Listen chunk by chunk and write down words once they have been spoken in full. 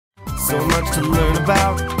so much to learn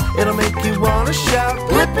about. It'll make you want to shout,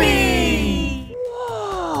 Blippi!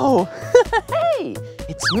 Whoa! Hey,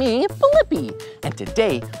 it's me, Blippi. And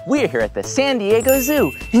today, we're here at the San Diego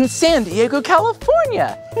Zoo in San Diego,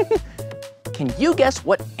 California. Can you guess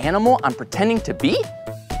what animal I'm pretending to be?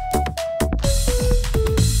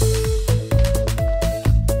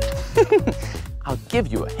 I'll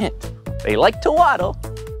give you a hint. They like to waddle,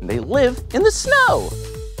 and they live in the snow.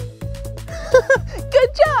 Good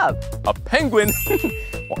job! A penguin.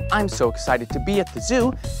 Well, I'm so excited to be at the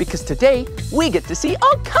zoo because today we get to see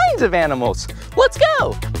all kinds of animals. Let's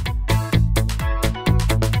go!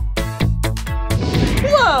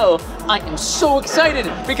 Whoa! I am so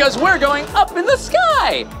excited because we're going up in the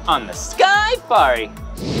sky on the Sky Safari.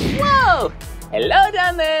 Whoa! Hello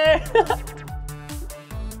down there.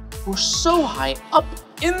 We're so high up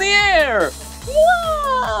in the air.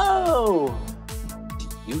 Whoa! Do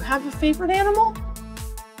you have a favorite animal?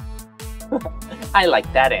 I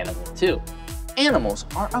like that animal too. Animals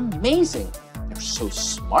are amazing. They're so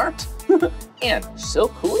smart and so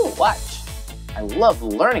cool to watch. I love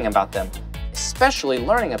learning about them, especially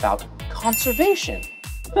learning about conservation.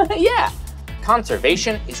 Yeah,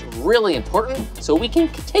 conservation is really important so we can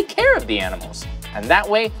take care of the animals. And that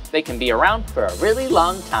way they can be around for a really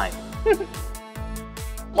long time.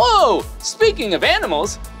 Whoa, speaking of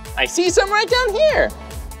animals, I see some right down here.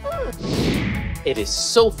 It is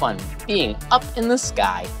so fun being up in the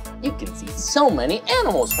sky. You can see so many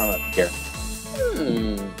animals from up here.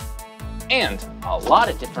 And a lot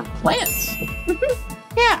of different plants.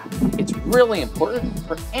 Yeah, it's really important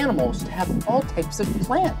for animals to have all types of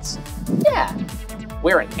plants. Yeah,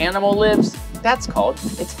 where an animal lives, that's called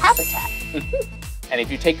its habitat. And if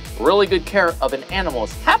you take really good care of an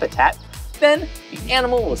animal's habitat, then the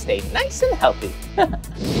animal will stay nice and healthy.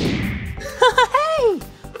 Hey!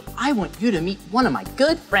 I want you to meet one of my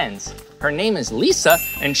good friends. Her name is Lisa,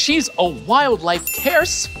 and she's a wildlife care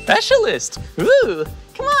specialist. Ooh,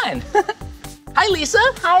 come on. Hi, Lisa.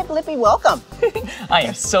 Hi, Blippi, welcome. I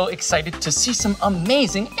am so excited to see some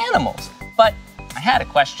amazing animals. But I had a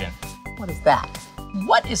question. What is that?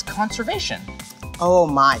 What is conservation? Oh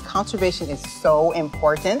my, conservation is so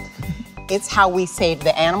important. It's how we save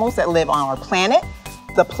the animals that live on our planet,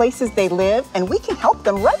 the places they live, and we can help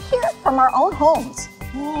them right here from our own homes.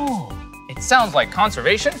 Whoa, it sounds like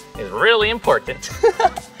conservation is really important.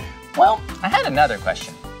 Well, I had another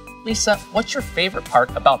question. Lisa, what's your favorite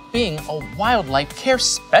part about being a wildlife care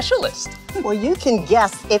specialist? Well, you can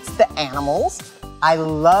guess it's the animals. I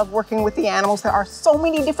love working with the animals. There are so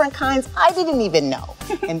many different kinds I didn't even know.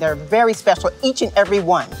 And they're very special, each and every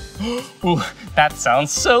one. Ooh, that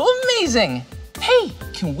sounds so amazing. Hey,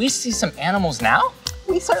 can we see some animals now?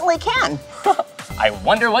 We certainly can. I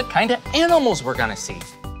wonder what kind of animals we're gonna see.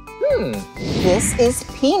 This is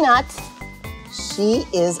Peanut. She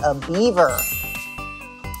is a beaver.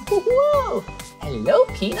 Whoa, hello,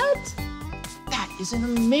 Peanut. That is an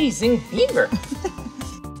amazing beaver.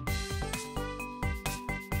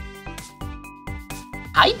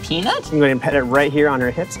 Hi, Peanut. I'm going to pet it right here on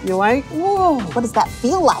her hips, if you like. Whoa, what does that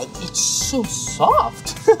feel like? It's so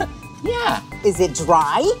soft. Yeah. Is it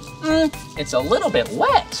dry? It's a little bit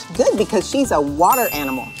wet. Good, because she's a water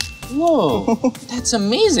animal. Whoa, that's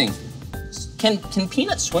amazing. Can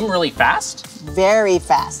Peanut swim really fast? Very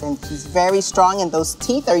fast, and she's very strong, and those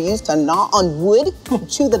teeth are used to gnaw on wood,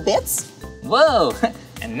 chew the bits. Whoa,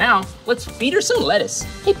 and now let's feed her some lettuce.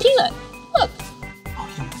 Hey, Peanut, look.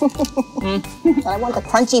 I want the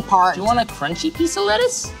crunchy part. Do you want a crunchy piece of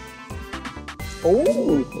lettuce?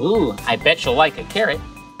 Ooh. Ooh, I bet she'll like a carrot.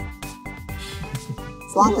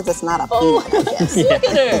 As long as it's not a peanut, I guess. Look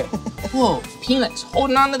at her. Whoa, Peanut's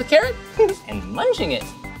holding on to the carrot and munching it.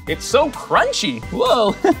 It's so crunchy.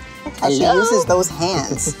 Whoa. Look how she uses those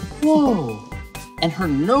hands. Whoa, and her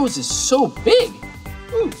nose is so big.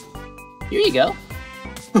 Here you go.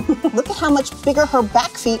 Look at how much bigger her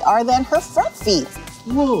back feet are than her front feet.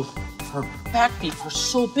 Whoa, her back feet are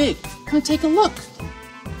so big. Come take a look.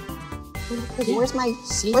 Where's my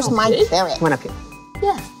big? carrot? Come on up here.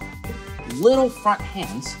 Yeah. Little front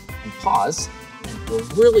hands and paws and a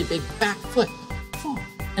really big back foot. Oh,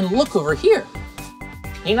 and look over here.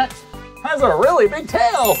 Peanut has a really big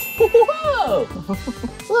tail. Whoa!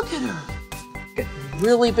 Look at her. Got a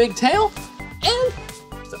really big tail and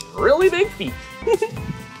some really big feet.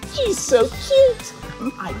 She's so cute.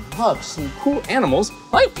 I love seeing cool animals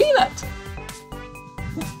like Peanut.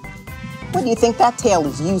 What do you think that tail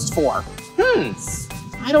is used for?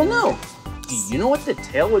 I don't know. Do you know what the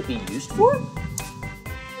tail would be used for?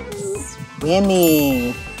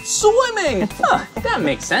 Swimming. Swimming! Huh, that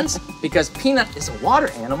makes sense, because Peanut is a water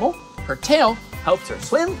animal. Her tail helps her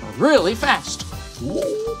swim really fast.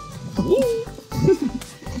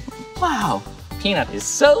 Wow, Peanut is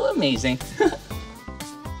so amazing.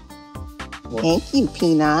 Thank you,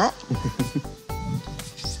 Peanut.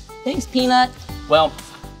 Thanks, Peanut. Well,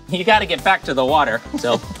 you gotta get back to the water,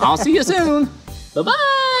 so I'll see you soon.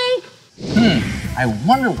 Bye-bye. I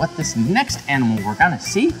wonder what this next animal we're gonna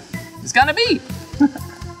see is gonna be.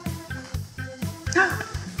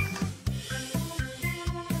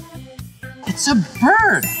 It's a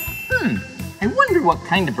bird. I wonder what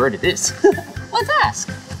kind of bird it is. Let's ask.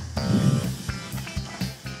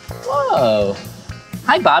 Whoa.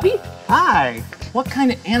 Hi, Bobby. Hi. What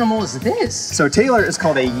kind of animal is this? So Taylor is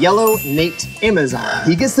called a yellow-naped Amazon.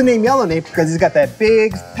 He gets the name yellow-naped because he's got that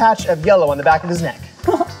big patch of yellow on the back of his neck.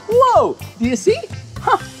 Whoa, do you see?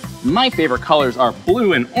 My favorite colors are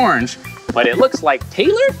blue and orange, but it looks like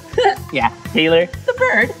Taylor? Yeah, Taylor, the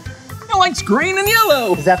bird. He likes green and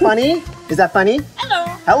yellow. Is that funny? Is that funny? Hello.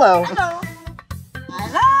 Hello. Hello. I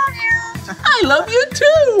love you. I love you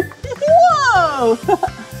too. Whoa.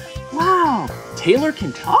 Wow, Taylor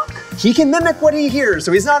can talk? He can mimic what he hears,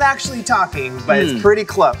 so he's not actually talking, but it's pretty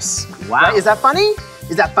close. Wow. Right? Is that funny?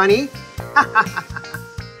 Is that funny?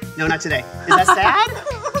 No, not today. Is that sad?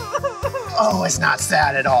 Oh, it's not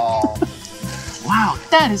sad at all. Wow,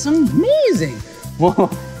 that is amazing. Well,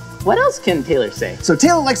 what else can Taylor say? So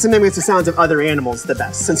Taylor likes to mimic the sounds of other animals the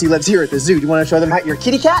best, since he lives here at the zoo. Do you want to show them your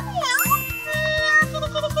kitty cat?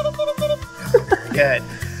 Good.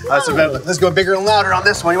 So let's go bigger and louder on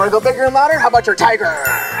this one. You want to go bigger and louder? How about your tiger?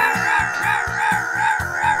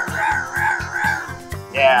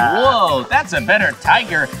 Yeah. Whoa, that's a better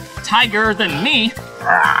tiger than me.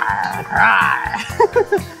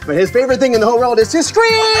 But his favorite thing in the whole world is to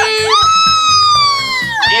scream!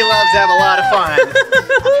 He loves to have a lot of fun.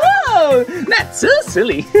 Whoa, that's so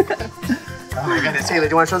silly. Oh my goodness, Taylor, do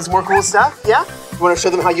you want to show them some more cool stuff? Yeah? You want to show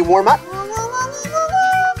them how you warm up?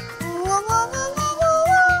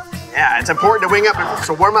 Yeah, it's important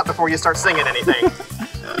to warm up before you start singing anything.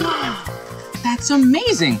 That's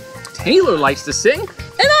amazing. Taylor likes to sing, and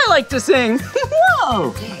I like to sing.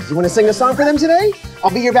 Whoa! You want to sing a song for them today? I'll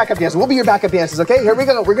be your backup dancer. We'll be your backup dancers, okay? Here we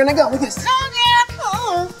go. We're gonna go with this.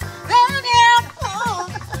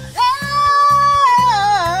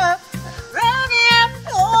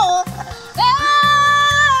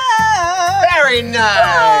 Very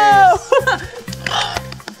nice.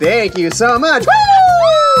 Thank you so much. Woo!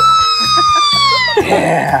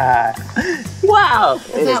 Yeah. Wow,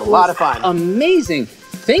 It was a lot of fun. Amazing.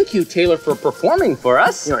 Thank you, Taylor, for performing for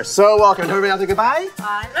us. You are so welcome. Everybody out there, goodbye.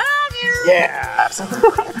 I love you. Yeah,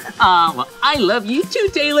 absolutely. Well, I love you too,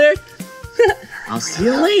 Taylor. I'll see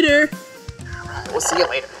you later. We'll see you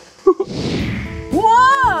later.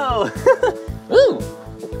 Whoa! Ooh,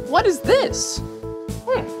 what is this?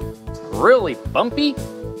 Really bumpy,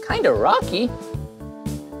 kind of rocky.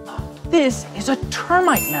 This is a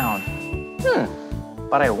termite mound.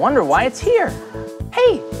 But I wonder why it's here.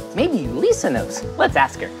 Hey, maybe Lisa knows. Let's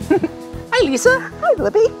ask her. Hi, Lisa. Hi,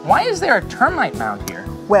 Blippi. Why is there a termite mound here?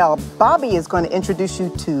 Well, Bobby is going to introduce you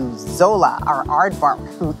to Zola, our aardvark,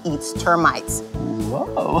 who eats termites.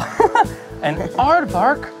 Whoa, an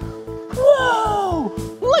aardvark? Whoa,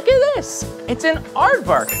 look at this. It's an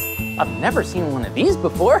aardvark. I've never seen one of these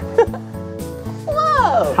before.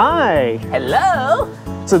 Whoa. Hi. Hello.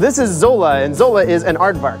 So this is Zola, and Zola is an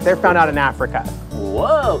aardvark. They're found out in Africa.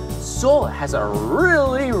 Whoa, Zola has a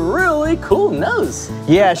really, really cool nose.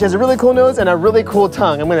 Yeah, she has a really cool nose and a really cool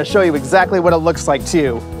tongue. I'm gonna show you exactly what it looks like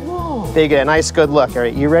too. Whoa. They get a nice good look. All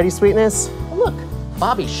right, you ready, sweetness? Look,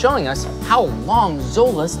 Bobby's showing us how long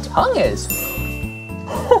Zola's tongue is. Do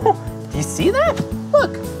you see that?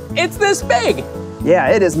 Look, it's this big. Yeah,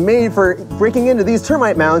 it is made for breaking into these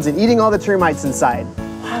termite mounds and eating all the termites inside.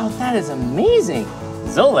 Wow, that is amazing.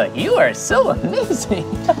 Zola, you are so amazing.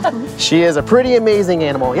 She is a pretty amazing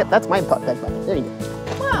animal. Yep, that's my bed bucket. There you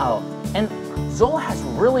go. Wow, and Zola has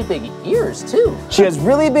really big ears too. She has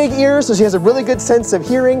really big ears, so she has a really good sense of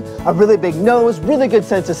hearing, a really big nose, really good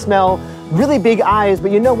sense of smell, really big eyes,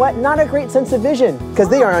 but you know what? Not a great sense of vision, because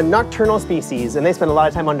they are a nocturnal species and they spend a lot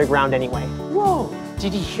of time underground anyway. Whoa,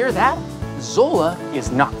 did you hear that? Zola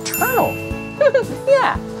is nocturnal.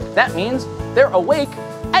 Yeah, that means they're awake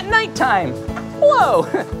at nighttime. Whoa,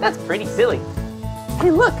 that's pretty silly. Hey,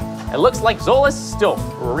 look, it looks like Zola's still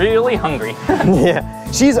really hungry. Yeah,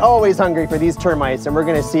 she's always hungry for these termites, and we're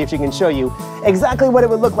gonna see if she can show you exactly what it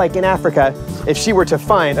would look like in Africa if she were to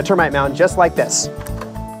find a termite mound just like this.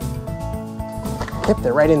 Yep,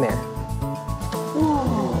 they're right in there.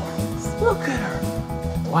 Whoa, look at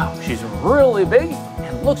her. Wow, she's really big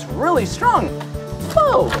and looks really strong.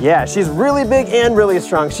 Whoa! Yeah, she's really big and really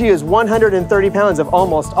strong. She is 130 pounds of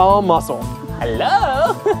almost all muscle.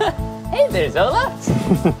 Hello! Hey there, Zola!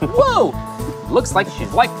 Whoa! Looks like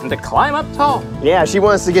she's liking to climb up tall. Yeah, she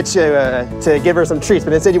wants to get you to give her some treats,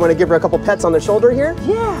 but instead you want to give her a couple pets on the shoulder here?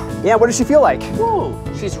 Yeah. Yeah, what does she feel like? Whoa,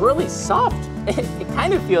 she's really soft. It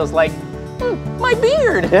kind of feels like my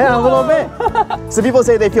beard. Yeah, a little bit. So people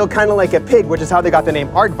say they feel kind of like a pig, which is how they got the name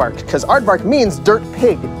aardvark, because aardvark means dirt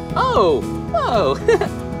pig. Oh, whoa.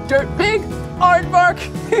 Dirt pig, aardvark.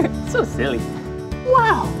 So silly.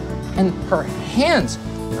 Wow. And her hands,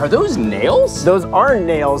 are those nails? Those are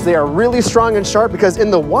nails. They are really strong and sharp because in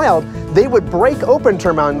the wild, they would break open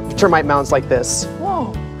termite mounds like this.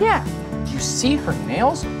 Whoa, yeah. Do you see her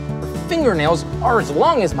nails? Her fingernails are as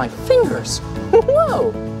long as my fingers.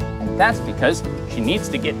 Whoa. And that's because she needs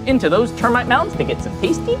to get into those termite mounds to get some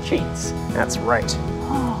tasty treats. That's right.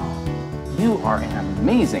 Oh, you are an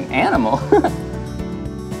amazing animal.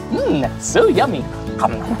 That's so yummy.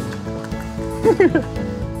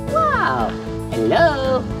 Wow,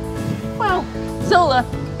 hello. Well,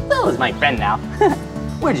 Zola's my friend now.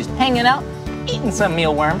 We're just hanging out, eating some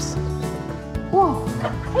mealworms. Whoa,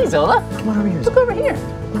 hey Zola. Come on over here. Look over here.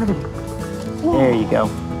 Come on over here. There you go.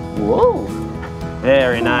 Whoa.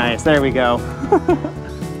 Very nice, there we go.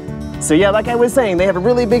 So yeah, like I was saying, they have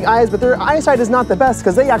really big eyes, but their eyesight is not the best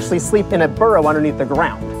because they actually sleep in a burrow underneath the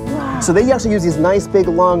ground. Wow. So they actually use these nice big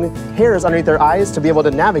long hairs underneath their eyes to be able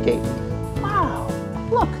to navigate. Wow,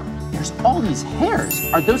 look, there's all these hairs.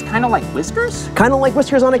 Are those kind of like whiskers? Kind of like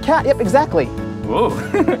whiskers on a cat, yep, exactly. Whoa,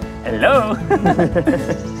 hello.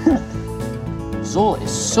 Zola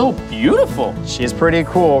is so beautiful. She's pretty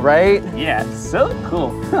cool, right? Yeah, so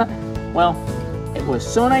cool. Well, it was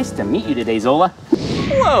so nice to meet you today, Zola.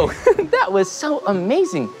 Whoa, that was so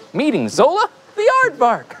amazing meeting Zola the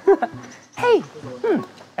aardvark. Hey,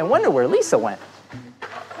 I wonder where Lisa went.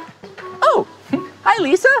 Oh, hi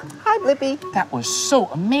Lisa. Hi, Blippi. That was so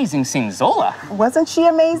amazing seeing Zola. Wasn't she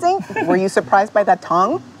amazing? Were you surprised by that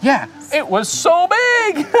tongue? Yeah, it was so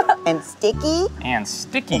big. And sticky? And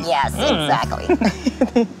sticky. Yes, exactly.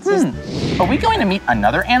 Are we going to meet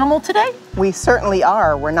another animal today? We certainly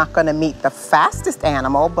are. We're not going to meet the fastest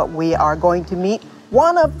animal, but we are going to meet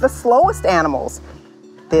one of the slowest animals.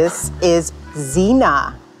 This is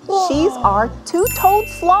Xena. Whoa. She's our two-toed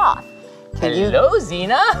sloth. Hello,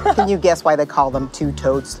 Xena. Can you guess why they call them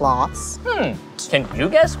two-toed sloths? Can you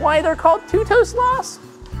guess why they're called two-toed sloths?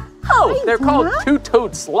 Oh, they're called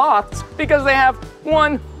two-toed sloths because they have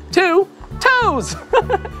 1, 2 toes.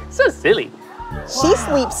 So silly. She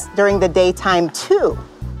sleeps during the daytime too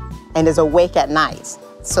and is awake at night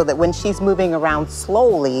so that when she's moving around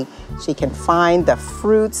slowly, she can find the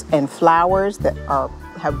fruits and flowers that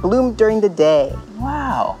have bloomed during the day.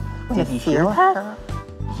 Wow. Did you feel hear that?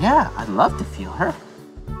 Yeah, I'd love to feel her.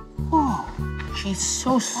 Whoa, she's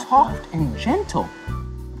so soft and gentle.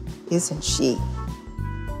 Isn't she?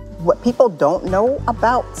 What people don't know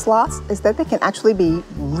about sloths is that they can actually be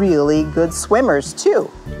really good swimmers too.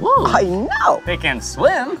 Whoa. I know. They can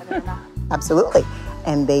swim. Absolutely.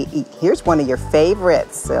 And they eat. Here's one of your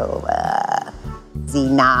favorites. So,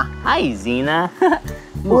 Xena. Hi, Xena.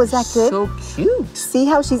 Oh, is that good? So cute. See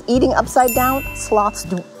how she's eating upside down? Sloths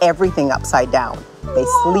do everything upside down. They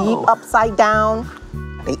sleep upside down.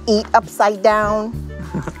 They eat upside down.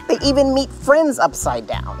 They even meet friends upside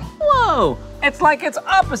down. Whoa, it's like it's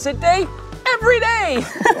opposite day every day.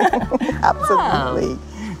 Absolutely.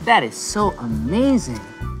 Wow. That is so amazing.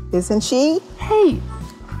 Isn't she? Hey,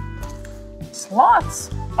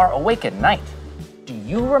 sloths are awake at night. Do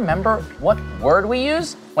you remember what word we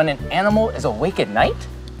use when an animal is awake at night?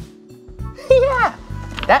 Yeah,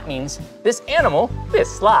 that means this animal, this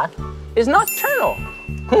sloth, is nocturnal.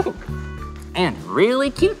 And really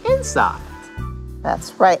cute and soft.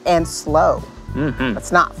 That's right, and slow.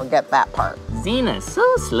 Let's not forget that part. Xena's so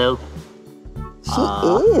slow. She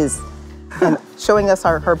is. And showing us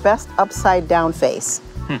her best upside down face.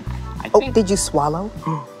 I Oh, think did you swallow?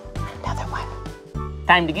 Another one.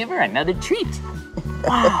 time to give her another treat.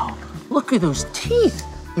 Wow, look at those teeth.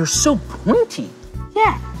 They're so pointy.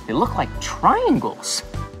 Yeah, they look like triangles.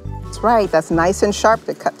 That's right, that's nice and sharp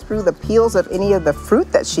to cut through the peels of any of the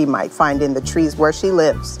fruit that she might find in the trees where she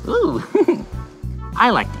lives. Ooh, I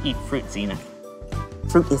like to eat fruit, Xena.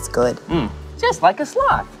 Fruit is good. Just like a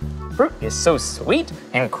sloth. Fruit is so sweet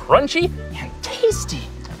and crunchy and tasty.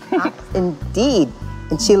 Indeed,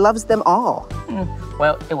 and she loves them all.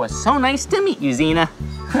 Well, it was so nice to meet you, Xena.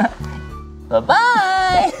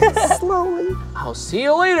 Bye-bye. Slowly. I'll see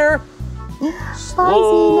you later. Bye, Xena.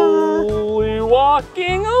 Slowly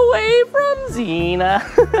walking away from Xena.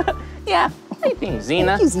 Yeah, I think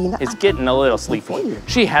Xena, Thank you, Xena. is getting a little sleepy.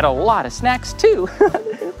 She had a lot of snacks too.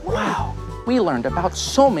 Wow, we learned about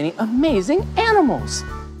so many amazing animals.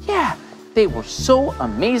 Yeah, they were so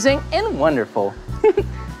amazing and wonderful.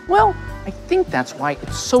 Well, I think that's why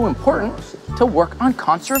it's so important to work on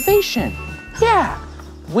conservation. Yeah,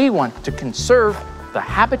 we want to conserve the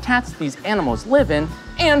habitats these animals live in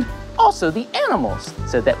and also the animals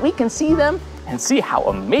so that we can see them and see how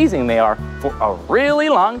amazing they are for a really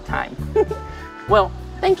long time. Well,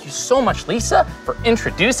 thank you so much, Lisa, for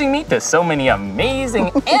introducing me to so many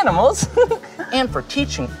amazing animals and for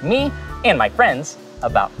teaching me and my friends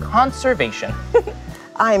about conservation.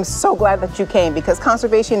 I am so glad that you came because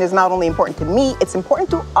conservation is not only important to me, it's important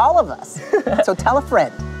to all of us. So tell a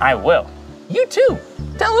friend. I will. You too.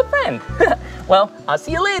 Tell a friend. Well, I'll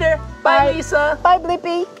see you later. Bye, Lisa. Bye,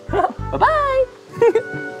 Blippi. Bye-bye.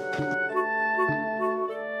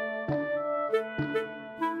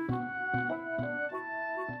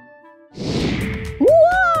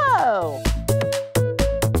 Whoa!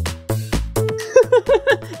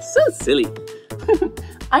 So silly.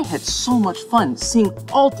 I had so much fun seeing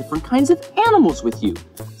all different kinds of animals with you.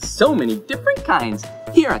 So many different kinds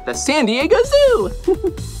here at the San Diego Zoo.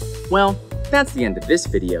 Well, that's the end of this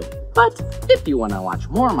video. But if you want to watch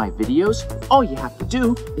more of my videos, all you have to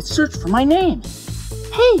do is search for my name.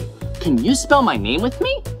 Hey, can you spell my name with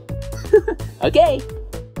me? Okay.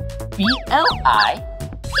 B-L-I-P-P-I.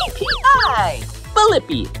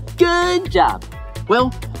 Blippi. Good job.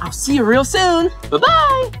 Well, I'll see you real soon.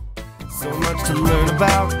 Bye-bye. So much to learn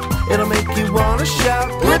about, it'll make you wanna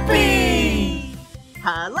shout, Blippi!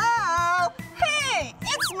 Hello! Hey,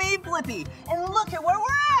 it's me, Blippi, and look at where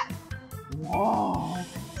we're at! Whoa!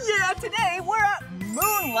 Yeah, today we're at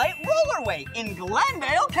Moonlight Rollerway in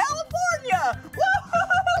Glendale, California!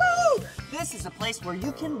 Woohoo! This is a place where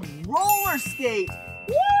you can roller skate!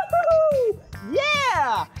 Woohoo!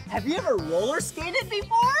 Yeah! Have you ever roller skated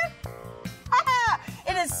before?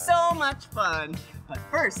 It is so much fun! But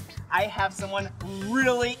first, I have someone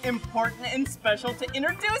really important and special to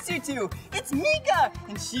introduce you to. It's Mika,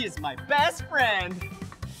 and she is my best friend.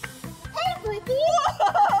 Hey, Blippi!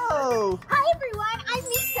 Whoa! Hi, everyone. I'm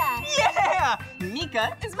Mika. Yeah!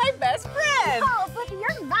 Mika is my best friend. Oh, Blippi,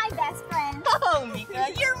 you're my best friend. Oh,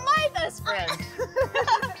 Mika, you're my best friend.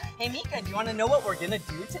 Hey, Mika, do you want to know what we're gonna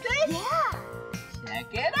do today? Yeah.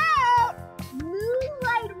 Check it out.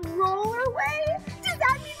 Moonlight Rollerway? Does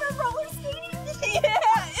that mean we're roller skating?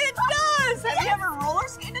 Yeah, it does. Have you ever roller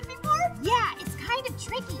skated before? Yeah, it's kind of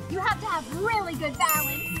tricky. You have to have really good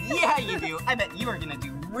balance. Yeah, you do. I bet you are gonna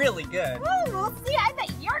do really good. Ooh, we'll see. I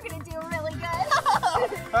bet you're gonna do really good.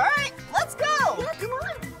 All right, let's go. Yeah, come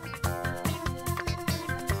on.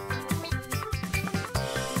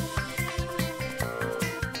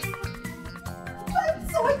 I'm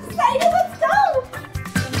so excited. Let's go.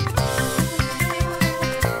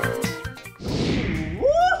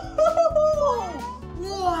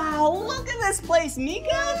 Wow, look at this place, Mika.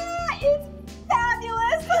 Yeah, it's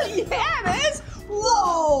fabulous. Yeah, it is.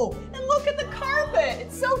 Whoa, and look at the carpet.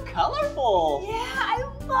 It's so colorful. Yeah, I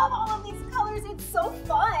love all of these colors. It's so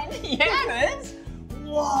fun. Yeah, it is.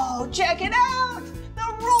 Whoa, check it out. The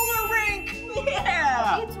roller rink.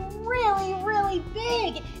 Yeah. It's really, really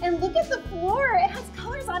big. And look at the floor. It has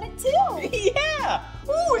colors on it too. Yeah.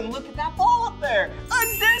 Ooh, and look at that ball up there. A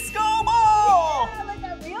disco ball. Yeah, like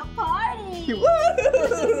a real party.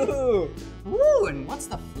 Woo! Ooh, and what's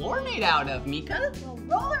the floor made out of, Mika? The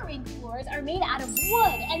roller rink floors are made out of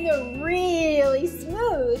wood and they're really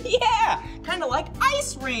smooth. Yeah, kind of like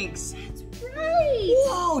ice rinks. That's right.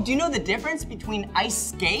 Whoa, do you know the difference between ice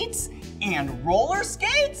skates and roller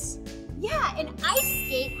skates? Yeah, an ice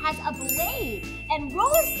skate has a blade and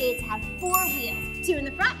roller skates have 4 wheels, 2 in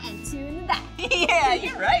the front and 2 in the back. Yeah,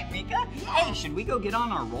 you're right, Mika. Hey, should we go get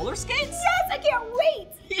on our roller skates? Yes, I can't wait.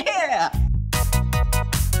 Yeah.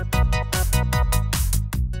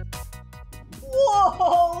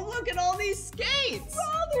 Whoa, look at all these skates.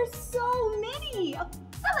 Wow, there's so many. Oh,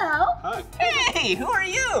 hello. Hi, Hey, who are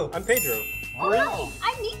you? I'm Pedro. Hi,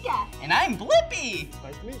 I'm Mika. And I'm Blippi.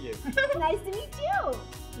 Nice to meet you. Nice to meet you.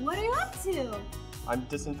 What are you up to? I'm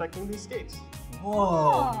disinfecting these skates.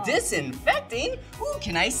 Whoa, Oh. disinfecting? Ooh,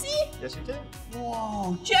 can I see? Yes, you can.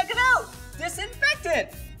 Whoa, check it out.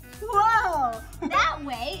 Disinfectant. Whoa! That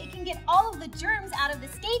way, it can get all of the germs out of the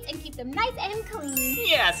skates and keep them nice and clean.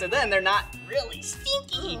 Yeah, so then they're not really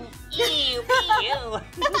stinky. Ew, ew.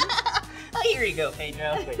 Oh, here you go,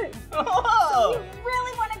 Pedro. Whoa. You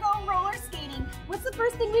really want to go roller skating. What's the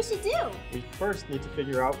first thing we should do? We first need to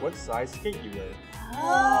figure out what size skate you wear.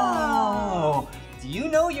 Oh, do you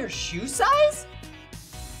know your shoe size?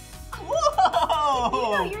 Whoa! If you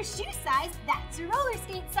know your shoe size, that's your roller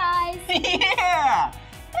skate size. Yeah!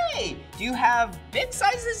 Hey, do you have big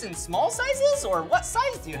sizes and small sizes, or what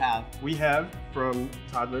size do you have? We have from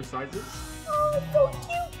toddler sizes Oh, so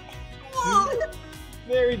cute. Whoa!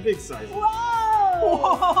 very big sizes. Whoa.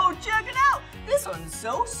 Whoa, check it out! This one's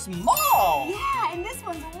so small! Yeah, and this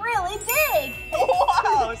one's really big.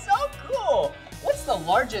 Wow, so cool! What's the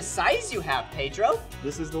largest size you have, Pedro?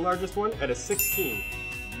 This is the largest one at a 16.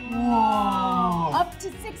 Whoa! Up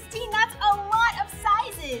to 16, that's a lot of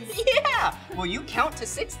sizes. Yeah! Will you count to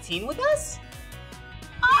 16 with us?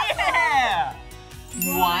 Awesome. Yeah!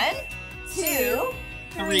 1, 2,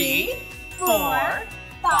 3, 4,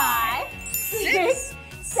 5, 6,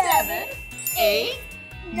 7, 8,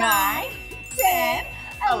 9, 10,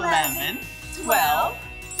 11, 12,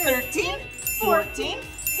 13, 14,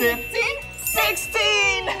 15, 16!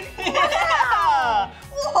 Yeah!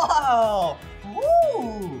 Whoa!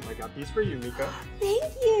 Woo! I got these for you, Mika. Thank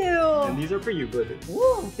you. And these are for you, Blippi.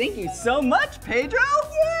 Woo! Thank you so much, Pedro!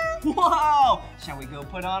 Yeah! Wow! Shall we go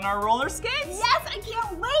put on our roller skates? Yes, I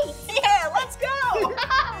can't wait. Yeah, let's go!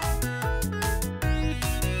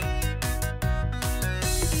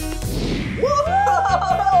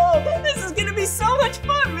 Whoa! This is gonna be so much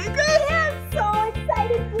fun, Mika! Yeah, I'm so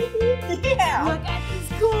excited, Blippi. Yeah! Look at these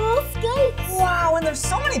cool skates. Wow, and there's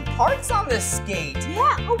so many parts on this skate!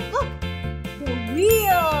 Yeah, oh look, the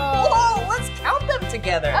wheels. Whoa, let's count them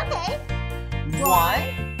together! Okay. 1,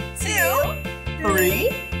 2, 3,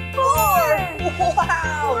 4!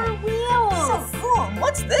 Wow! 4 wheels. So cool! And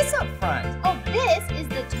what's this up front? Oh, this is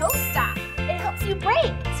the toe stop. It helps you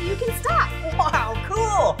brake so you can stop. Wow,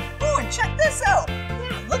 cool! Oh, and check this out!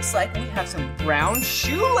 It looks like we have some brown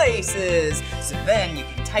shoelaces. So then you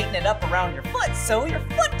can tighten it up around your foot so your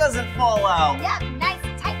foot doesn't fall out. Yep, nice,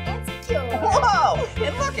 tight, and secure. Whoa!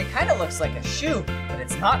 And look, it kind of looks like a shoe, but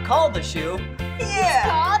it's not called a shoe. Yeah!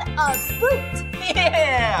 Called a boot.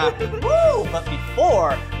 Yeah! Woo! But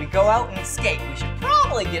before we go out and skate, we should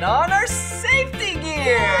probably get on our safety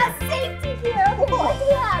gear. Yeah, safety gear. Okay, what do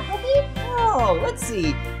you have, Blippi? Oh, let's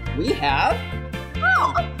see. We have.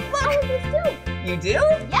 Oh, I look! have this too. You do?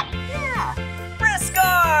 Yep. Yeah. Wrist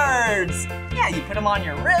guards. Yeah, you put them on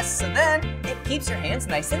your wrists, so then it keeps your hands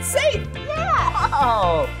nice and safe. Yeah.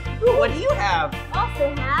 Oh, what do you have?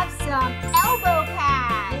 Also have some elbow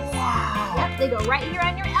pads. Wow. Yep, they go right here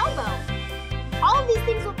on your elbow. All of these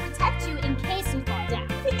things will protect you in case you fall down.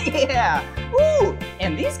 Yeah. Ooh,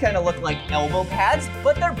 and these kind of look like elbow pads,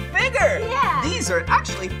 but they're bigger. Yeah. These are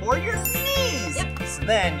actually for your knees. Yep. So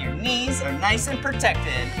then your knees are nice and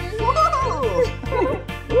protected. Woo!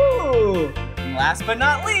 Woo! And last but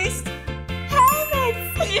not least,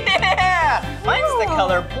 Helmets. yeah! Mine's the Cool.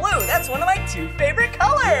 color blue. That's one of my 2 favorite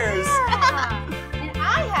colors. Yeah. And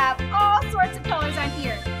I have all sorts of colors on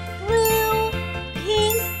here. Blue,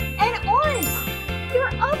 pink, and orange. Your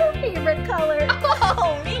other favorite color.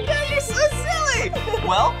 Oh, Mika, you're so silly.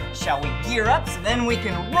 Well, shall we gear up so then we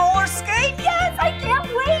can roller skate? Yes, I can't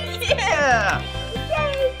wait. Yeah!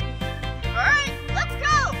 Okay. All right, let's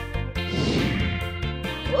go.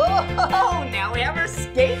 Whoa! Now we have our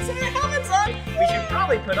skates and our helmets on. We should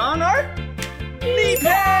probably put on our knee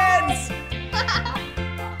pads.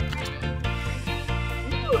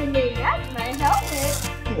 Ooh, and they match my helmet.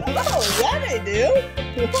 Whoa, yeah, they do.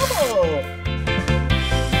 Whoa!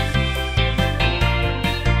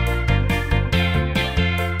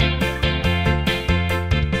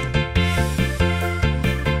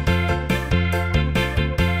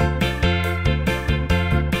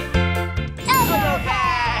 Elbow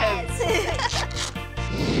pads.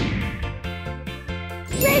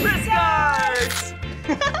 Wrist guards.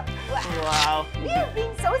 Wow. We are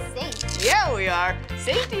being so safe. Yeah, we are.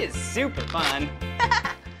 Safety is super fun.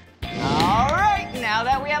 All right, now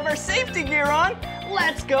that we have our safety gear on,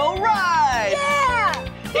 let's go ride. Yeah.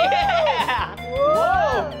 Yeah.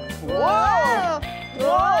 Whoa. Whoa.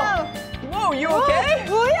 Whoa. Whoa, you okay?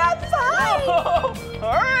 Oh, yeah, I'm fine. Whoa.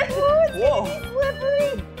 All right. Whoa.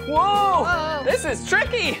 Slippery. Whoa. Whoa. This is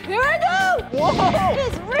tricky. Here I go. Whoa. It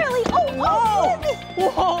is really. Oh, Whoa.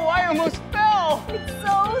 Whoa, I almost fell. it's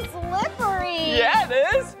so slippery. Yeah, it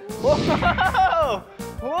is. Whoa.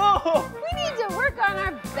 Whoa. We need to work on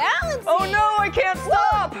our balancing. Oh no, I can't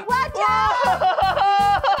stop! Watch out!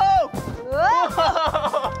 Whoa!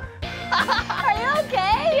 Whoa. Are you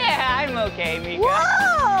okay? Yeah, I'm okay, Mika.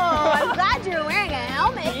 Whoa! I'm glad you're wearing a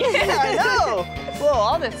helmet. Yeah, I know. Well,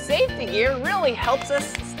 all the safety gear really helps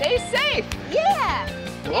us stay safe. Yeah.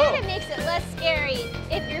 Whoa. And it makes it less scary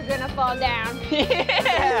if you're gonna fall down.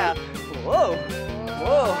 Yeah. Whoa.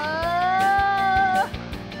 Whoa.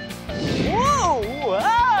 Whoa.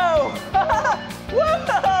 Whoa.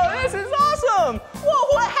 Whoa. This is awesome.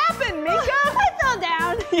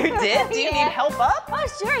 You did? Do you need help up? Oh,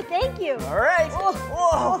 sure, thank you. All right.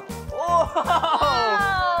 Whoa.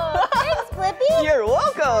 Oh, thanks, Blippi. You're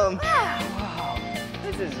welcome. Wow.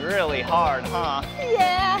 This is really hard, huh?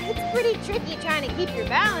 Yeah, it's pretty tricky trying to keep your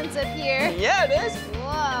balance up here. Yeah, it is.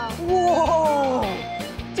 Whoa. Whoa.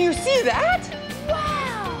 Do you see that?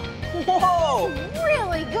 Wow. Whoa.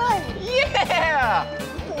 Really good. Yeah.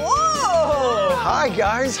 Whoa. Hi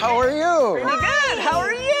guys, how are you? Pretty good. How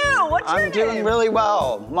are you? What's your name? I'm doing really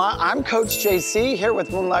well. I'm Coach JC here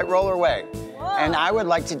with Moonlight Rollerway. And I would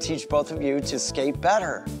like to teach both of you to skate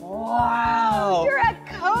better. Wow. You're a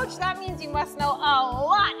coach. That means you must know a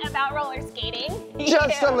lot about roller skating.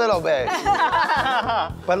 Just a little bit.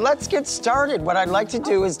 But let's get started. What I'd like to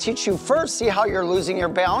do is teach you first, see how you're losing your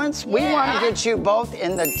balance. We want to get you both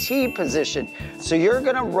in the T position. So you're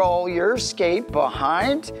gonna roll your skate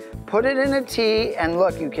behind, put it in a T, and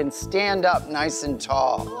look, you can stand up nice and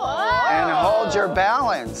tall. And hold your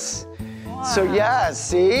balance. So yeah,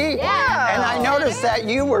 see? Yeah. And I noticed that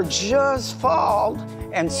you were just falling.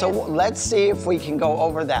 And so let's see if we can go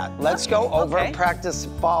over that. Let's go over practice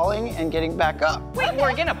falling and getting back up. Wait,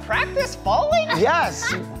 we're gonna practice falling?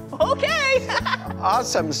 Yes. Okay.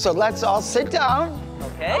 Awesome. So let's all sit down.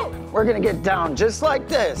 Okay. We're gonna get down just like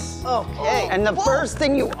this. Okay. And the first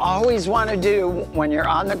thing you always want to do when you're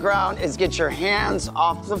on the ground is get your hands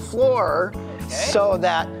off the floor so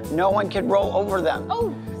that no one can roll over them.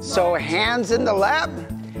 Oh. So hands in the lap,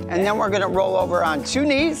 and then we're gonna roll over on 2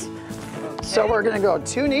 knees. So we're gonna go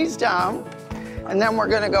 2 knees down, and then we're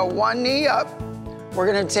gonna go 1 knee up. We're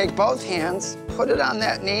gonna take both hands, put it on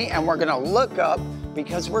that knee, and we're gonna look up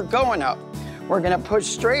because we're going up. We're gonna push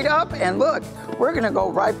straight up, and look, we're gonna go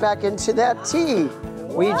right back into that T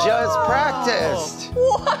we just practiced.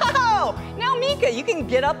 Wow! Now, Mika, you can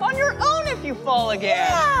get up on your own if you fall again.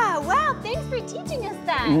 Yeah, wow, thanks for teaching us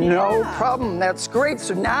that. No problem, that's great.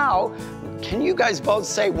 So now, can you guys both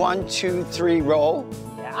say 1, 2, 3, roll?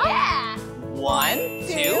 Yeah. 1,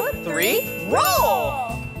 2, 3,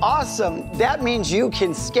 roll! Awesome, that means you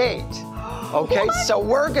can skate. Okay, so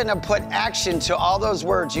we're gonna put action to all those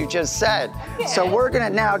words you just said. So we're gonna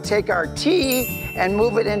now take our T and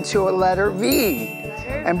move it into a letter V.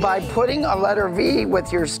 And by putting a letter V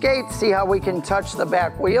with your skate, see how we can touch the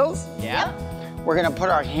back wheels? Yeah. We're gonna put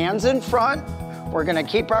our hands in front, we're gonna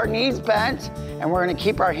keep our knees bent, and we're gonna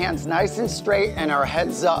keep our hands nice and straight and our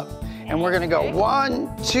heads up. And we're gonna go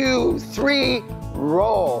 1, 2, 3,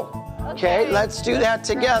 roll. Okay, let's do that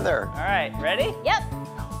together. All right, ready? Yep.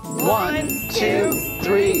 1, 2,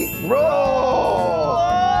 3, roll.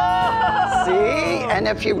 See, and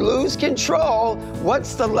if you lose control,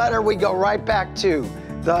 what's the letter we go right back to?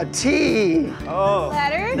 The T. Oh.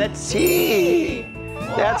 Letter? The T.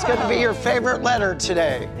 That's gonna be your favorite letter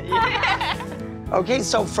today. Okay,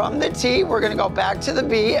 so from the T, we're gonna go back to the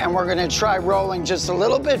B, and we're gonna try rolling just a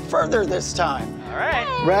little bit further this time. All right.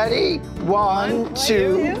 Ready? 1,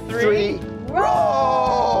 2, 3,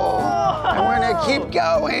 roll! And we're gonna keep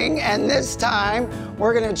going, and this time,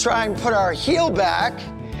 we're gonna try and put our heel back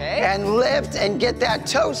and lift and get that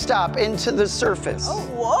toe stop into the surface. Oh,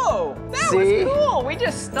 whoa. That See? was cool. We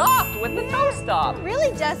just stopped with the toe stop.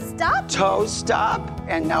 Really just stop? Toe stop,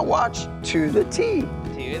 and now watch, to the T.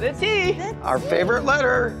 To the T. Our favorite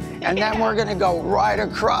letter. And then we're gonna go right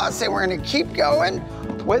across, and we're gonna keep going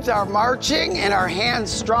with our marching and our hands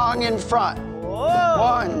strong in front. Whoa.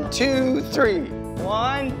 1, 2, 3.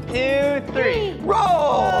 1, 2, 3. Roll!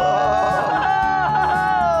 Oh.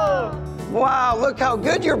 Wow, look how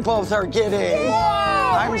good you both are getting. Whoa,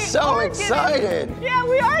 I'm so excited. Yeah,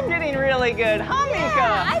 we are getting really good, huh, Yeah,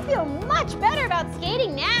 Mika? I feel much better about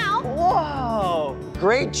skating now. Whoa.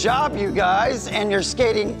 Great job, you guys, and you're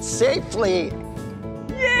skating safely.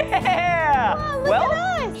 Yeah. Wow, look Well,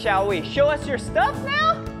 at us. shall we show us your stuff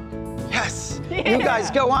now? Yes. Yeah. You guys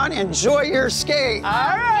go on, enjoy your skate. All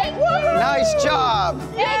right. Woo. Nice job.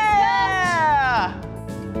 Yeah.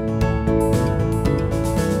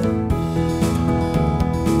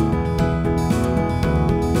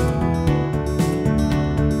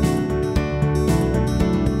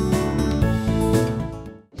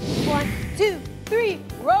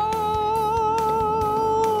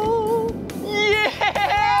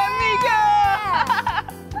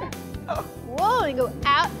 Go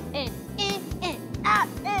out and in and out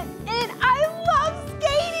and in. I love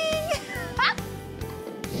skating.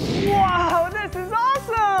 Wow, this is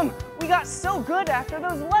awesome. We got so good after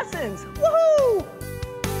those lessons. Woohoo!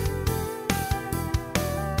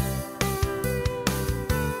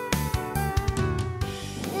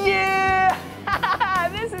 Yeah!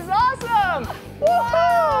 This is awesome.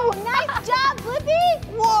 Whoa! Nice job, Blippi.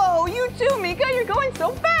 Whoa, you too, Mika. You're going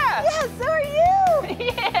so fast. Yeah, so are you.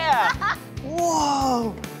 Yeah.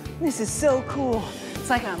 This is so cool. It's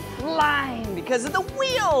like I'm flying because of the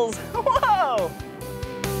wheels. Whoa!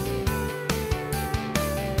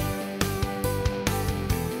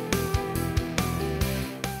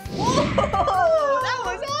 Whoa, that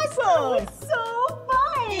was awesome! So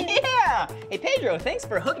fun! Yeah! Hey, Pedro, thanks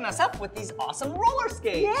for hooking us up with these awesome roller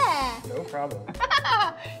skates. Yeah. No problem.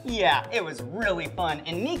 Yeah, it was really fun,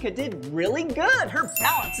 and Mika did really good. Her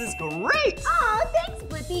balance is great. Aw, thanks,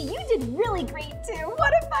 Blippi. You did really great too.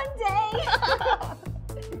 What a fun day.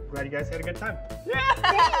 Glad you guys had a good time. Yeah!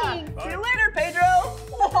 Thanks. See you later, Pedro.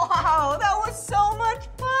 Wow, that was so much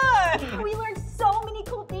fun. We learned so many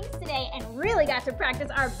cool things today and really got to practice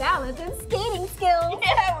our balance and skating skills.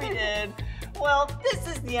 Yeah, we did. Well, this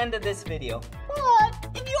is the end of this video. But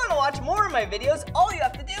if you want to watch more of my videos, all you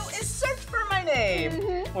have to do is search for my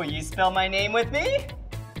name. Will you spell my name with me?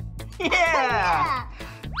 Yeah.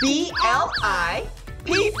 B-L-I-P-P-I.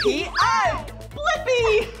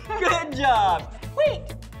 Blippi. Good job.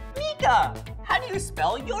 Wait, Mika, how do you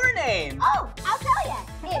spell your name? Oh, I'll tell ya.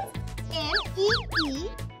 It's M-E-E-K-A-H.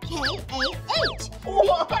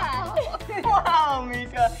 Mika. Wow,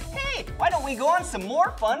 Mika. Hey, why don't we go on some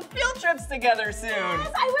more fun field trips together soon?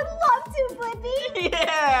 Yes, I would love to, Blippi.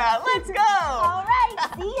 Yeah, let's go. All right,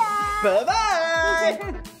 see ya.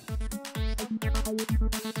 Bye-bye.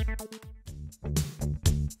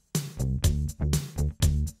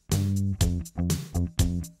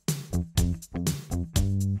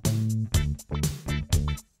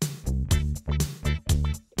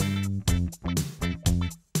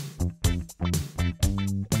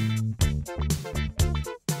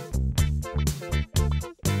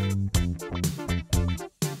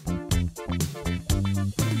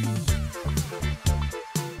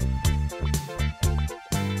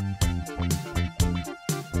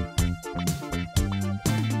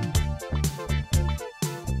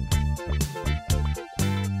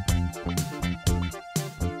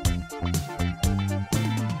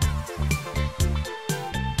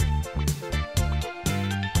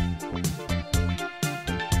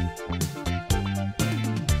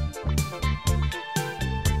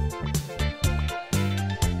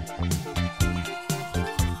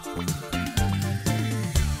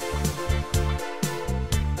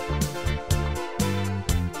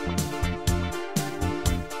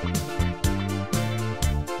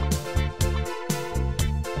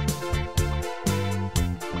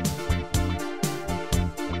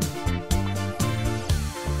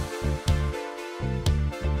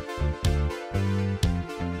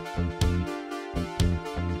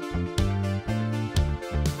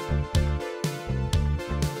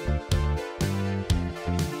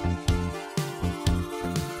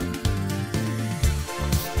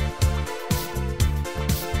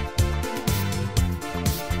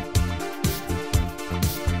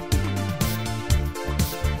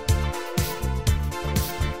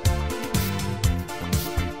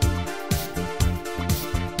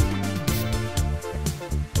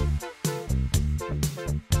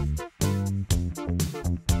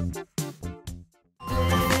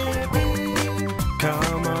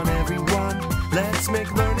 Come on, everyone, let's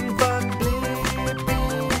make learning fun.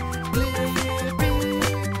 Blippi,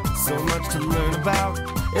 Blippi. So much to learn about,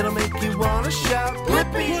 it'll make you want to shout.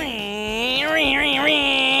 Blippi!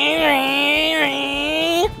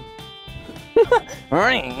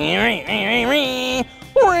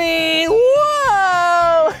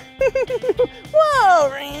 Whoa! Whoa!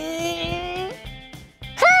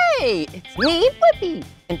 Hey, it's me, Blippi,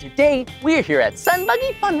 and today we're here at Sun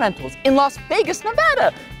Buggy Fun Rentals in Las Vegas,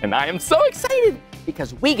 Nevada, and I am so excited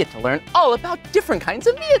because we get to learn all about different kinds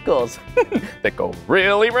of vehicles that go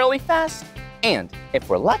really, really fast, and if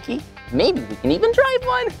we're lucky, maybe we can even drive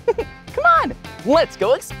one. Come on, let's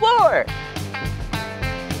go explore.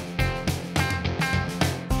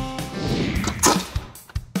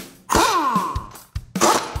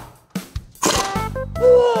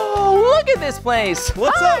 Whoa, look at this place.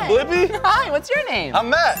 What's Hi. up, Blippi? Hi, what's your name? I'm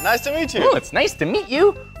Matt. Nice to meet you. Oh, it's nice to meet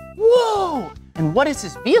you. Whoa, and what is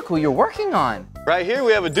this vehicle you're working on? Right here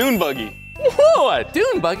we have a dune buggy. Whoa, a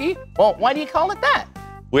dune buggy? Well, why do you call it that?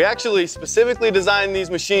 We actually specifically designed these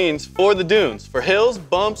machines for the dunes, for hills,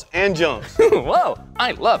 bumps, and jumps. Whoa,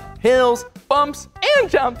 I love hills, bumps, and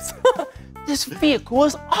jumps. This vehicle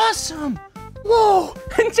is awesome. Whoa,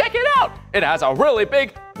 and check it out. It has a really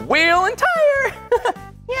big wheel and tire.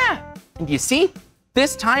 Yeah, and you see,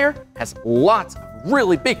 this tire has lots of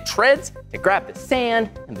really big treads to grab the sand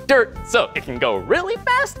and the dirt so it can go really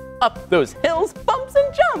fast up those hills, bumps,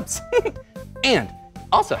 and jumps. And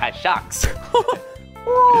also has shocks.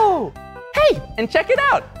 Whoa! Hey, and check it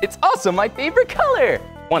out. It's also my favorite color.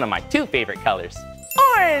 One of my two favorite colors,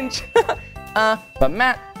 orange. But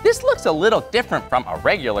Matt, this looks a little different from a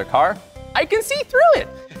regular car. I can see through it.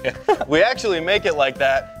 We actually make it like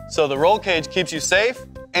that so the roll cage keeps you safe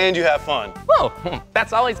and you have fun. Whoa,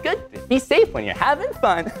 that's always good. Be safe when you're having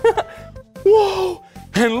fun. Whoa,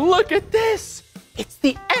 and look at this. It's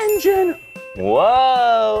the engine.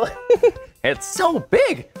 Whoa, it's so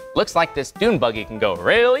big. Looks like this dune buggy can go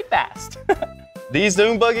really fast. These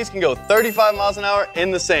dune buggies can go 35 miles an hour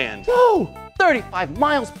in the sand. Whoa, 35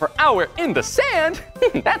 miles per hour in the sand?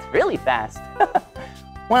 That's really fast.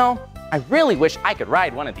 Well, I really wish I could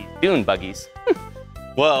ride one of these dune buggies.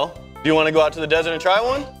 Well, do you want to go out to the desert and try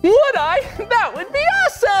one? Would I? That would be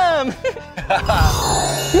awesome!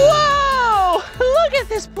 Whoa! Look at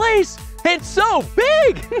this place! It's so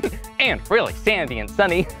big! And really sandy and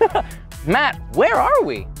sunny. Matt, where are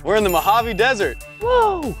we? We're in the Mojave Desert.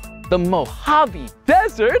 Whoa! The Mojave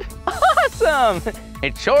Desert? Awesome!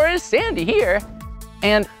 It sure is sandy here.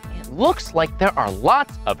 And it looks like there are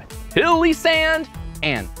lots of hilly sand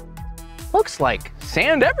and looks like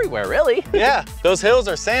sand everywhere, really. Yeah, those hills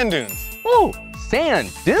are sand dunes. Oh, sand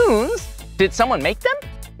dunes? Did someone make them?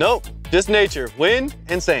 Nope, just nature, wind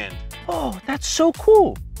and sand. Oh, that's so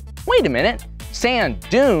cool. Wait a minute, sand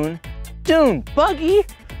dune, dune buggy?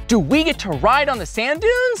 Do we get to ride on the sand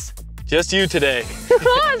dunes? Just you today.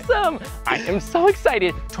 Awesome! I am so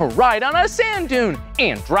excited to ride on a sand dune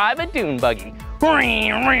and drive a dune buggy.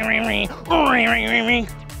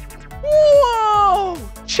 Whoa!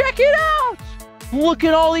 Check it out! Look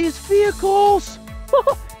at all these vehicles.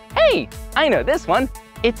 Hey, I know this one.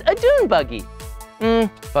 It's a dune buggy.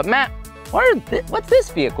 But Matt, what's this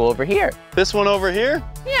vehicle over here? This one over here?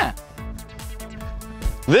 Yeah.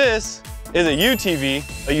 This is a UTV,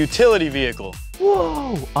 a utility vehicle.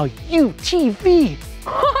 Whoa, a UTV.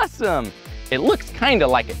 Awesome. It looks kind of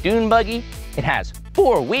like a dune buggy. It has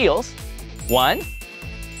 4 wheels. 1,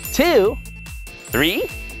 2, 3,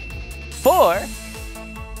 4.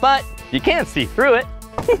 But you can't see through it.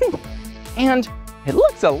 And it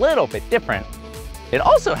looks a little bit different. It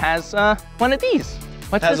also has one of these.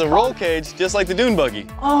 What's Has this a called? roll cage just like the dune buggy.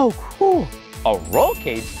 Oh, cool. A roll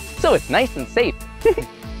cage, so it's nice and safe.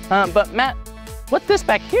 But Matt, what's this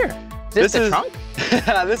back here? Is this the trunk?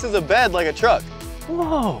 This is a bed like a truck.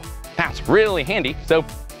 Whoa, that's really handy. So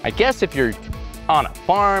I guess if you're on a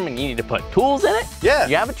farm and you need to put tools in it, Yeah.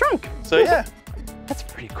 you have a trunk. So yeah. That's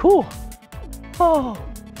pretty cool. Oh,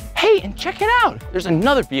 hey, and check it out. There's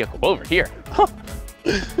another vehicle over here.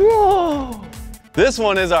 Whoa. This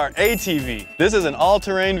one is our ATV. This is an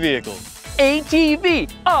all-terrain vehicle.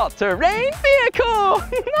 ATV, all-terrain vehicle.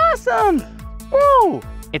 Awesome. Whoa,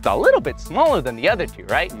 it's a little bit smaller than the other two,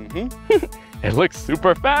 right? It looks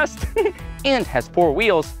super fast and has 4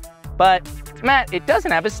 wheels, but Matt, it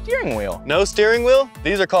doesn't have a steering wheel. No steering wheel.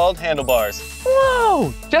 These are called handlebars.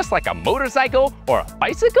 Whoa, just like a motorcycle or a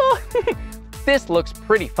bicycle? This looks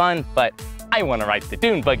pretty fun, but I want to ride the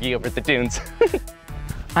dune buggy over the dunes.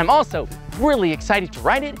 I'm also really excited to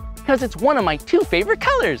ride it because it's one of my 2 favorite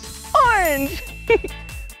colors, orange.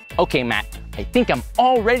 Okay, Matt, I think I'm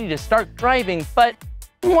all ready to start driving, but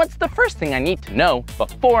what's the first thing I need to know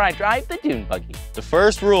before I drive the dune buggy? The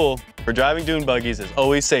first rule for driving dune buggies is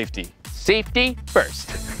always safety. Safety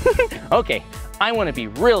first. Okay, I want to be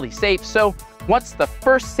really safe, so what's the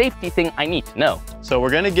first safety thing I need to know? So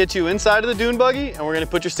we're gonna get you inside of the dune buggy and we're gonna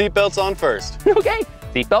put your seatbelts on first. Okay,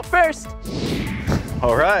 seatbelt first.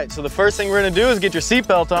 All right, so the first thing we're gonna do is get your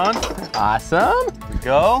seatbelt on. Awesome. There we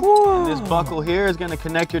go. And this buckle here is gonna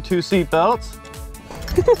connect your 2 seatbelts.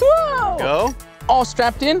 Whoa. Go. All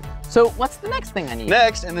strapped in. So what's the next thing I need?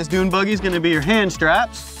 Next, in this dune buggy is gonna be your hand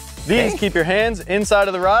straps. These Okay. keep your hands inside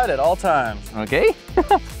of the ride at all times. Okay.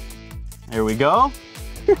 Here we go.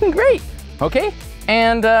 Great. Okay.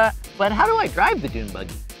 And but how do I drive the dune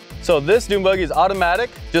buggy? So this dune buggy is automatic,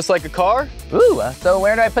 just like a car. Ooh, so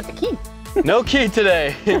where do I put the key? No key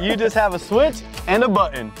today. You just have a switch and a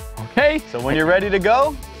button. Okay. So when you're ready to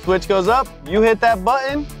go, switch goes up, you hit that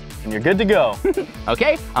button, and you're good to go.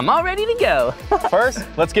 Okay, I'm all ready to go. First,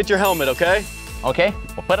 let's get your helmet, okay? Okay,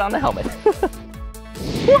 we'll put on the helmet.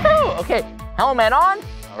 Woohoo! Okay, helmet on.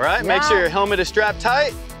 All right, make sure your helmet is strapped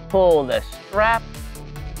tight. Pull the strap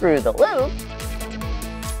through the loop.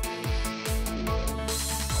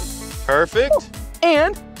 Perfect.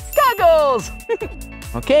 And goggles.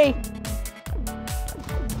 Okay.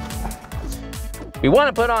 We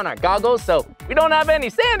want to put on our goggles so we don't have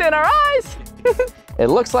any sand in our eyes. It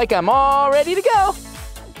looks like I'm all ready to go.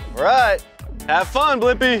 All right, have fun,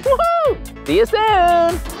 Blippi. Woohoo! See you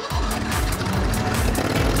soon.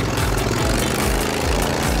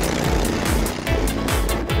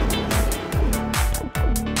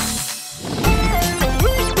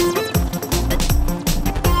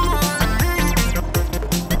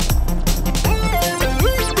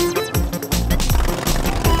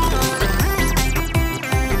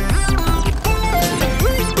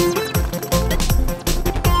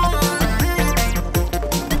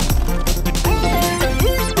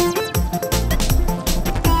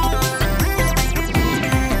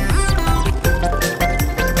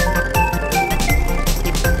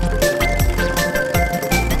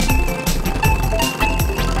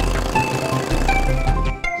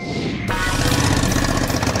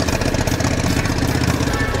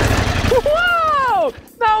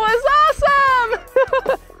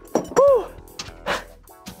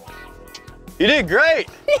 You did great.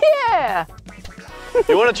 Yeah.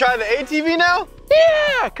 You want to try the ATV now?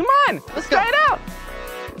 Yeah, come on, let's try it out.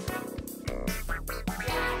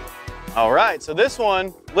 All right, so this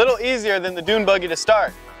one, a little easier than the dune buggy to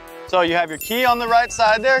start. So you have your key on the right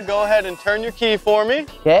side there. Go ahead and turn your key for me.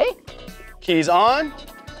 Okay. Key's on.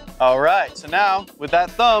 All right, so now with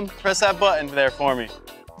that thumb, press that button there for me.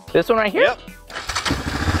 This one right here? Yep.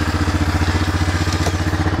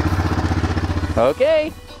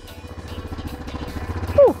 Okay.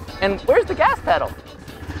 Whew. And where's the gas pedal?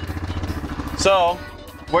 So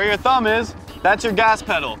where your thumb is, that's your gas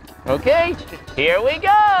pedal. Okay, here we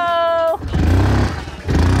go.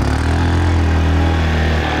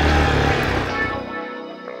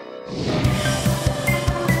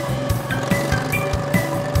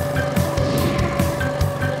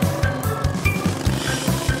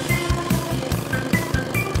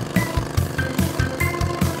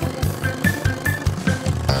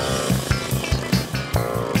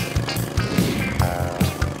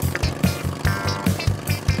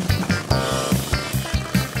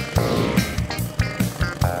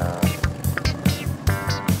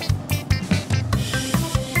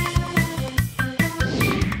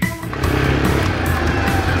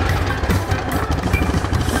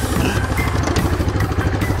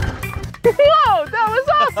 Whoa, that was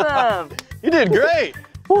awesome! You did great.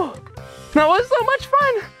 Whew, that was so much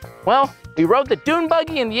fun. Well, we rode the dune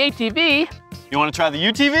buggy and the ATV. You want to try the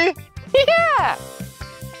UTV? Yeah!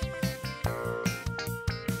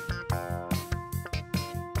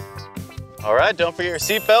 All right, don't forget your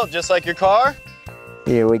seatbelt, just like your car.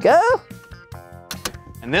 Here we go.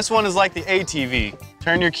 And this one is like the ATV.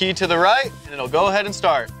 Turn your key to the right, and it'll go ahead and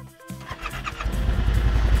start.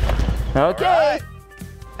 Okay. All right.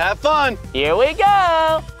 Have fun. Here we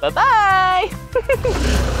go. Bye-bye.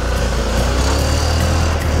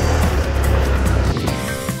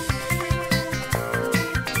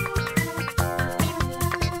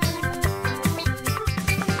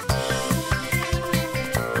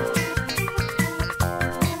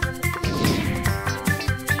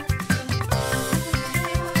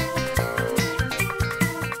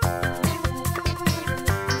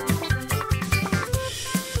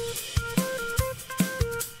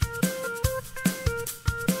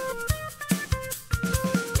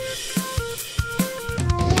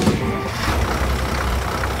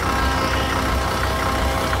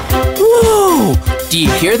 Whoa! Do you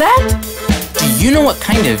hear that? Do you know what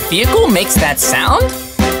kind of vehicle makes that sound?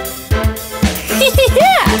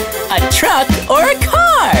 Yeah! A truck or a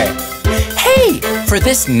car! Hey, for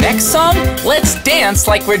this next song, let's dance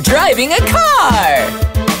like we're driving a car!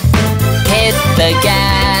 Hit the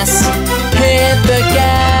gas, hit the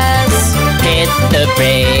gas, hit the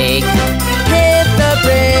brake, hit the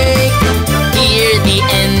brake. Hear the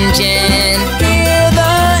engine, hear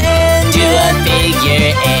the engine. Do a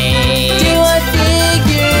figure eight, do a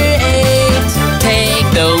figure eight. Take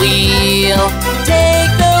the wheel,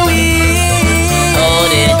 take the wheel.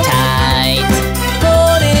 Hold it tight,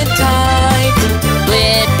 hold it tight.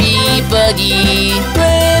 Blippi boogie,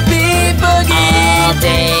 Blippi boogie. All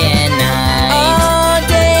day and night, all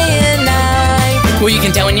day and night. Well, you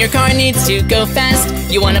can tell when your car needs to go fast.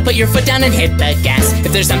 You wanna put your foot down and hit the gas.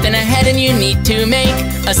 If there's something ahead and you need to make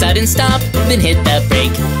a sudden stop, then hit the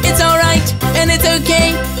brake. It's alright, and it's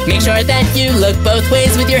okay. Make sure that you look both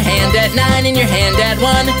ways with your hand at 9 and your hand at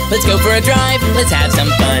 1. Let's go for a drive, let's have some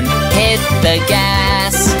fun. Hit the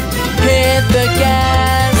gas, hit the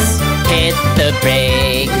gas, hit the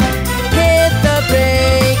brake, hit the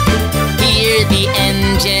brake. Hear the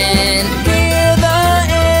engine, hear the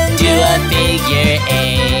engine. Do a figure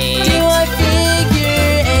eight, do a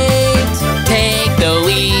figure eight. Take the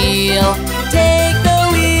wheel, take the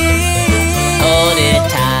wheel. Hold it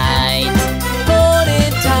tight, hold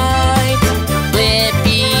it tight.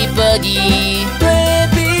 Blippi boogie,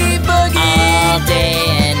 Blippi boogie. All day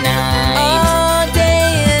and night, all day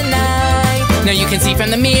and night. Now you can see from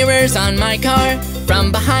the mirrors on my car.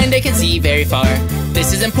 From behind I can see very far.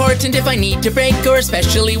 This is important if I need to brake, or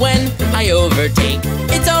especially when I overtake.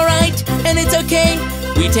 It's alright, and it's okay.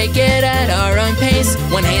 We take it at our own pace.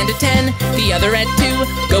 One hand at 10, the other at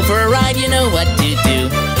 2. Go for a ride, you know what to do.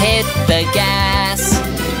 Hit the gas,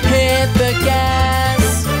 hit the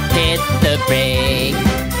gas, hit the brake,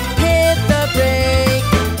 hit the brake.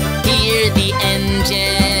 Hear the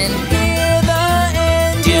engine, hear the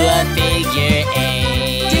engine. Do a figure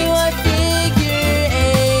eight, do a figure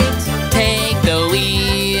eight. Take the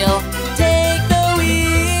wheel, take the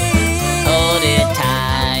wheel. Hold it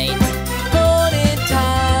tight, hold it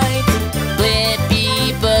tight.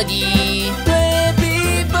 Blippi boogie,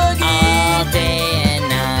 Blippi boogie. All day and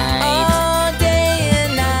night, all day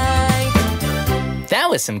and night.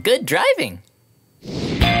 was some good driving.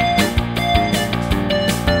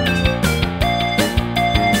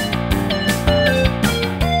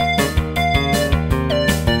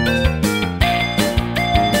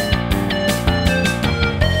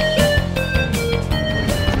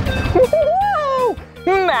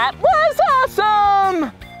 That was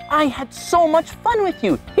awesome! I had so much fun with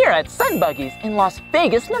you here at Sun Buggies in Las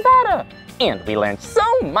Vegas, Nevada. And we learned so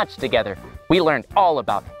much together. We learned all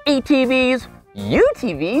about ATVs,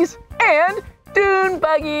 UTVs, and dune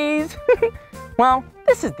buggies. Well,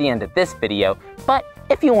 this is the end of this video, but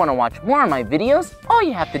if you want to watch more of my videos, all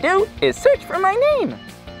you have to do is search for my name.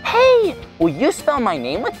 Hey, will you spell my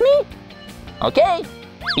name with me? Okay,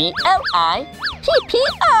 B-L-I-P-P-I.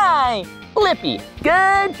 Blippi,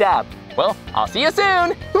 good job. Well, I'll see you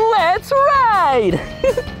soon. Let's ride.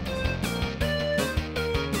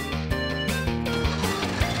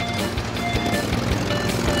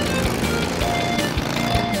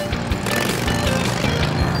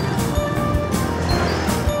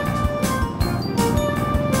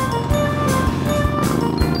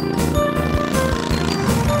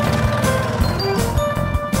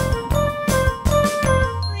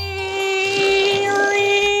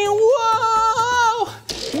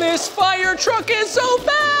 This fire truck is so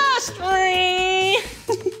fast! Hey,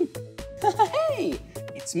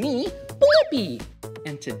 it's me, Blippi.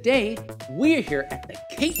 And today, we're here at the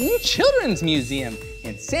Caton Children's Museum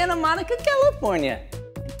in Santa Monica, California.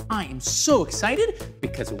 And I am so excited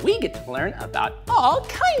because we get to learn about all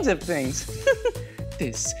kinds of things.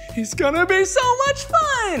 This is gonna be so much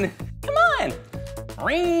fun! Come on!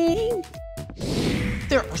 Ring.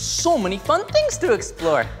 There are so many fun things to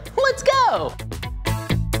explore. Let's go!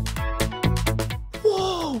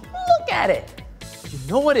 Whoa, look at it. You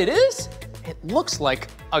know what it is? It looks like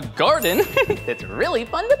a garden that's really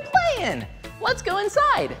fun to play in. Let's go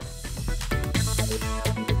inside.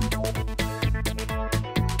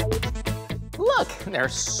 Look, there are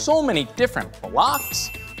so many different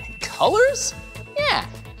blocks and colors. Yeah,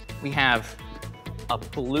 we have a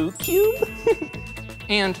blue cube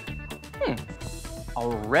and a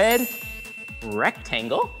red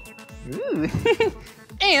rectangle. Ooh.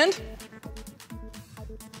 And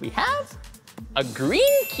we have a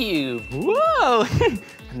green cube. Whoa!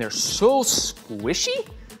 And they're so squishy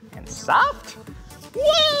and soft.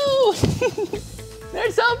 Whoa!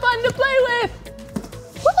 They're so fun to play with.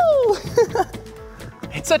 Woo!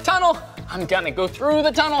 It's a tunnel. I'm gonna go through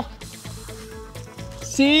the tunnel.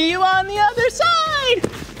 See you on the other side.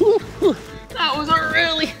 That was a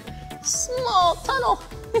really small tunnel.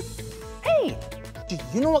 Hey, do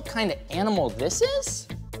you know what kind of animal this is?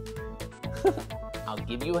 I'll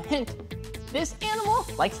give you a hint. This animal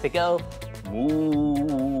likes to go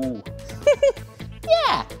moo.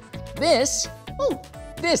 Yeah, this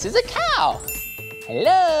is a cow.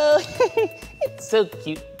 Hello, it's so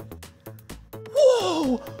cute.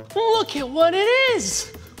 Whoa, look at what it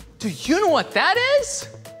is. Do you know what that is?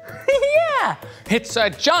 Yeah, it's a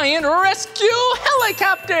giant rescue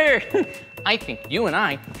helicopter. I think you and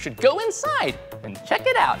I should go inside and check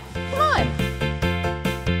it out. Come on.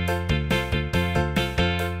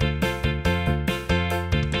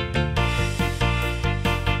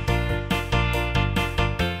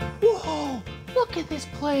 Whoa, look at this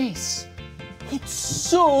place. It's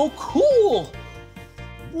so cool.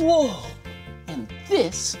 Whoa, and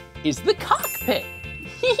this is the cockpit.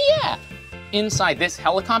 Yeah, inside this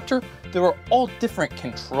helicopter, there are all different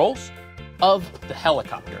controls of the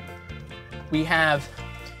helicopter. We have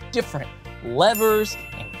different levers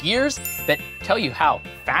and gears that tell you how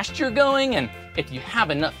fast you're going and if you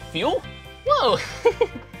have enough fuel. Whoa,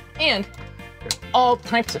 and there's all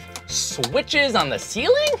types of switches on the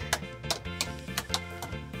ceiling.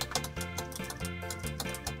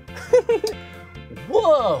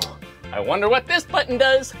 Whoa, I wonder what this button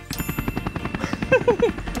does.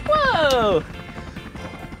 Whoa!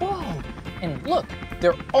 Whoa! And look,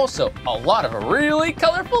 there are also a lot of really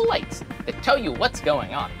colorful lights that tell you what's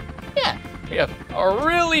going on. Yeah, we have a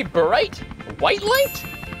really bright white light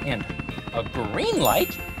and a green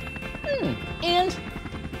light and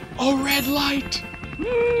a red light.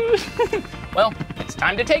 Well, it's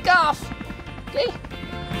time to take off. Okay.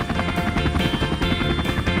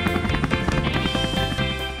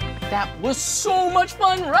 That was so much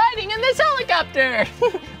fun riding in this helicopter.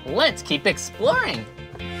 Let's keep exploring.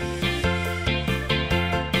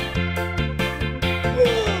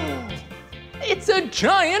 Whoa, it's a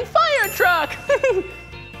giant fire truck.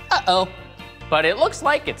 Uh-oh, but it looks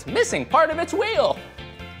like it's missing part of its wheel.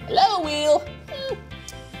 Hello, wheel.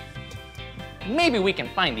 Maybe we can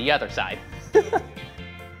find the other side.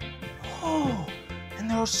 Oh, and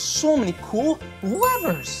there are so many cool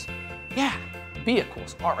levers. Yeah,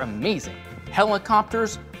 vehicles are amazing.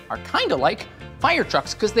 Helicopters are kind of like fire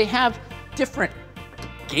trucks because they have different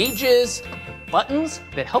gauges, buttons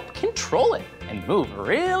that help control it and move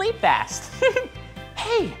really fast.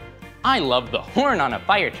 Hey, I love the horn on a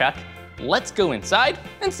fire truck. Let's go inside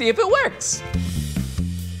and see if it works.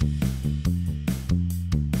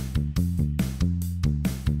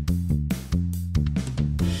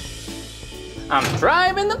 I'm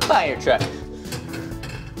driving the fire truck.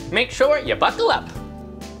 Make sure you buckle up.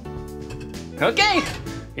 Okay,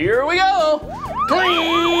 here we go.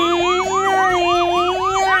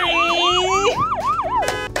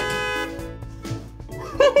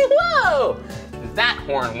 Whoa, that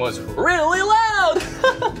horn was really loud.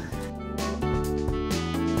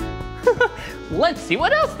 Let's see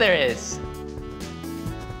what else there is.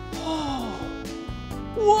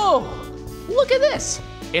 Whoa, look at this.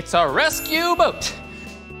 It's a rescue boat.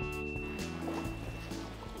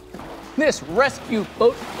 This rescue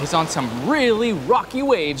boat is on some really rocky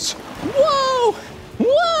waves. Whoa,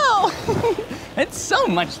 whoa, it's so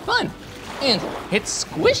much fun. And it's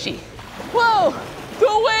squishy. Whoa, the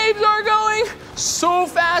waves are going so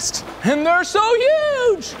fast and they're so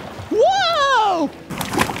huge. Whoa,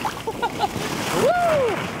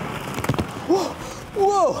 whoa,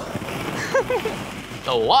 whoa.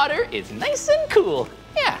 The water is nice and cool.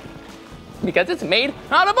 Yeah, because it's made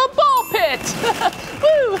out of a ball pit.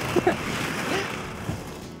 Woo!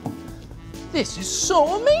 This is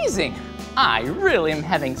so amazing. I really am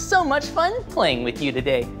having so much fun playing with you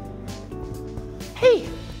today. Hey,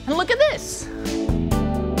 and look at this.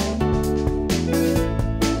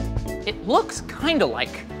 It looks kind of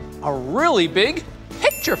like a really big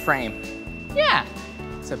picture frame. Yeah,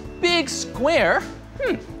 it's a big square.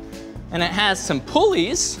 And it has some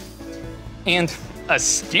pulleys and a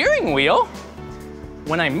steering wheel.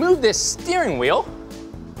 When I move this steering wheel,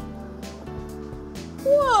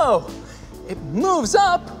 whoa, it moves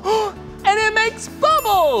up and it makes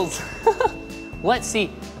bubbles. Let's see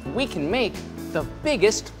if we can make the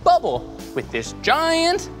biggest bubble with this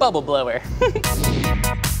giant bubble blower.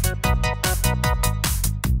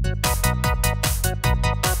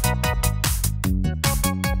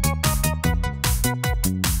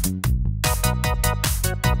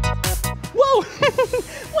 Whoa,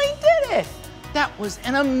 we did it! That was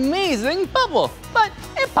an amazing bubble, but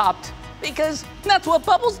it popped because that's what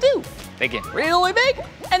bubbles do. They get really big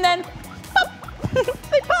and then pop,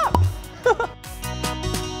 they pop.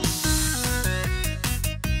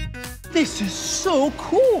 This is so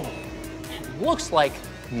cool. It looks like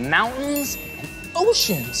mountains and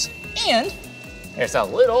oceans. And there's a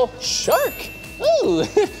little shark. Ooh.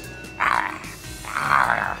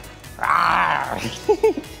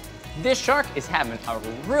 This shark is having a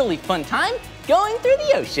really fun time going through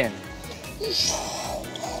the ocean.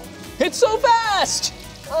 It's so fast!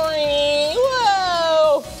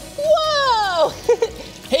 Whoa! Whoa!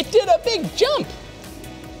 It did a big jump.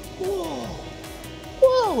 Whoa!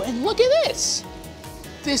 Whoa, and look at this.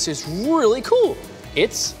 This is really cool.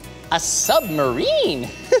 It's a submarine.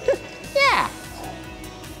 Yeah.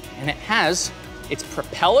 And it has its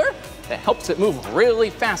propeller that helps it move really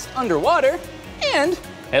fast underwater, and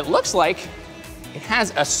it looks like it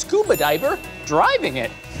has a scuba diver driving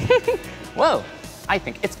it. Whoa, I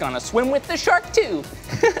think it's gonna swim with the shark too.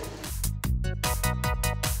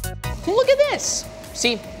 Look at this.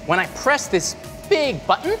 See, when I press this big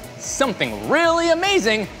button, something really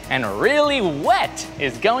amazing and really wet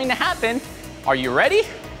is going to happen. Are you ready?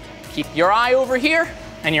 Keep your eye over here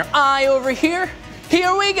and your eye over here.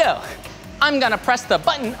 Here we go. I'm gonna press the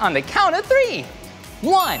button on the count of 3.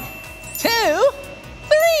 1, 2,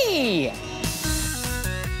 3.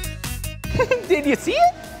 Did you see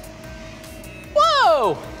it?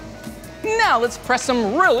 Whoa! Now let's press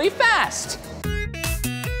them really fast.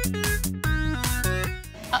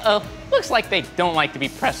 Uh-oh, looks like they don't like to be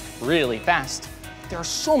pressed really fast. There are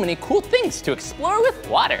so many cool things to explore with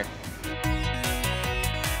water.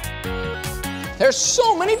 There's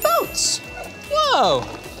so many boats. Whoa,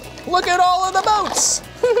 look at all of the boats.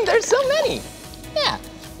 There's so many. Yeah,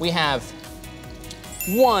 we have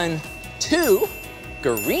 1, 2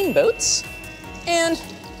 green boats, and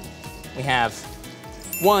we have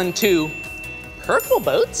 1, 2 purple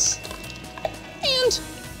boats, and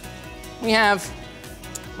we have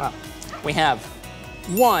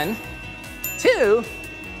 1, 2,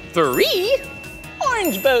 3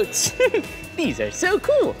 orange boats. These are so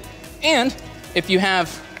cool. And if you have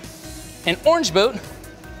an orange boat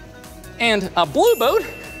and a blue boat,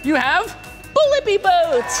 you have Blippi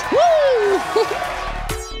boats. Woo!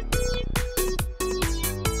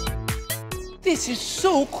 This is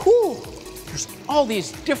so cool. There's all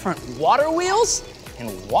these different water wheels and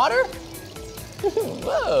water.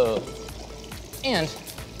 Whoa. And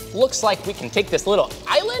looks like we can take this little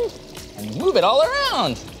island and move it all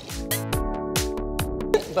around.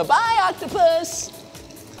 Bye-bye, octopus.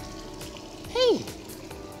 Hey,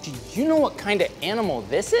 do you know what kind of animal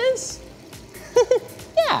this is?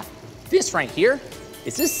 Yeah, this right here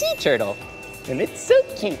is a sea turtle, and it's so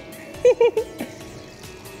cute.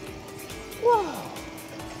 Whoa.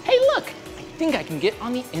 Hey, look, I think I can get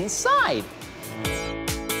on the inside.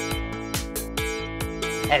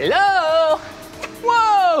 Hello.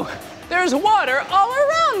 Whoa, there's water all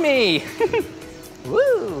around me.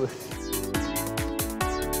 Woo.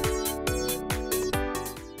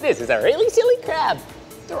 This is a really silly crab.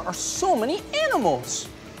 There are so many animals.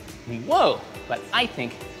 Whoa, but I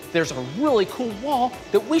think there's a really cool wall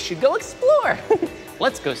that we should go explore.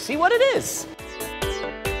 Let's go see what it is.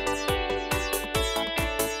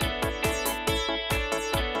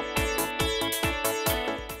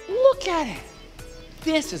 Look at it.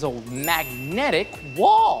 This is a magnetic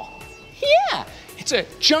wall. Yeah, it's a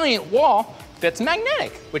giant wall that's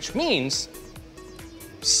magnetic, which means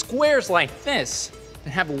squares like this that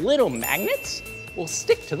have little magnets will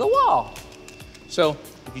stick to the wall. So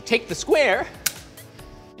if you take the square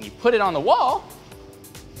and you put it on the wall,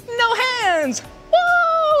 no hands,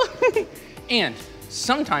 whoa! And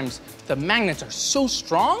sometimes the magnets are so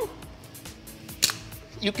strong,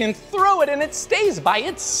 you can throw it and it stays by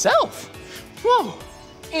itself. Whoa,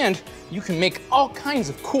 and you can make all kinds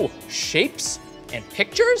of cool shapes and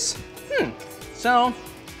pictures. So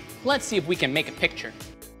let's see if we can make a picture.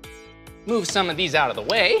 Move some of these out of the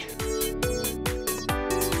way.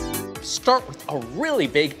 Start with a really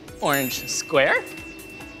big orange square.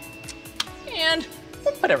 And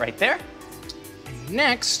we'll put it right there. And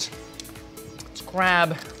next, let's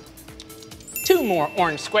grab 2 more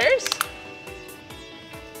orange squares.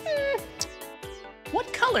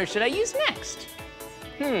 What color should I use next?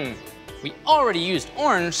 We already used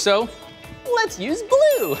orange, so let's use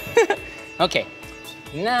blue. Okay,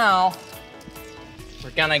 now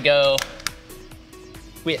we're gonna go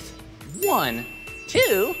with 1,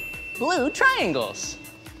 2 blue triangles.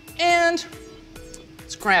 And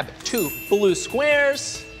let's grab 2 blue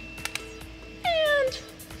squares.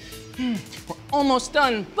 And we're almost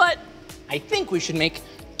done, but I think we should make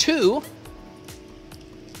 2.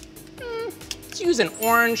 Let's use an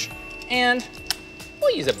orange, and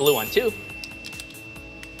we'll use a blue one too.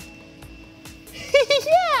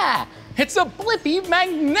 Yeah, it's a Blippi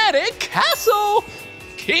magnetic castle.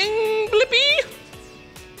 King Blippi.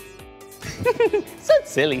 So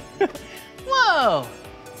silly. Whoa,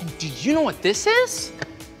 and do you know what this is?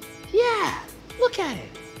 Yeah, look at it.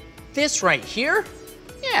 This right here,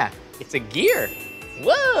 yeah, it's a gear.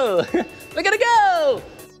 Whoa, look at it go.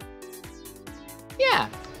 Yeah,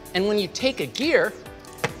 and when you take a gear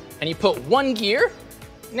and you put one gear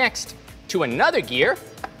next to another gear,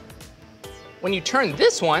 when you turn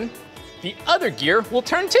this one, the other gear will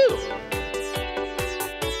turn too.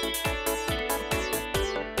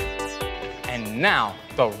 And now,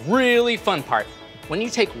 the really fun part. When you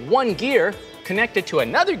take one gear connected to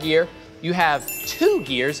another gear, you have 2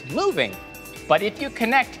 gears moving. But if you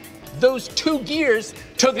connect those 2 gears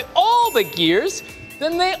to all the gears,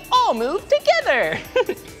 then they all move together.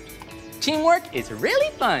 Teamwork is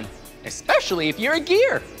really fun, especially if you're a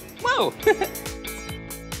gear. Whoa.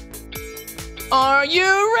 Are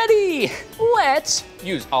you ready? Let's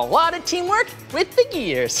use a lot of teamwork with the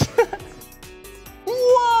gears.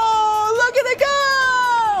 Whoa, look at it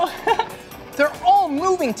go! They're all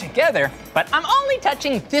moving together, but I'm only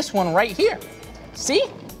touching this one right here. See?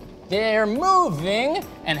 They're moving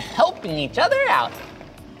and helping each other out.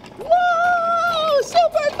 Whoa,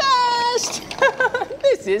 super fast!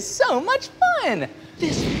 This is so much fun.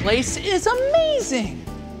 This place is amazing.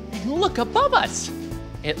 And look above us.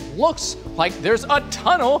 It looks like there's a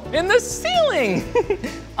tunnel in the ceiling.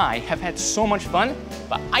 I have had so much fun,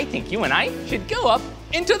 but I think you and I should go up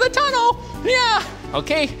into the tunnel. Yeah,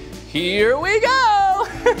 okay, here we go.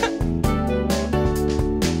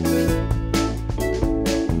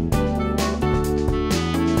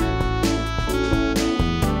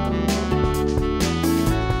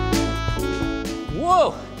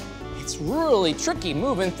 Whoa, it's really tricky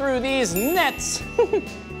moving through these nets.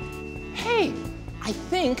 Hey, I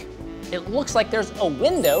think it looks like there's a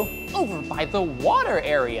window over by the water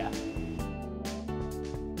area.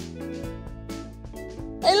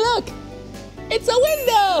 Hey, look, it's a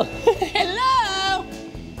window. Hello.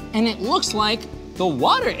 And it looks like the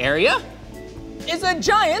water area is a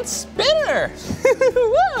giant spinner.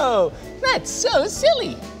 Whoa, that's so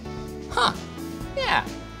silly. Huh, Yeah,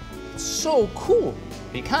 it's so cool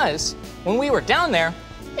because when we were down there,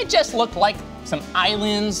 it just looked like some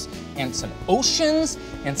islands and some oceans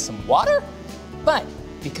and some water. But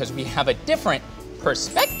because we have a different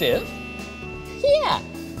perspective, yeah,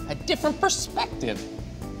 a different perspective.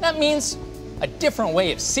 That means a different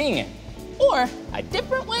way of seeing it or a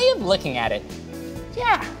different way of looking at it.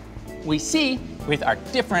 Yeah, we see with our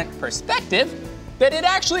different perspective that it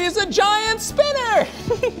actually is a giant spinner.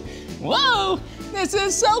 Whoa, this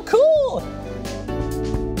is so cool.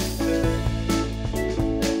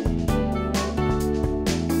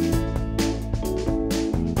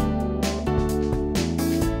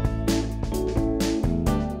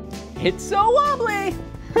 It's so wobbly.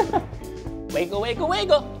 Wiggle, wiggle,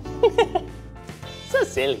 wiggle. So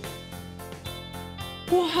silly.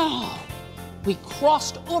 Wow, we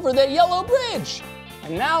crossed over the yellow bridge.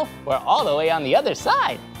 And now we're all the way on the other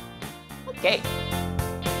side. Okay.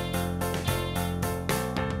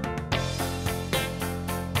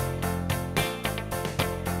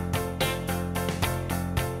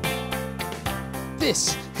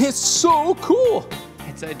 This is so cool.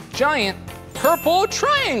 It's a giant purple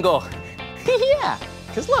triangle. Yeah,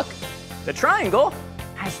 because look, the triangle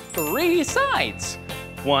has 3 sides.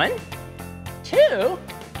 1, 2,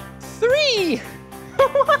 3.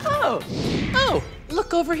 Whoa! Oh,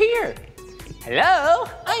 look over here. Hello,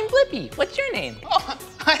 I'm Blippi. What's your name? Oh,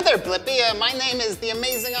 hi there, Blippi. My name is the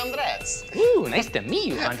amazing Andres. Ooh, nice to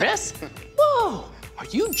meet you, Andres. Whoa, are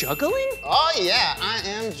you juggling? Oh, yeah, I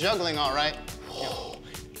am juggling, all right. Whoa,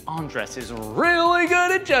 Andres is really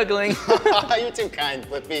good at juggling. You're too kind,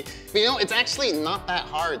 Blippi. But you know, it's actually not that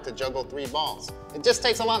hard to juggle 3 balls. It just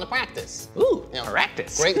takes a lot of practice. Ooh, you know,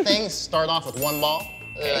 practice. Great things start off with 1 ball,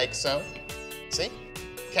 like so. See?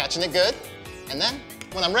 Catching it good. And then,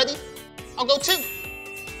 when I'm ready, I'll go 2.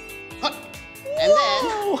 Huh. And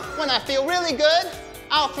then, when I feel really good,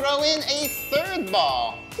 I'll throw in a 3rd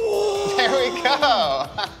ball. Whoa. There we go.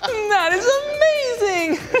 That is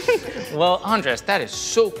amazing. Well, Andres, that is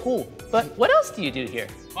so cool. But what else do you do here?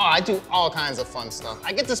 Oh, I do all kinds of fun stuff.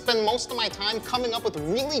 I get to spend most of my time coming up with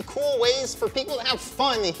really cool ways for people to have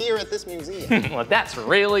fun here at this museum. Well, that's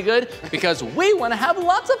really good because we want to have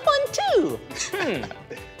lots of fun too.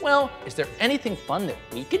 Well, is there anything fun that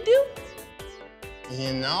we could do?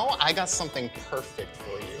 You know, I got something perfect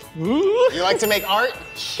for you. Ooh. You like to make art?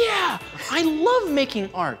 Yeah, I love making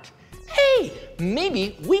art. Hey,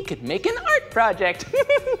 maybe we could make an art project.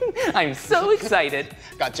 I'm so excited.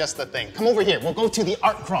 Got just the thing. Come over here. We'll go to the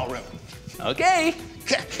art crawl room. Okay.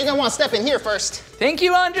 You're gonna want to step in here first. Thank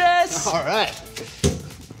you, Andres. All right.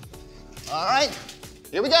 All right,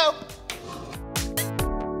 here we go.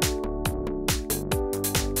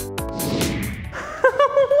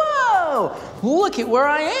 Whoa, look at where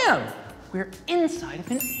I am. We're inside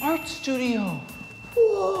of an art studio.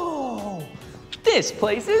 Whoa. This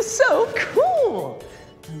place is so cool.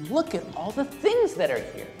 And look at all the things that are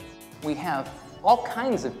here. We have all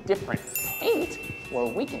kinds of different paint where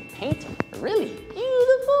we can paint really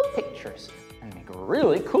beautiful pictures and make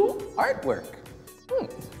really cool artwork.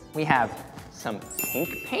 We have some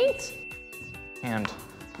pink paint and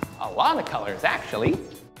a lot of colors actually.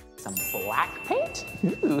 Some black paint.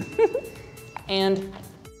 Ooh. And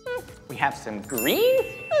we have some green.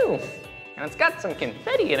 Ooh. And it's got some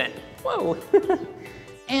confetti in it. Whoa.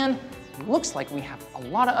 And it looks like we have a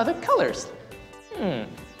lot of other colors.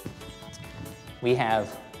 We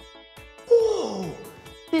have, whoa,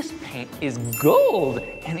 this paint is gold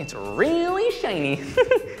and it's really shiny.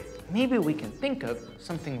 Maybe we can think of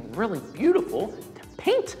something really beautiful to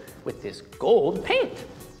paint with this gold paint.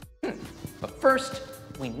 But first,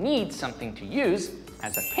 we need something to use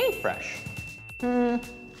as a paintbrush. Oh,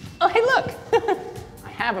 hey, look. I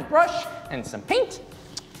have a brush and some paint,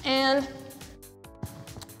 and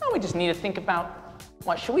we just need to think about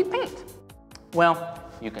what should we paint? Well,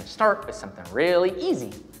 you can start with something really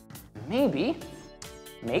easy. Maybe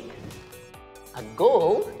make a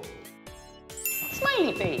gold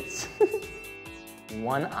smiley face.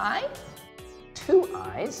 1 eye, 2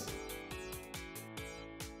 eyes,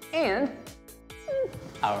 and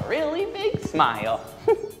a really big smile.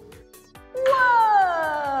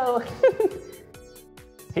 Whoa!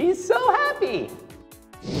 He's so happy.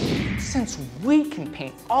 Since we can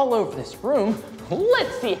paint all over this room,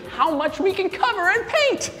 let's see how much we can cover in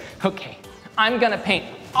paint. Okay, I'm gonna paint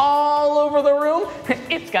all over the room.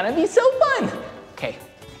 It's gonna be so fun. Okay,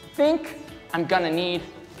 think I'm gonna need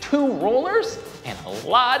 2 rollers and a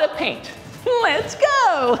lot of paint. Let's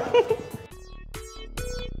go.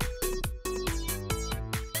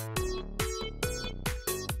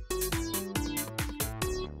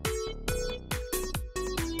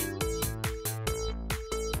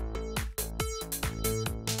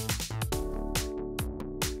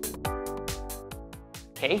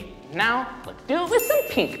 Okay, now let's do it with some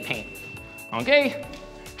pink paint. Okay?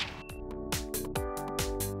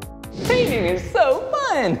 Painting is so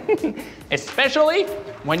fun, especially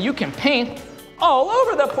when you can paint all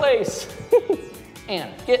over the place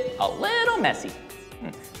and get a little messy.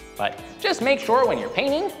 But just make sure when you're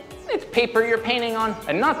painting, it's paper you're painting on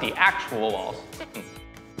and not the actual walls.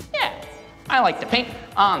 Yeah, I like to paint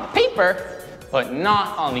on the paper, but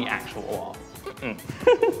not on the actual wall.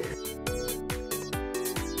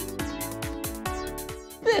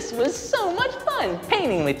 This was so much fun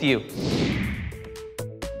painting with you.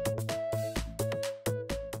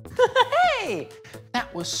 Hey,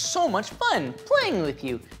 that was so much fun playing with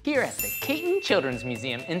you here at the Caton Children's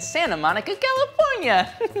Museum in Santa Monica,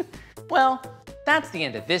 California. Well, that's the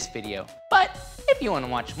end of this video, but if you want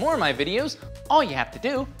to watch more of my videos, all you have to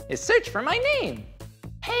do is search for my name.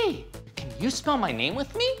 Hey, can you spell my name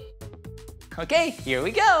with me? Okay, here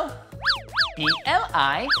we go.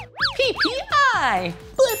 B-L-I-P-P-I,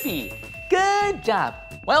 Blippi. Good job.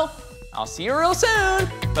 Well, I'll see you real soon.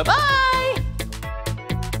 Bye-bye.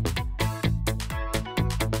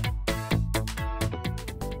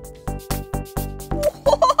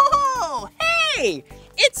 Whoa! Hey!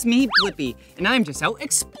 It's me, Blippi, and I'm just out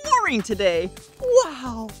exploring today.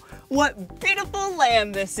 Wow! What beautiful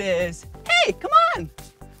land this is. Hey, come on!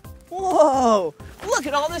 Whoa! Look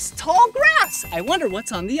at all this tall grass. I wonder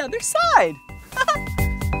what's on the other side.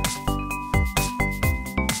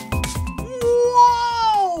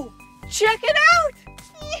 Whoa! Check it out!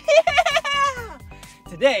 Yeah!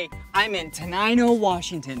 Today, I'm in Tenino,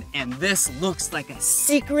 Washington, and this looks like a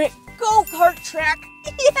secret go-kart track.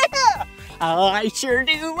 Yeah! I sure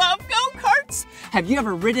do love go-karts. Have you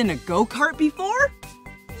ever ridden a go-kart before?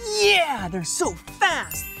 Yeah, they're so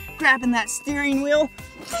fast. Grabbing that steering wheel,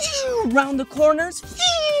 around the corners.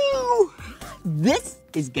 This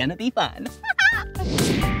is gonna be fun.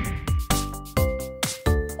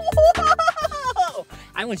 Whoa!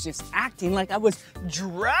 I was just acting like I was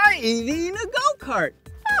driving a go-kart.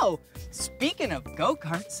 Oh, speaking of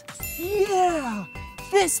go-karts, yeah,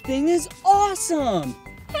 this thing is awesome.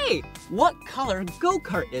 Hey, what color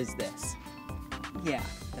go-kart is this? Yeah,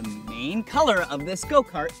 the main color of this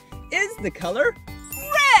go-kart is the color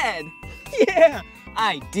red. Yeah,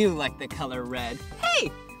 I do like the color red.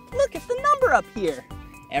 Hey, look at the number up here.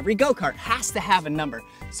 Every go-kart has to have a number,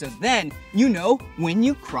 so then you know when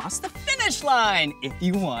you cross the finish line if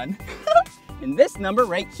you won. And this number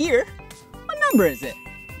right here, what number is it?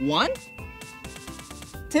 1,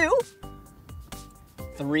 2,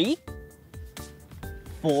 3,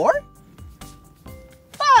 4,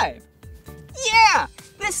 5. Yeah,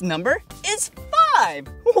 this number is 5.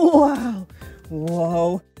 Wow.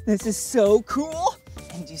 Whoa, this is so cool.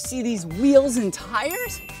 And you see these wheels and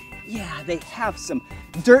tires? Yeah, they have some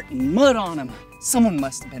dirt and mud on them. Someone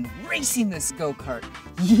must have been racing this go-kart.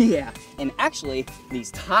 Yeah, and actually,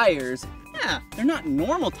 these tires, yeah, they're not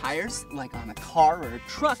normal tires like on a car or a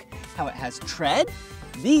truck, how it has tread.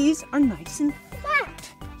 These are nice and flat.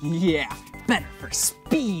 Yeah, better for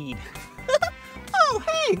speed. Oh,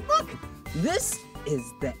 hey, look. This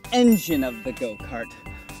is the engine of the go-kart.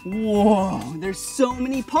 Whoa, there's so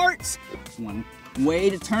many parts. One way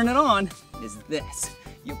to turn it on is this.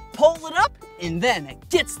 You pull it up and then it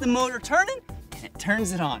gets the motor turning and it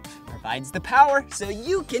turns it on. Provides the power so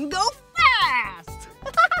you can go fast.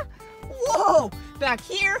 Whoa, back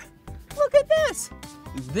here, look at this.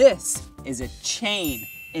 This is a chain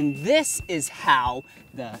and this is how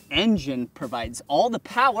the engine provides all the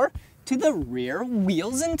power to the rear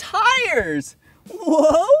wheels and tires.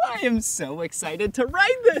 Whoa, I am so excited to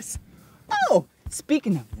ride this. Oh,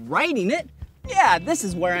 speaking of riding it, yeah, this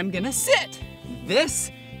is where I'm gonna sit.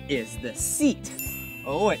 This is the seat.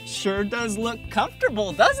 Oh, it sure does look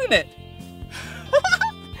comfortable, doesn't it?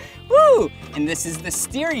 Woo, and this is the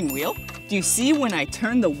steering wheel. Do you see when I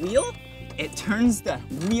turn the wheel, it turns the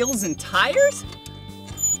wheels and tires?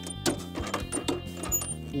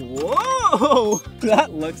 Whoa,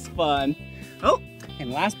 that looks fun. Oh,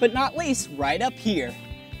 and last but not least, right up here,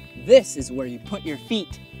 this is where you put your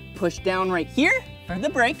feet. Push down right here for the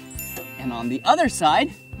brake, and on the other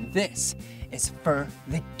side, this is for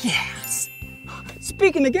the gas.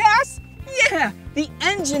 Speaking of gas, yeah, the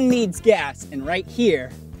engine needs gas, and right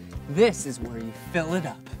here, this is where you fill it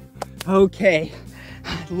up. Okay,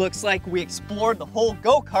 looks like we explored the whole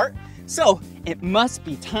go-kart, so it must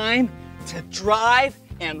be time to drive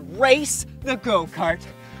and race the go-kart.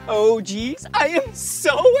 Oh geez, I am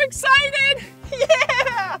so excited!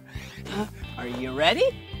 Yeah! Are you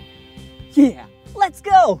ready? Yeah, let's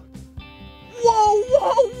go! Whoa,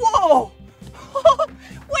 whoa, whoa!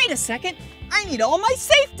 Wait a second, I need all my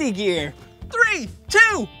safety gear. 3,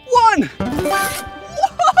 2, 1.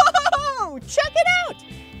 Whoa! Check it out.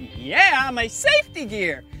 Yeah, my safety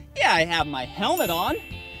gear. Yeah, I have my helmet on,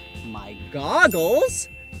 my goggles,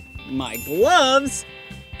 my gloves,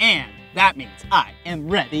 and that means I am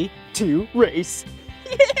ready to race.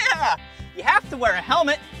 Yeah! You have to wear a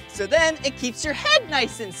helmet, so then it keeps your head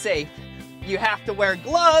nice and safe. You have to wear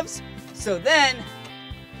gloves, so then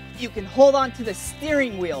you can hold on to the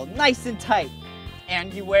steering wheel nice and tight.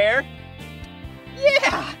 And you wear,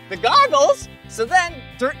 yeah, the goggles, so then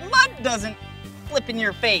dirt and mud doesn't flip in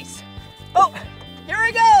your face. Oh, here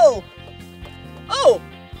I go. Oh,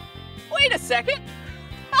 wait a second.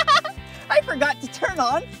 I forgot to turn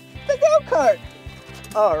on the go-kart.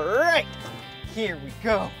 All right, here we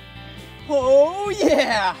go. Oh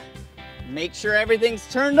yeah. Make sure everything's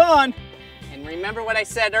turned on. And remember what I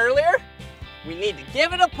said earlier? We need to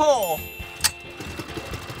give it a pull.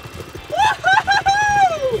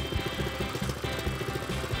 Woo-hoo-hoo-hoo!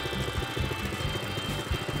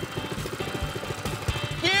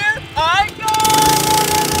 Here I go!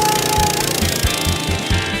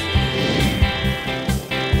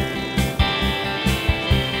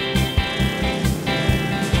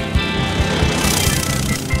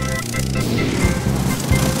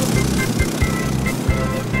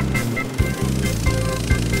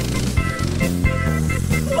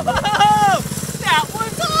 Whoa! That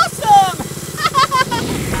was awesome!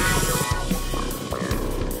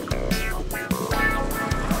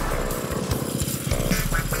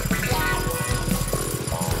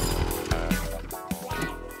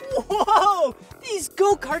 Whoa! These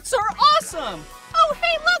go-karts are awesome! Oh,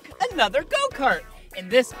 hey, look! Another go-kart! And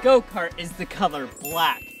this go-kart is the color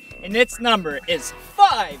black. And its number is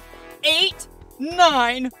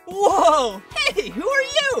 589. Whoa! Hey, who are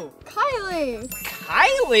you? Kylie.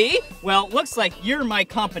 Kylie? Well, looks like you're my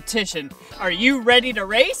competition. Are you ready to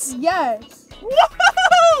race? Yes.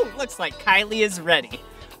 Woohoo! Looks like Kylie is ready.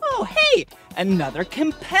 Oh, hey, another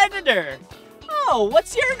competitor. Oh,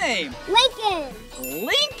 what's your name? Lincoln.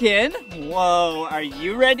 Lincoln? Whoa, are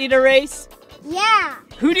you ready to race? Yeah.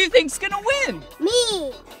 Who do you think's gonna win?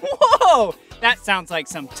 Me. Whoa, that sounds like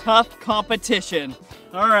some tough competition.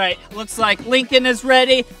 All right, looks like Lincoln is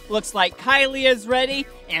ready, looks like Kylie is ready,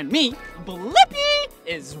 and me, Blippi,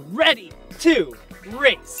 is ready to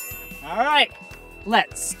race. All right,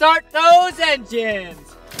 let's start those engines.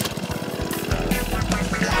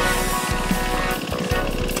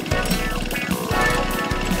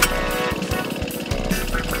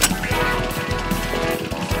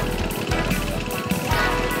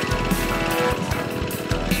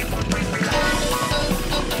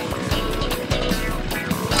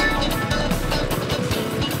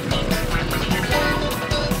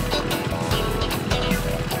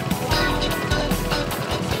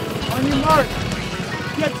 On your mark,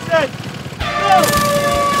 get set,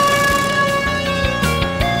 go!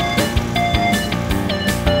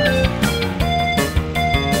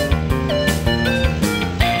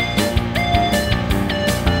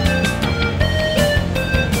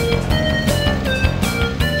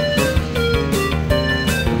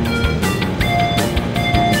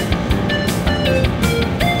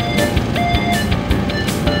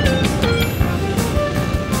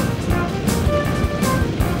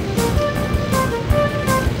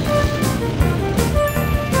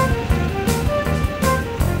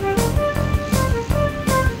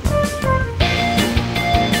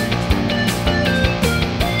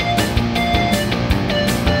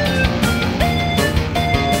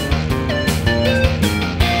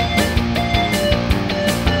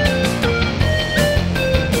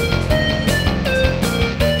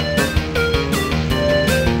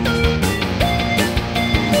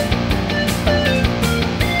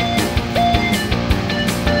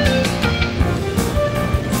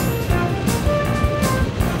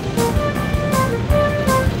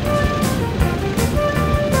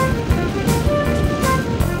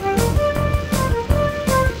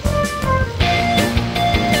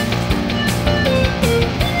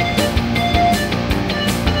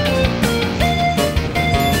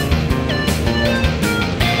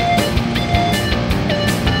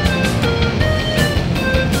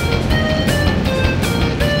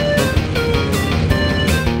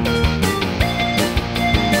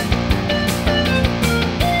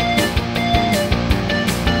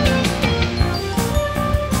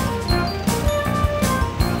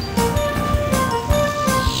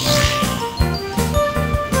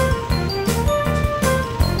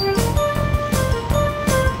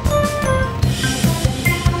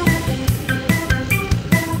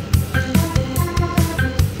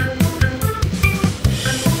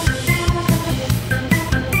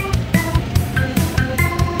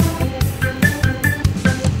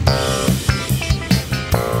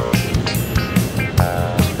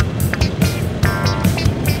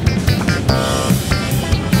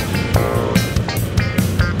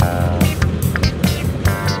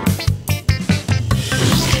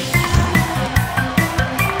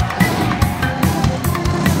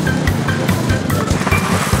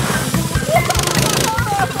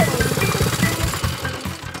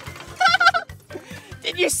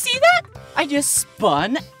 I just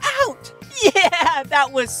spun out. Yeah,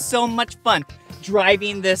 that was so much fun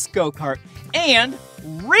driving this go-kart and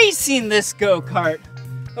racing this go-kart.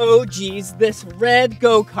 Oh geez, this red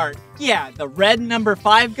go-kart. Yeah, the red number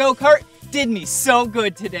 5 go-kart did me so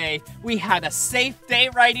good today. We had a safe day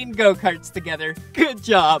riding go-karts together. Good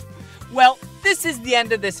job. Well, this is the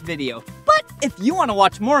end of this video. But if you want to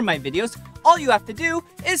watch more of my videos, all you have to do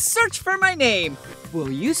is search for my name. Will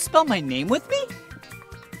you spell my name with me?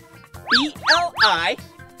 B-L-I-P-P-I.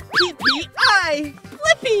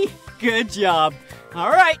 Blippi. Good job. All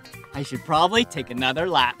right, I should probably take another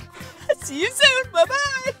lap. See you soon.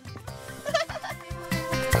 Bye-bye.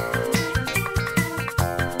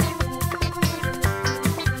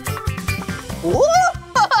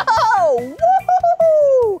 Whoa!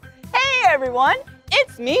 Woo! Hey everyone,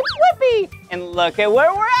 it's me, Blippi, and look at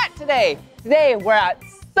where we're at today. Today we're at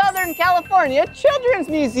Southern California Children's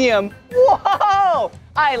Museum. Whoa!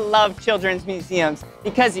 I love children's museums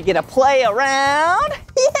because you get to play around,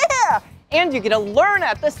 yeah, and you get to learn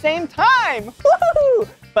at the same time. Woohoo!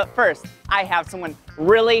 But first, I have someone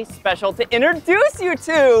really special to introduce you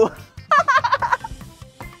to.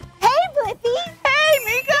 Hey, Blippi. Hey,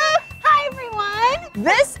 Mika. Hi, everyone.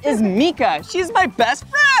 This is Mika. She's my best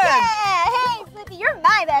friend. Yeah, hey, Blippi, you're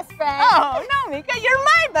my best friend. Oh, no, Mika, you're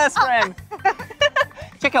my best friend.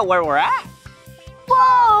 Check out where we're at.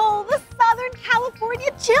 Whoa, the Southern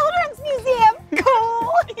California Children's Museum.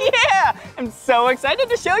 Cool. Yeah, I'm so excited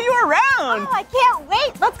to show you around. Oh, I can't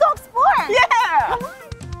wait. Let's go explore. Yeah. Come on.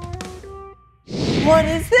 What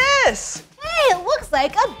is this? Hey, it looks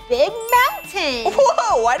like a big mountain.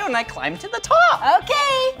 Whoa, why don't I climb to the top?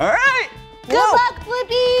 Okay. All right. Good luck,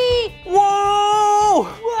 Blippi. Whoa.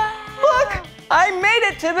 Wow. Look, I made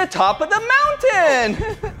it to the top of the mountain.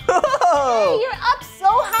 Whoa. Hey, you're up so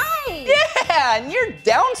high. Yeah, and you're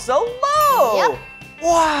down so low. Yep.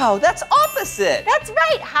 Wow, that's opposite. That's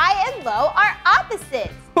right, high and low are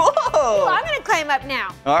opposites. Whoa. Ooh, I'm gonna climb up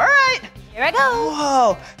now. All right. Here I go.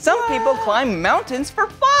 Whoa, some people climb mountains for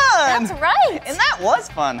fun. That's right. And that was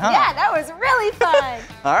fun, huh? Yeah, that was really fun.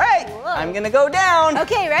 All right, Whoa. I'm gonna go down.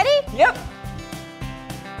 Okay, ready? Yep.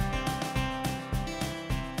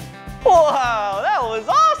 Wow, that was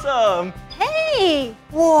awesome. Hey.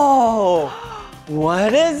 Whoa,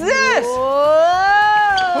 what is this? Whoa.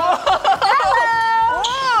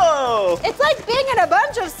 Whoa. It's like being in a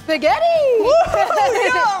bunch of spaghetti. Woo,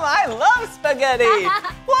 yum, I love spaghetti.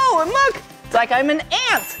 Whoa, and look, it's like I'm an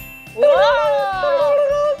ant. Whoa.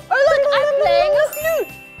 Or look, I'm playing a flute.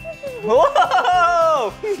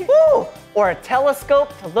 Whoa. Woo. Or a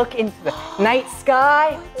telescope to look into the night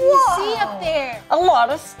sky. What do you see up there? A lot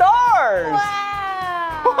of stars.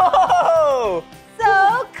 Wow. Whoa.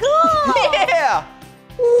 So cool. Yeah.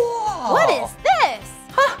 Whoa. What is this?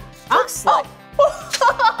 Huh. Looks like.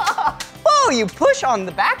 Whoa, you push on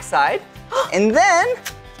the back side, and then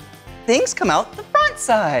things come out the front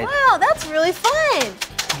side. Wow, that's really fun.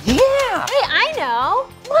 Yeah. Hey, I know.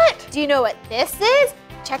 What? Do you know what this is?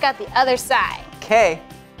 Check out the other side. Okay.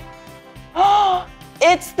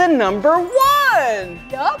 It's the number 1.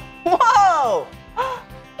 Yup. Whoa.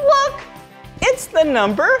 Look, it's the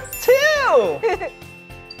number 2.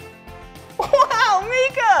 Wow,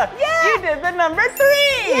 Mika! Yeah. You did the number 3!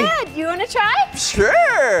 Yeah, do you want to try?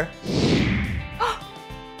 Sure!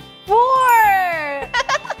 4!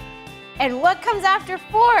 And what comes after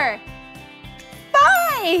 4?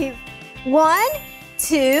 5! 1,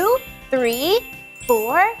 2, 3,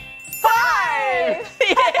 4, 5!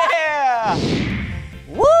 Yeah!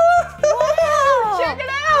 Woo! Wow. Check it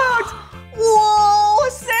out! Whoa, a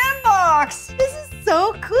sandbox! This is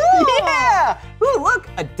so cool! Yeah! Ooh, look,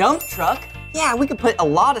 a dump truck. Yeah, we could put a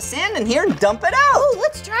lot of sand in here and dump it out. Ooh,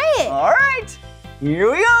 let's try it. All right,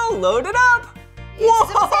 here we go, load it up. Here's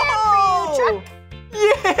some sand for you, truck.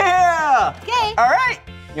 Yeah! Okay. All right,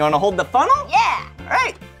 you wanna hold the funnel? Yeah. All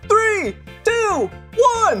right, 3, 2,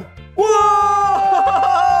 1. Whoa!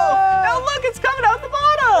 Now look, it's coming out the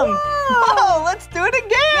bottom. Whoa, let's do it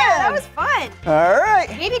again. Yeah, that was fun. All right.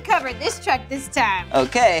 Maybe cover this truck this time.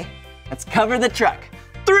 Okay, let's cover the truck.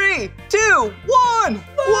 3, 2, 1. Whoa!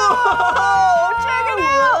 Check it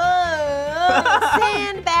out. Whoa,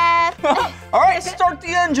 sand bath. All right, start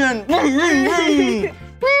the engine. Hey,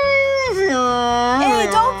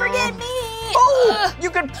 don't forget me. Oh, you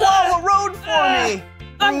can plow a road for me.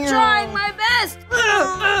 I'm trying my best. Whoa!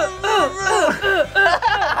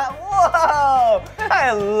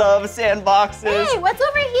 I love sandboxes. Hey, what's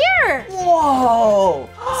over here? Whoa!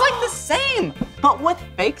 It's like the same, but with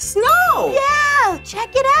fake snow. Yeah,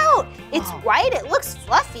 check it out. It's white, it looks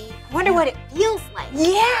fluffy. I wonder what it feels like.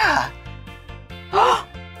 Yeah.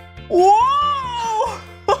 Whoa!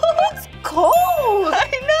 It's cold. I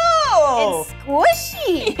know. And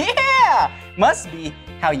squishy. Yeah. Must be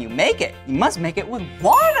how you make it. You must make it with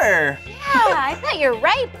water. Yeah, I bet you're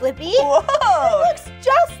right, Blippi. Whoa. It looks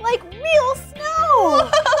just like real snow.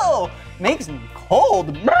 Whoa. Makes me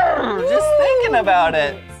cold. Brr, just thinking about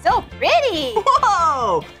it. So pretty.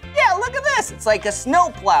 Whoa. Yeah, look at this. It's like a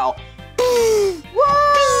snowplow. Whoa.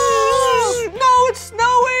 No, it's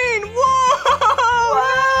snowing. Whoa.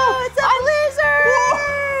 Whoa, it's a blizzard.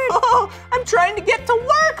 Whoa. I'm trying to get to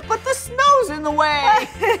work, but the snow's in the way.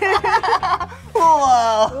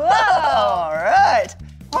 Whoa. All right.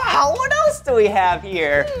 Wow, what else do we have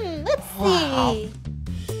here? Let's see.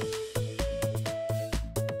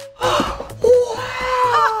 Wow.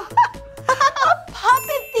 A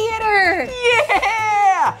puppet theater.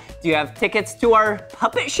 Yeah. Do you have tickets to our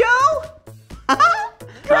puppet show? All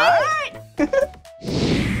right.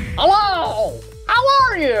 Hello! How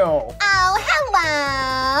are you? Oh,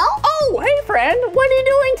 hello. Oh, hey friend, what are you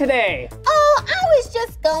doing today? Oh, I was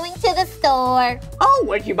just going to the store. Oh,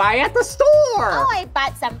 what'd you buy at the store? Oh, I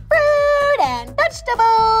bought some fruit and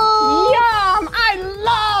vegetables. Yum! I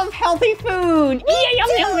love healthy food. Yum, yum,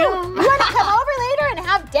 yum, yum. You want to come over later and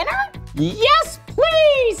have dinner? Yes,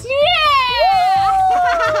 please! Yeah!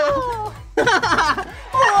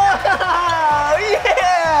 Whoa, yeah!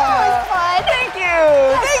 That was fun. Thank you!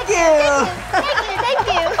 Thank you! Thank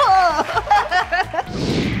you.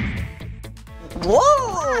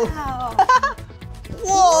 Whoa! Wow.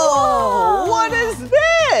 Whoa! What is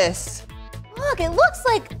this? Look, it looks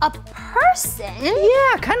like a person.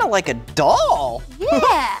 Yeah, kind of like a doll.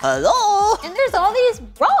 Yeah. Hello? And there's all these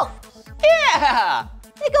ropes. Yeah!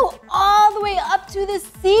 They go all the way up to the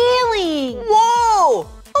ceiling. Whoa!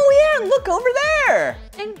 Oh yeah, and look over there.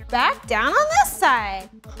 And back down on this side.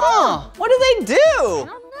 Huh, what do they I do? don't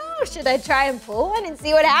know. Should I try and pull one and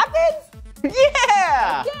see what happens?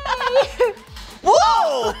 Yeah! Yay!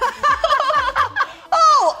 Whoa!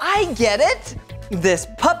 Oh, I get it. This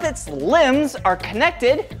puppet's limbs are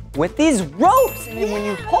connected with these ropes, and then when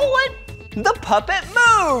you pull it, the puppet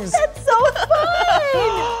moves. That's so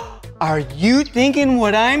fun! Are you thinking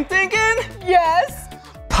what I'm thinking? Yes.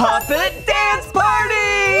 Puppet dance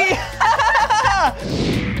party!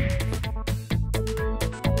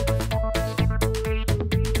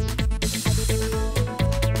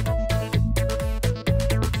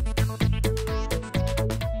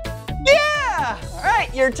 Yeah! All right,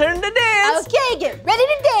 your turn to dance. Okay, get ready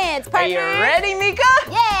to dance, partner. Are you ready, Mika?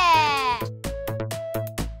 Yeah.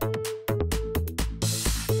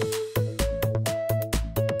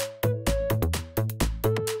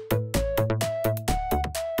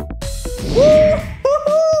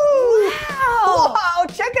 Wow,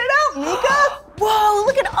 check it out, Mika. Whoa,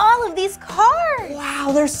 look at all of these cars.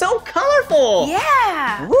 Wow, they're so colorful.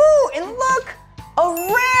 Yeah. Woo, and look, a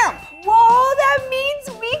ramp. Whoa, that means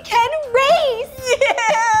we can race.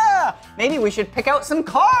 Yeah. Maybe we should pick out some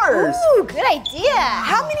cars. Ooh, good idea.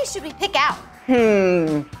 How many should we pick out?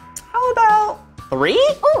 How about 3?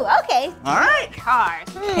 Ooh, okay. All right. Cars.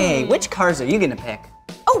 Hey, which cars are you gonna pick?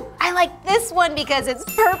 Oh, I like this one because it's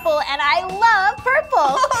purple and I love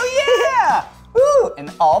purple. Oh yeah! Ooh, and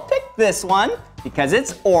I'll pick this one because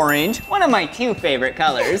it's orange, one of my 2 favorite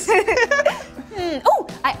colors. Oh,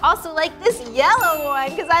 I also like this yellow one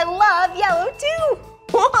because I love yellow too.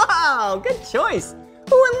 Wow, good choice.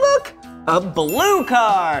 Ooh, and look, a blue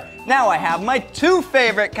car. Now I have my 2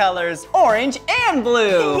 favorite colors, orange and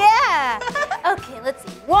blue. Yeah. Okay, let's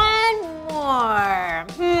see. One more.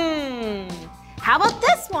 How about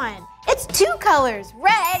this one? It's 2 colors,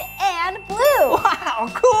 red and blue. Wow,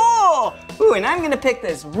 cool. Ooh, and I'm gonna pick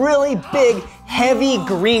this really big, heavy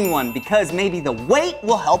green one because maybe the weight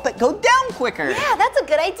will help it go down quicker. Yeah, that's a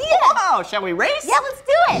good idea. Wow, shall we race? Yeah, let's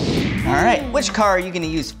do it. All right, which car are you gonna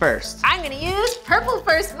use first? I'm gonna use purple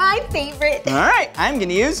first, my favorite. All right, I'm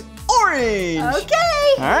gonna use orange.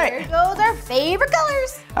 Okay, All right. here goes our favorite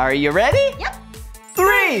colors. Are you ready? Yep.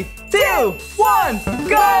 3, 2, 1,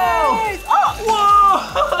 go! Oh.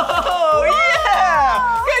 Whoa!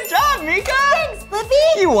 Yeah! Good job, Mika! Thanks,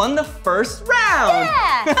 Blippi. You won the first round.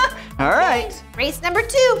 Yeah. All right. Race number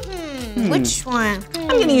 2. Which one? I'm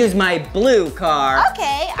gonna use my blue car.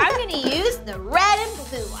 Okay, I'm gonna use the red and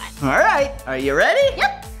blue one. All right. Are you ready?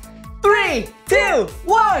 Yep. 3, 2,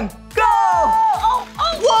 1, go! Oh.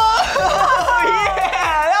 Whoa!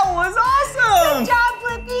 Yeah! That was awesome! Good job,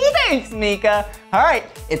 Blippi. Thanks, Mika. All right,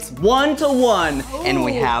 it's 1 to 1, and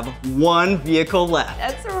we have 1 vehicle left.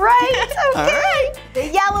 That's right. Okay. All right. The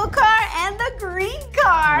yellow car and the green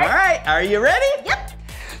car. All right, are you ready? Yep.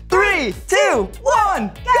 3, 2,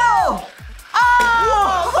 1, go!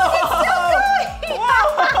 Oh, look, it's still going.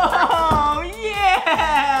 Whoa! Yeah!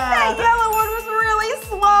 That yellow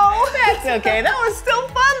That's okay. That was still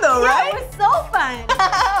fun though, right? It was so fun.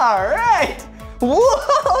 All right.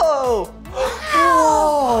 Whoa.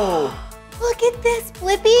 Whoa. Look at this,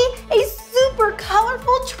 Blippi. A super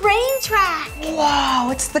colorful train track.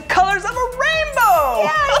 Wow, it's the colors of a rainbow.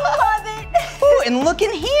 Yeah, I love it. Ooh, and look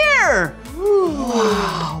in here. Ooh.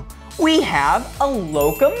 Wow. We have a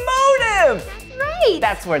locomotive. Right.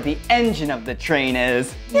 That's where the engine of the train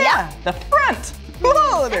is. Yeah, the front.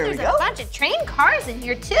 Whoa, there we There's go. a bunch of train cars in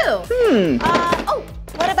here too. Hmm.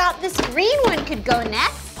 What about this green one could go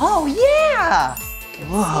next? Oh, yeah.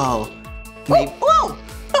 Whoa. Whoa.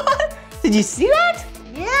 Did you see that?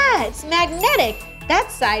 Yeah, it's magnetic.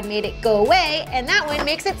 That side made it go away, and that one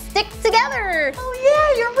makes it stick together. Oh,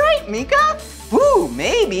 yeah, you're right, Mika. Ooh,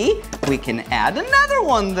 maybe we can add another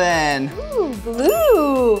one then. Ooh,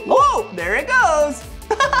 blue. Whoa, there it goes.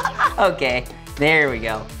 Okay, there we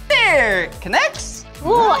go. There, it connects.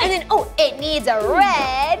 Ooh, and then, it needs a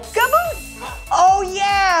red caboose. Oh,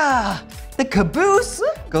 yeah. The caboose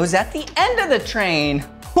goes at the end of the train.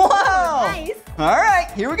 Whoa. Oh, nice. All right,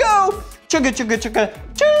 here we go. Chugga, chugga, chugga,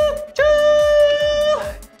 choo, choo.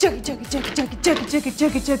 Chugga, chugga, chugga, chugga, chugga, chugga,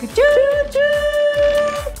 chugga, chugga, choo, choo.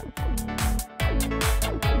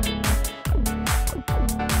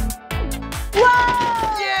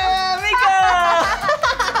 Whoa! Yeah, Mika!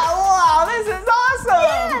 Wow, this is awesome!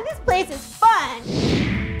 Yeah, this place is fun.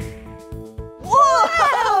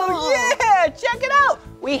 Whoa! Yeah, check it out!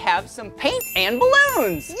 We have some paint and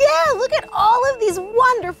balloons. Yeah, look at all of these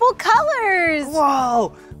wonderful colors.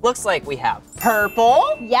 Whoa! Looks like we have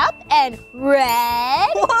purple. Yep, and red.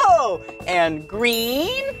 Whoa! And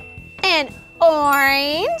green. And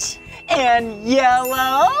orange. And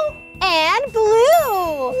yellow. And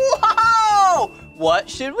blue. Whoa! What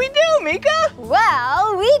should we do, Mika?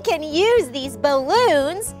 Well, we can use these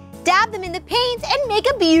balloons, dab them in the paint, and make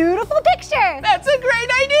a beautiful picture. That's a great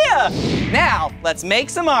idea. Now, let's make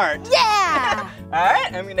some art. Yeah. All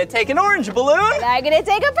right, I'm gonna take an orange balloon. And I'm gonna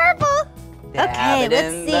take a purple. Dab it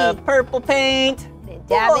in the purple paint. Then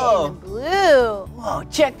dab it in the blue. Whoa,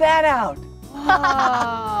 check that out.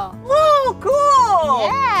 Oh. Whoa, cool.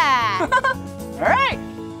 Yeah. All right.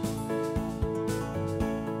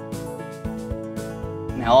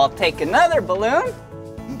 Now I'll take another balloon,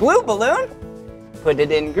 blue balloon, put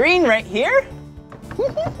it in green right here.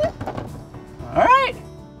 All right,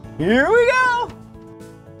 here we go.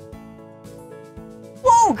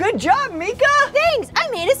 Whoa, good job, Mika. Thanks, I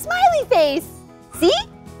made a smiley face. See?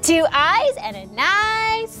 2 eyes and a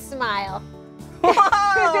nice smile.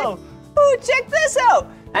 Wow. Ooh, check this out.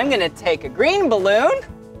 I'm gonna take a green balloon,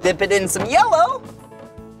 dip it in some yellow,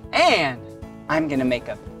 and I'm gonna make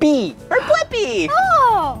a B for Blippi.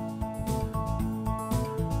 Oh.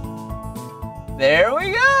 There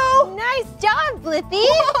we go. Nice job, Blippi.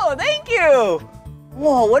 Whoa, thank you.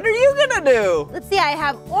 Whoa, what are you gonna do? Let's see, I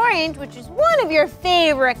have orange, which is one of your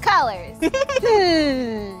favorite colors.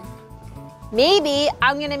 Maybe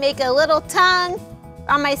I'm gonna make a little tongue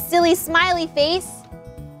on my silly smiley face.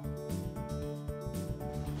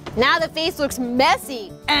 Now the face looks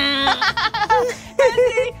messy.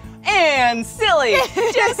 Messy and silly,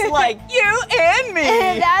 just like you and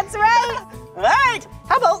me. That's right. All right,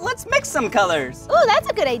 how about let's mix some colors? Ooh, that's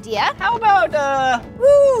a good idea. How about,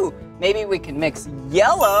 maybe we can mix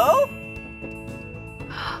yellow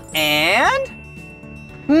and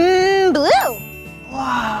blue.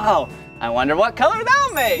 Wow, I wonder what color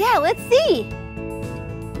that'll make. Yeah, let's see.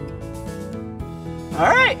 All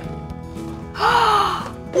right.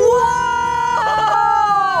 Whoa!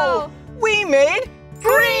 We made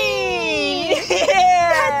green!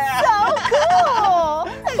 Yeah! That's so cool!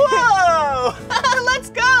 Whoa! Let's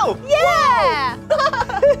go! Yeah!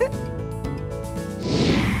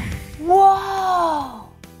 Whoa!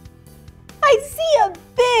 I see a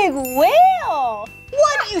big whale!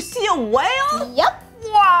 What? You see a whale? Yep.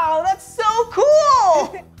 Wow, that's so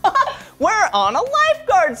cool! We're on a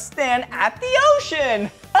lifeguard stand at the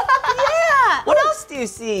ocean. Yeah! What else do you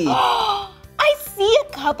see? I see a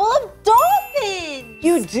couple of dolphins!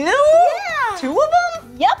 You do? Yeah! 2 of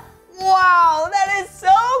them? Yep. Wow, that is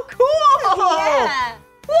so cool! Yeah!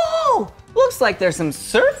 Whoa! Looks like there's some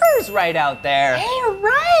surfers right out there. Hey, you're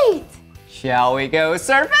right! Shall we go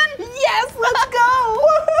surfing? Yes, let's go!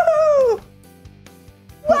 Woohoo!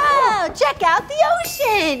 Wow, check out the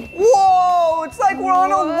ocean! Whoa, it's like we're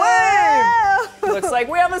on a wave! Looks like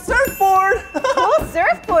we have a surfboard! Cool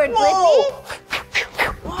surfboard, Blippi!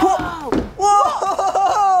 Whoa!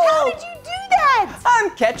 Whoa! How did you do that?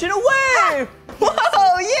 I'm catching a wave!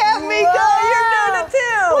 Whoa, yeah, Mika, you're doing it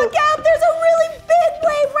too! Look out, there's a really big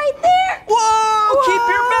wave right there! Whoa, keep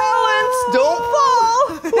your balance, don't fall!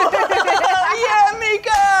 Yeah,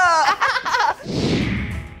 Mika!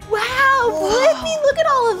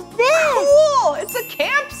 Oh, it's a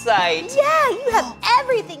campsite. Yeah, you have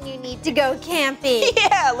everything you need to go camping.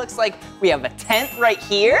 Yeah, looks like we have a tent right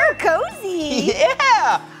here. Cozy.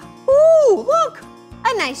 Yeah. Ooh, look.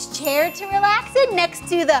 A nice chair to relax in next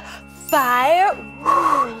to the fire.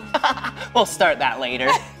 We'll start that later.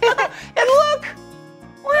 And look.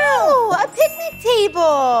 Wow, a picnic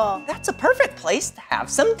table. That's a perfect place to have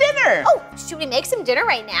some dinner. Oh, should we make some dinner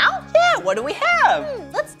right now? Yeah, what do we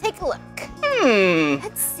have? Let's take a look.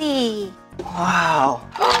 Let's see. Wow.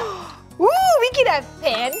 Ooh, we could have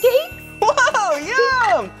pancakes. Whoa,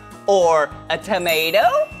 yum! Or a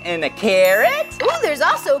tomato and a carrot. Ooh, there's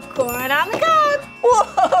also corn on the cob.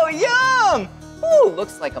 Whoa, yum! Ooh,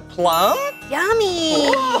 looks like a plum. Yummy.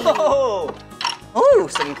 Whoa! Ooh,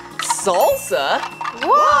 some salsa.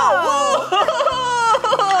 Whoa!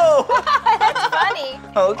 That's funny.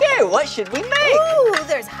 Okay, what should we make? Ooh,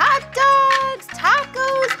 there's hot dogs,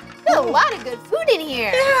 tacos. There's a lot of good food in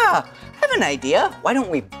here. Yeah, I have an idea. Why don't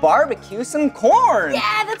we barbecue some corn?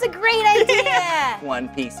 Yeah, that's a great idea. Yeah. One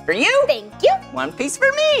piece for you. Thank you. One piece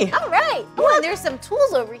for me. All right. Oh, and there's some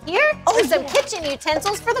tools over here. Oh, there's some kitchen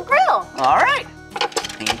utensils for the grill. All right.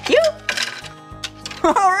 Thank you.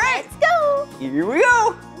 All right. Let's go. Here we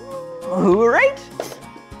go. All right.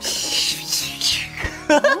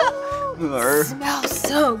 Smells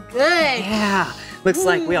so good. Yeah. Looks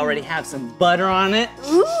like we already have some butter on it.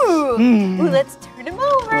 Ooh. Ooh, let's turn them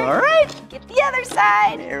over. All right. Get the other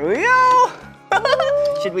side. Here we go.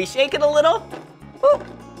 Should we shake it a little? Ooh.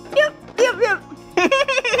 Yep. Ooh,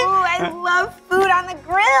 I love food on the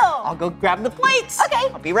grill. I'll go grab the plates. Okay.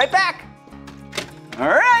 I'll be right back. All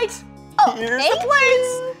right. Oh, here's thank the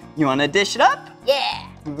plates. You want to dish it up? Yeah.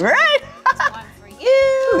 All right. One for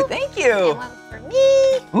you. Ooh, thank you. And one for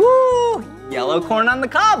me. Ooh, yellow corn on the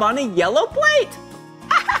cob on a yellow plate.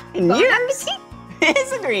 And yours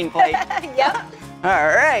is a green plate. Yep. All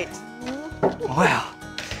right. Wow.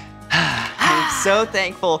 I'm so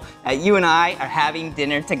thankful that you and I are having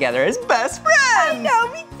dinner together as best friends. I know,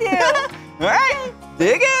 me too. All right,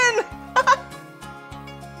 dig in.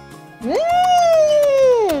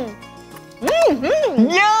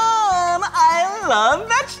 Yum! I love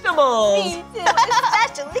vegetables. Me too,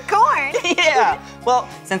 especially corn. Yeah. Well,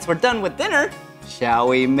 since we're done with dinner, shall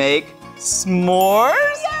we make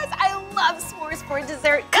s'mores? Yes, I love s'mores for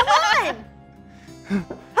dessert. Come on.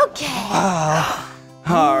 Okay.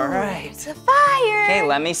 All right. There's a fire. Okay,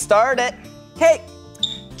 let me start it. Okay.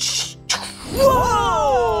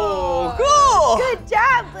 Whoa! Cool. Good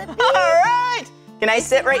job, Blippi. All right. Can I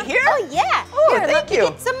sit right here? Oh, yeah. Oh, Here, thank let me you.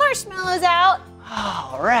 get some marshmallows out.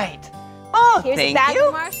 All right. Oh, Here's thank a bag you.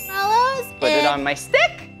 of marshmallows. Put it on my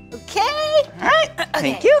stick. Okay. All right.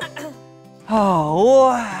 Thank you. Oh,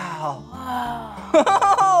 wow.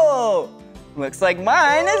 Oh, looks like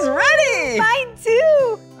mine is ready. Mine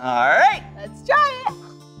too. All right. Let's try it.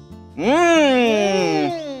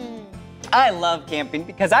 I love camping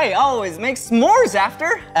because I always make s'mores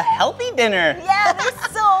after a healthy dinner. Yeah, they're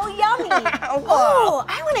so yummy. Oh,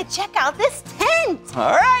 I want to check out this tent.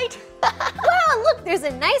 All right. Wow, look, there's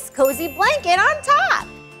a nice cozy blanket on top.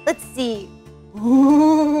 Let's see.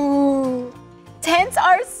 Ooh, tents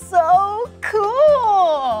are so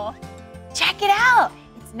cool. Check it out.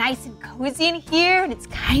 It's nice and cozy in here, and it's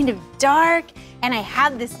kind of dark, and I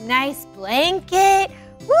have this nice blanket.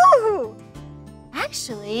 Woo!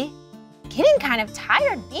 Actually, I'm getting kind of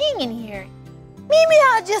tired being in here. Maybe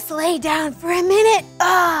I'll just lay down for a minute.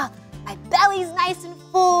 My belly's nice and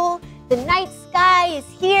full. The night sky is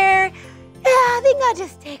here. Yeah, I think I'll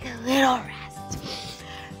just take a little rest.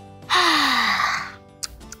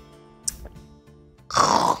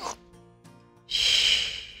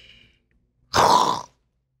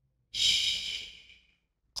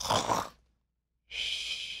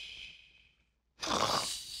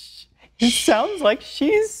 It sounds like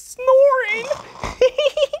she's snoring.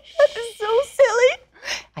 That is so silly.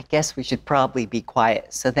 I guess we should probably be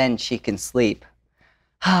quiet so then she can sleep.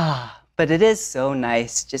 But it is so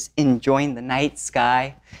nice just enjoying the night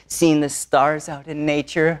sky, seeing the stars out in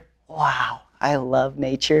nature. Wow, I love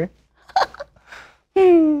nature.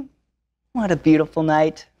 What a beautiful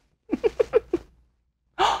night.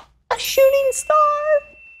 A shooting star.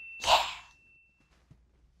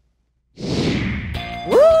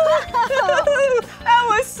 Woo! That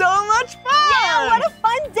was so much fun! Yeah, what a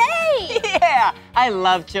fun day! Yeah, I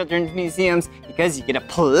love children's museums because you get to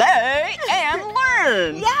play and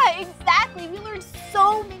learn. Yeah, exactly. We learned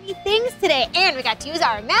so many things today, and we got to use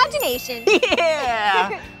our imagination.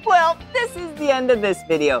 Yeah! Well, this is the end of this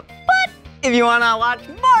video. But if you want to watch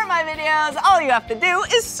more of my videos, all you have to do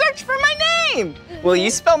is search for my name. Will you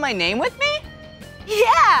spell my name with me?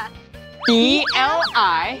 Yeah.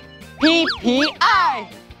 B-L-I-P-P-I. Blippi!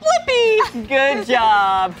 Blippi! Good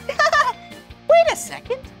job. Wait a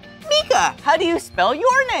second. Meekah, how do you spell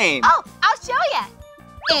your name? Oh, I'll show ya.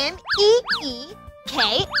 M-E-E-K-A-H.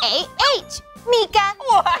 Meekah.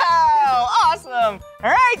 Wow, awesome. All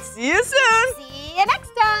right, see you soon. See you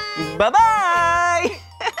next time. Bye-bye.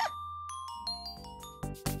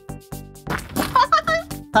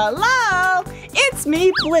 Hello, it's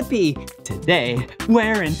me, Blippi. Today,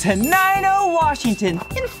 we're in Tenino, Washington,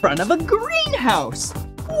 in front of a greenhouse.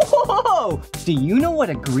 Whoa! Do you know what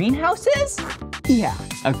a greenhouse is? Yeah,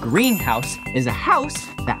 a greenhouse is a house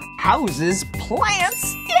that houses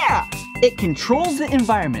plants. Yeah, it controls the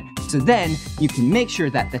environment, so then you can make sure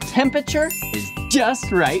that the temperature is just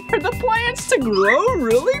right for the plants to grow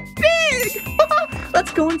really big.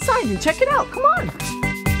 Let's go inside and check it out. Come on.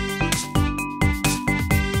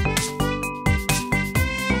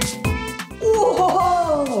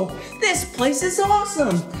 Whoa! This place is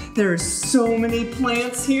awesome! There's so many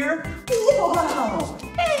plants here. Wow!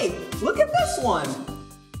 Hey, look at this one.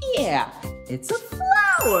 Yeah, it's a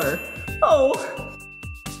flower. Oh,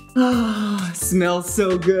 smells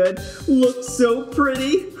so good. Looks so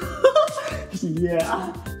pretty.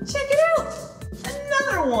 Yeah, check it out.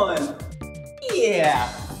 Another one. Yeah,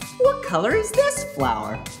 what color is this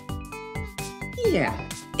flower? Yeah,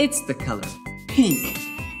 it's the color pink.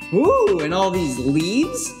 Ooh, and all these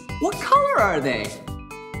leaves? What color are they?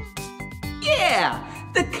 Yeah,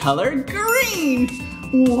 the color green.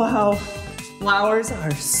 Wow, flowers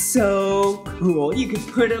are so cool. You could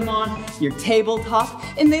put them on your tabletop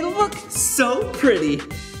and they look so pretty.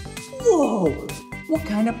 Whoa, what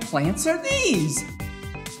kind of plants are these?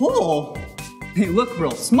 Whoa, they look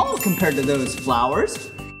real small compared to those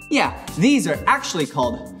flowers. Yeah, these are actually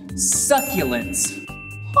called succulents.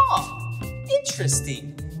 Huh, interesting.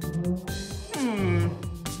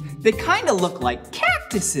 They kind of look like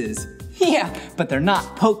cactuses. Yeah, but they're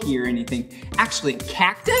not pokey or anything. Actually,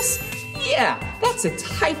 cactus? Yeah, that's a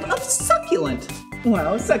type of succulent.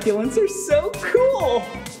 Wow, succulents are so cool.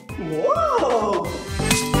 Whoa!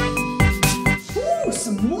 Ooh,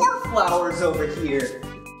 some more flowers over here.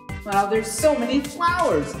 Wow, there's so many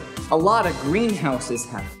flowers. A lot of greenhouses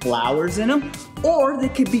have flowers in them, or they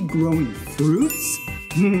could be growing fruits.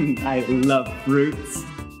 I love fruits.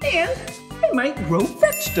 And they might grow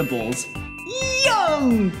vegetables.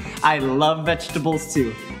 Yum! I love vegetables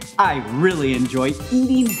too. I really enjoy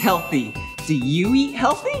eating healthy. Do you eat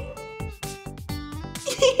healthy?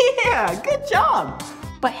 Yeah, good job.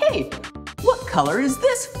 But hey, what color is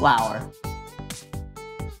this flower?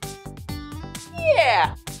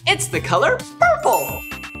 Yeah, it's the color purple.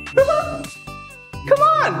 Come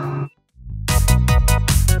on.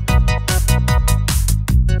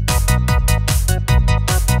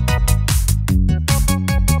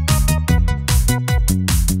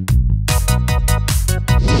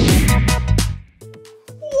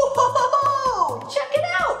 Whoa! Check it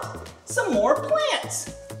out! Some more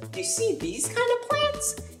plants. Do you see these kind of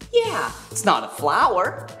plants? Yeah, it's not a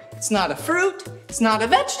flower, it's not a fruit, it's not a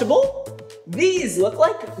vegetable. These look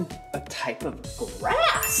like a type of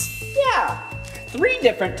grass. Yeah, 3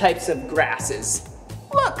 different types of grasses.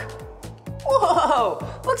 Look. Whoa,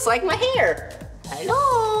 looks like my hair.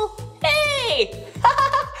 Hello. Hey.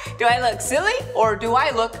 Do I look silly or do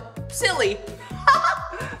I look silly?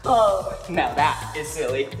 Oh, now that is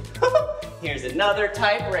silly. Here's another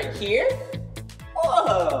type right here.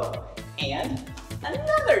 Whoa, and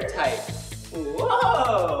another type.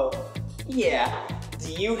 Whoa. Yeah,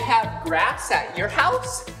 do you have grass at your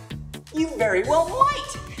house? You very well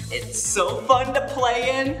might. It's so fun to play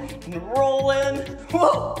in and roll in.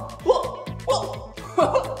 Whoa, whoa, whoa,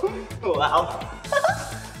 whoa. Wow.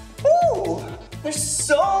 Ooh, there's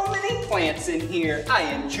so many plants in here. I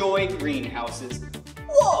enjoy greenhouses.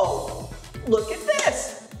 Whoa, look at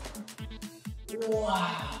this.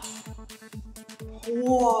 Wow.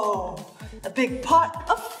 Whoa, a big pot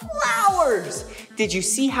of flowers. Did you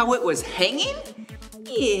see how it was hanging?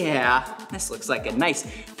 Yeah, this looks like a nice,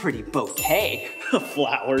 pretty bouquet of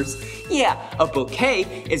flowers. Yeah, a bouquet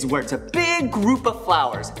is where it's a big group of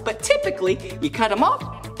flowers, but typically you cut them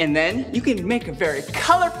off and then you can make a very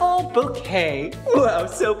colorful bouquet. Wow,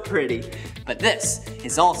 so pretty. But this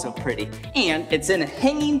is also pretty, and it's in a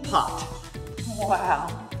hanging pot. Wow.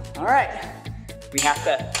 All right, we have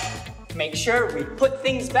to make sure we put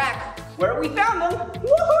things back where we found them.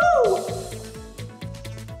 Woohoo!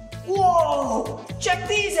 Whoa, check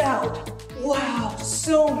these out. Wow,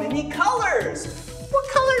 so many colors. What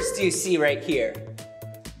colors do you see right here?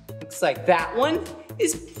 Looks like that one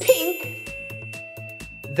is pink.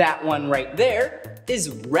 That one right there is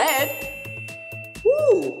red. Ooh,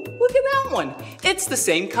 Ooh, look at that one. It's the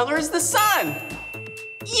same color as the sun.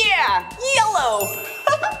 Yeah, yellow.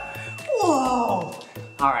 Whoa.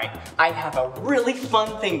 All right, I have a really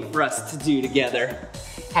fun thing for us to do together.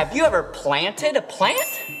 Have you ever planted a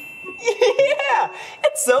plant? Yeah,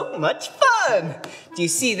 it's so much fun. Do you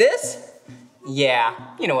see this? Yeah,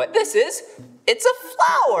 you know what this is? It's a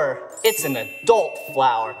flower. It's an adult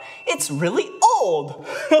flower. It's really old.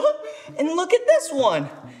 And look at this one.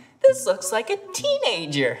 This looks like a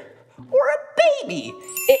teenager or a baby.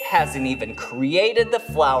 It hasn't even created the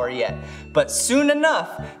flower yet, but soon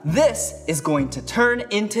enough, this is going to turn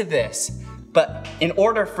into this. But in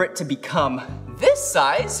order for it to become this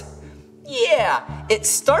size, yeah, it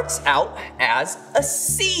starts out as a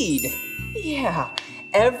seed. Yeah,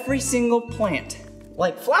 every single plant,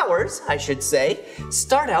 like flowers, I should say,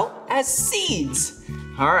 start out as seeds.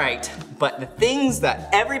 All right, but the things that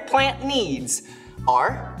every plant needs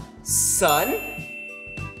are sun,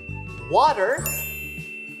 water,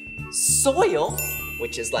 soil,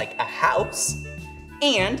 which is like a house,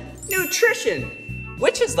 and nutrition,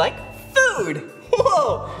 which is like food.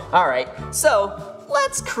 Whoa! All right, so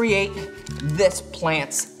let's create this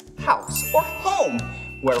plant's house or home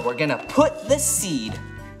where we're gonna put the seed.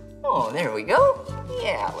 Oh, there we go.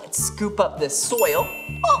 Yeah, let's scoop up this soil.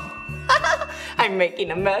 Oh, I'm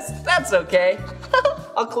making a mess. That's okay.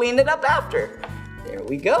 I'll clean it up after. There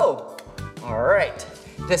we go. All right,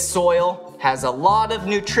 this soil has a lot of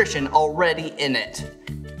nutrition already in it.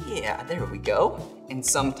 Yeah, there we go. And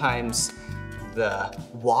sometimes the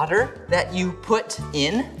water that you put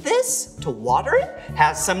in this to water it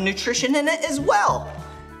has some nutrition in it as well.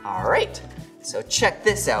 All right, so check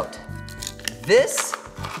this out. This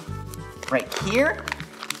right here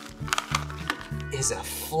is a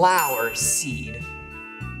flower seed.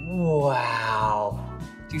 Wow.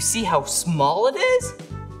 Do you see how small it is?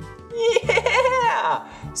 Yeah,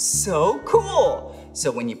 so cool. So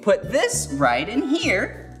when you put this right in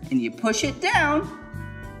here and you push it down,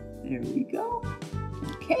 there we go.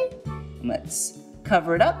 Okay, let's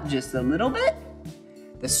cover it up just a little bit.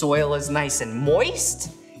 The soil is nice and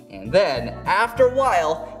moist. And then after a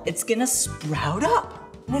while, it's gonna sprout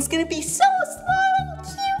up. And it's gonna be so small and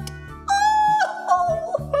cute.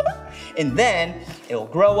 Oh! And then it'll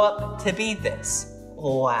grow up to be this.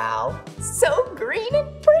 Wow, so green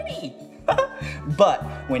and pretty. But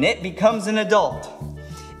when it becomes an adult,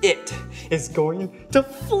 it is going to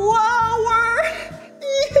flower.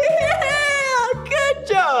 Yeah, good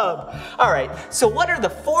job. All right, so what are the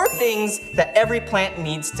 4 things that every plant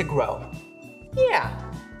needs to grow? Yeah,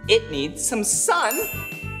 it needs some sun,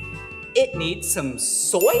 it needs some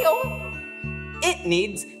soil, it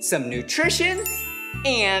needs some nutrition,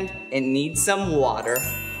 and it needs some water.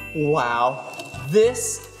 Wow,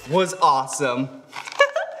 this was awesome.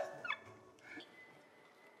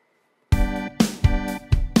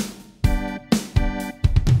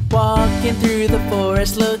 Walking through the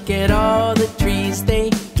forest, look at all the trees. They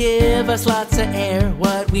give us lots of air,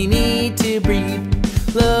 what we need to breathe.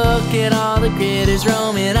 Look at all the critters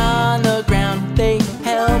roaming on the ground. They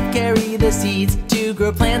help carry the seeds to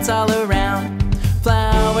grow plants all around.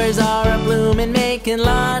 Flowers are a-bloomin', making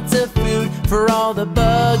lots of food for all the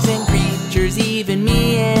bugs and creatures, even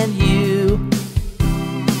me and you.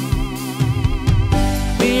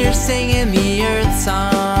 We're singing the earth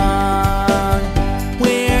song.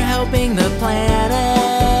 We're helping the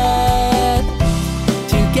planet.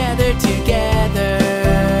 Together, together,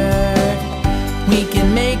 we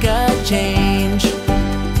can make a change.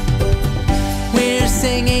 We're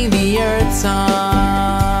singing the earth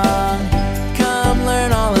song. Come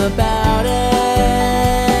learn all about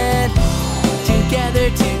it. Together,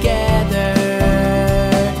 together,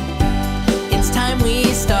 it's time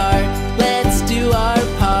we start. Let's do our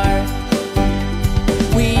part.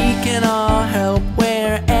 We can all help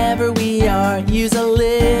wherever we are. Use a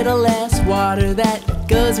little less water, that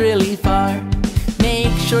goes really far.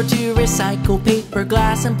 Make sure to recycle paper,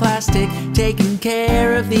 glass, and plastic. Taking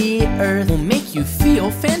care of the earth will make you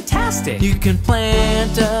feel fantastic. You can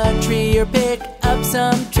plant a tree or pick up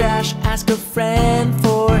some trash. Ask a friend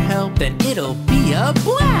for help, then it'll be a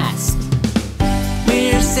blast.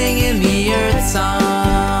 We're singing the earth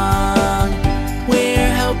song.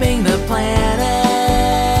 We're helping the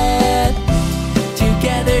planet.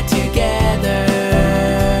 Together, together,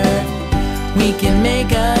 we can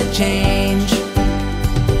make a change.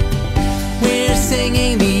 We're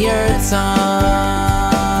singing the earth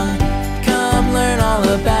song. Come learn all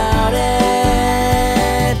about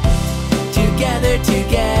it. Together,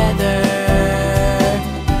 together,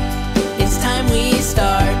 it's time we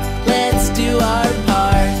start. Let's do our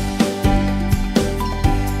part.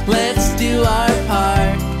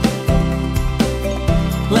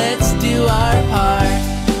 do our part.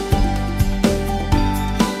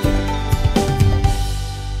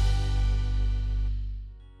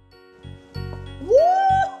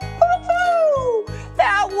 Woo-hoo-hoo!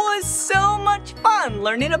 That was so much fun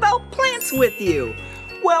learning about plants with you.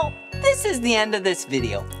 Well, this is the end of this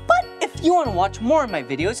video. But if you want to watch more of my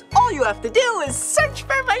videos, all you have to do is search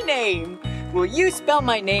for my name. Will you spell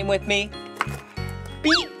my name with me?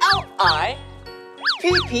 B-L-I-P-P-I.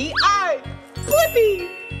 Blippi.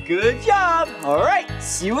 Good job. All right,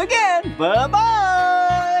 see you again.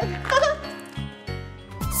 Bye-bye.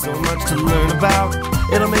 So much to learn about,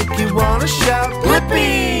 it'll make you wanna shout,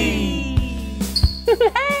 Blippi!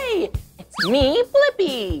 Hey, it's me,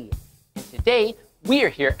 Blippi. And today, we're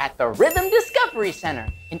here at the Rhythm Discovery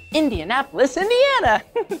Center in Indianapolis, Indiana.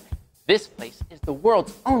 This place is the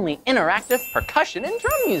world's only interactive percussion and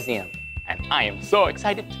drum museum. And I am so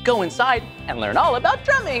excited to go inside and learn all about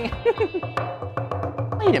drumming.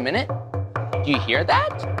 Wait a minute, do you hear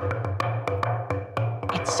that?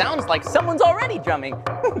 It sounds like someone's already drumming.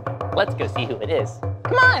 Let's go see who it is.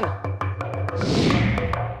 Come on.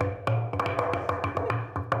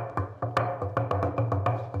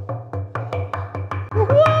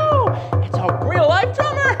 Whoa, it's a real live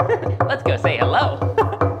drummer. Let's go say hello.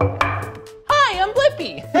 Hi, I'm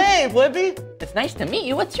Blippi. Hey, Blippi. It's nice to meet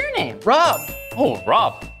you. What's your name? Rob. Oh,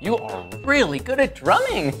 Rob, you are really good at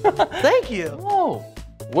drumming. Thank you. Whoa.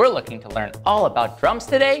 We're looking to learn all about drums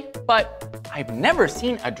today, but I've never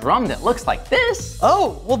seen a drum that looks like this.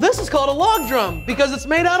 Oh, well, this is called a log drum because it's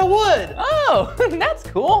made out of wood. Oh, that's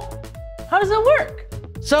cool. How does it work?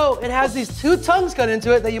 So it has these two tongues cut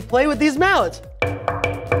into it that you play with these mallets.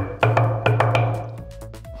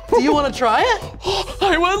 Do you want to try it?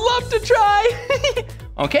 I would love to try.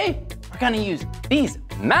 Okay, we're gonna use these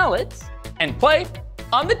mallets and play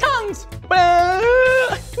on the tongues.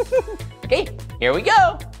 Okay, here we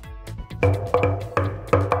go.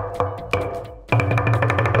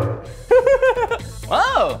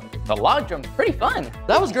 Whoa, the log drum's pretty fun.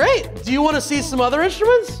 That was great. Do you want to see some other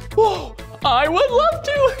instruments? Whoa, I would love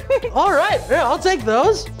to. All right, yeah, I'll take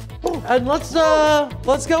those. And let's go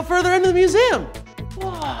further into the museum.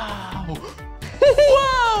 Wow.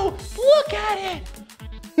 Whoa, look at it.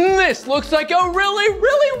 This looks like a really,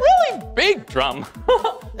 really, really big drum.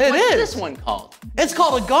 What's this one called? It's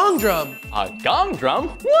called a gong drum. A gong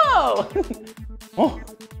drum? Whoa. Whoa.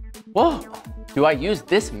 Whoa. Do I use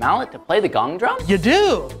this mallet to play the gong drum? You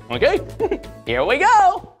do. Okay, here we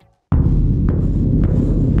go.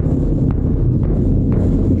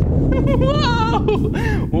 Whoa.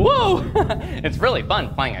 Whoa. It's really fun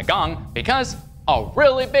playing a gong because a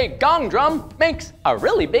really big gong drum makes a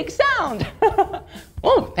really big sound.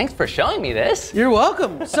 Oh, thanks for showing me this. You're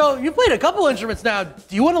welcome. So you played a couple instruments now.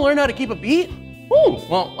 Do you want to learn how to keep a beat? Ooh,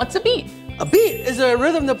 well, what's a beat? A beat is a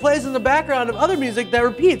rhythm that plays in the background of other music that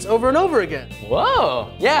repeats over and over again. Whoa,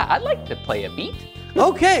 yeah, I'd like to play a beat.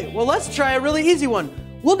 Okay, well, let's try a really easy one.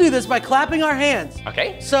 We'll do this by clapping our hands.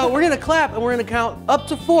 Okay. So we're gonna clap and we're gonna count up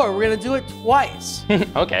to 4. We're gonna do it twice.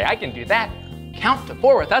 Okay, I can do that. Count to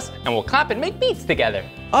 4 with us and we'll clap and make beats together.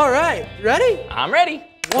 All right, ready? I'm ready.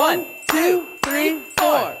 1, 2, 3,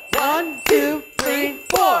 4. 1, 2, 3,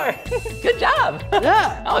 4. Good job.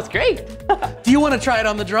 Yeah. That was great. Do you want to try it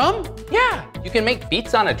on the drum? Yeah, you can make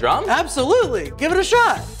beats on a drum? Absolutely. Give it a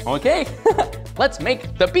shot. Okay, let's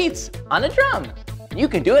make the beats on a drum. You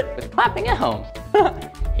can do it with clapping at home.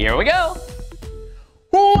 Here we go.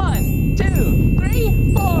 1, 2,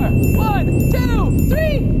 3, 4. 1, 2,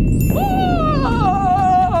 3, 4.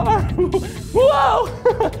 Whoa!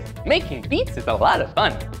 Making beats is a lot of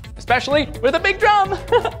fun, especially with a big drum.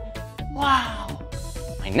 Wow.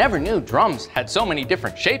 I never knew drums had so many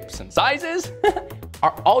different shapes and sizes.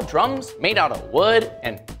 Are all drums made out of wood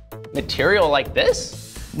and material like this?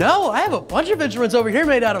 No, I have a bunch of instruments over here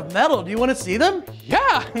made out of metal. Do you want to see them?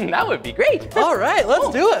 Yeah, that would be great. All right, let's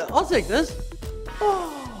do it. I'll take this.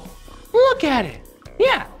 Oh, look at it.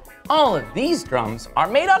 Yeah, all of these drums are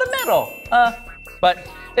made out of metal. But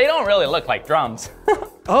they don't really look like drums.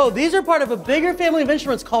 Oh, these are part of a bigger family of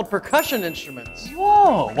instruments called percussion instruments.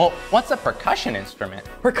 Whoa, well, what's a percussion instrument?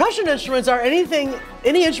 Percussion instruments are any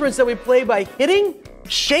instruments that we play by hitting,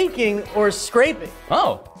 shaking, or scraping.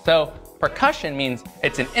 Oh, so percussion means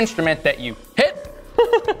it's an instrument that you hit,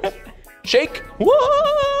 shake,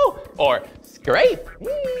 whoa, or scrape.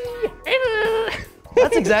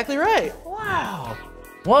 That's exactly right. Wow.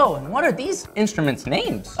 Whoa, and what are these instruments'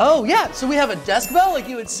 names? Oh yeah, so we have a desk bell like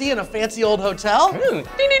you would see in a fancy old hotel. Ooh, ding,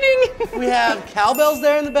 ding, ding. We have cowbells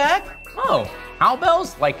there in the back. Oh,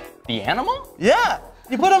 cowbells, like the animal? Yeah,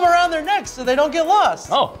 you put them around their necks so they don't get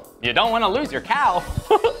lost. Oh, you don't want to lose your cow.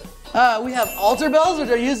 We have altar bells, which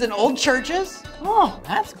are used in old churches. Oh,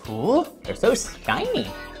 that's cool. They're so shiny.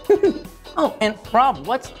 Oh, and Rob,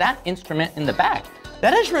 what's that instrument in the back?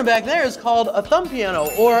 That instrument back there is called a thumb piano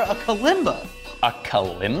or a kalimba. A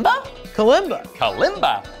kalimba? Kalimba.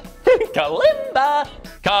 Kalimba. Kalimba.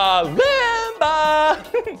 Kalimba.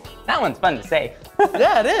 That one's fun to say.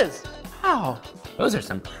 Yeah, it is. Wow, those are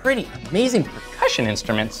some pretty amazing percussion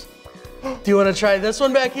instruments. Do you want to try this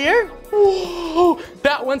one back here? Whoa,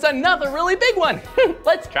 that one's another really big one.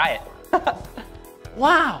 Let's try it.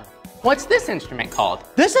 Wow, what's this instrument called?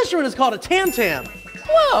 This instrument is called a tam-tam.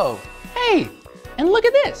 Whoa, hey, and look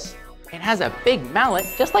at this. It has a big mallet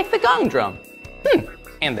just like the gong drum.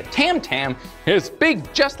 And the tam-tam is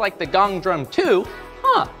big just like the gong drum too,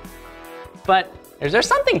 huh? But is there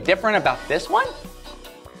something different about this one?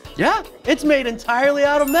 Yeah, it's made entirely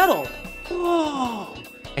out of metal. Whoa,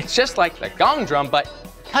 it's just like the gong drum, but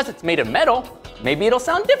because it's made of metal, maybe it'll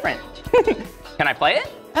sound different. Can I play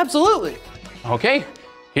it? Absolutely. Okay,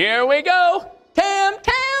 here we go.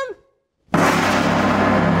 Tam-tam.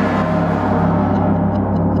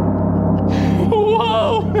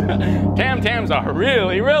 Whoa, tam-tams are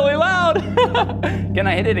really, really loud. Can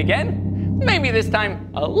I hit it again? Maybe this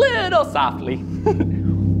time a little softly.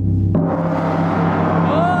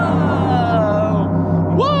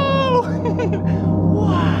 Whoa!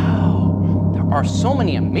 Wow! There are so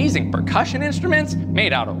many amazing percussion instruments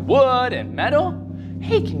made out of wood and metal.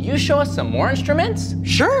 Hey, can you show us some more instruments?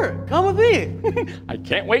 Sure, come with me. I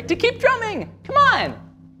can't wait to keep drumming. Come on.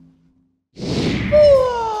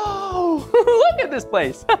 Whoa! Look at this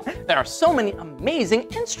place. There are so many amazing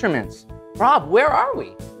instruments. Rob, where are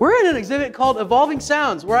we? We're in an exhibit called Evolving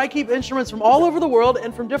Sounds, where I keep instruments from all over the world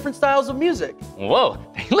and from different styles of music. Whoa,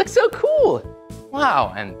 they look so cool.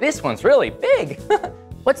 Wow, and this one's really big.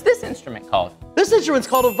 What's this instrument called? This instrument's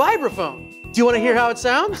called a vibraphone. Do you want to hear how it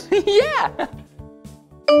sounds? Yeah.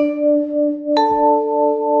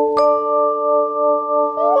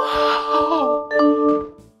 Wow.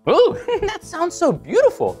 Ooh, that sounds so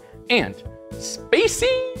beautiful and spacey.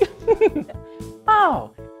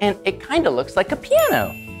 Wow, and it kind of looks like a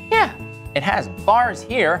piano. Yeah, it has bars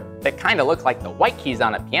here that kind of look like the white keys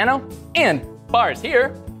on a piano and bars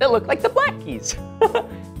here that look like the black keys.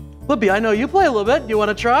 Blippi, I know you play a little bit. Do you want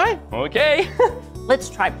to try? Okay, let's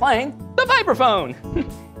try playing the vibraphone.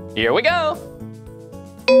 Here we go.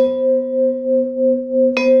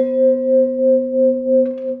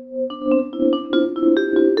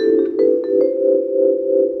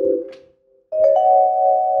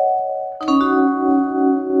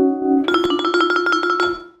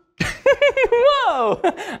 Whoa!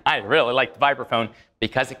 I really like the vibraphone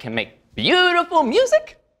because it can make beautiful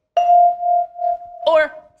music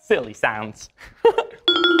or silly sounds.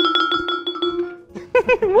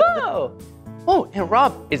 Whoa! Oh, and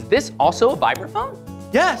Rob, is this also a vibraphone?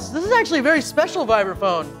 Yes, this is actually a very special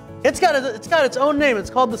vibraphone. It's got its own name. It's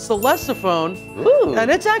called the Celestiphone. Ooh.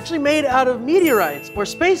 And it's actually made out of meteorites or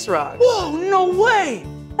space rocks. Whoa, no way!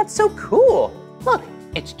 That's so cool. Look,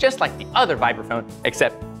 it's just like the other vibraphone,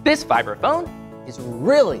 except this vibraphone is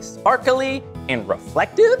really sparkly and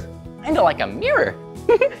reflective, kind of like a mirror.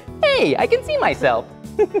 Hey, I can see myself.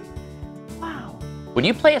 Wow. Would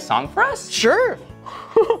you play a song for us? Sure.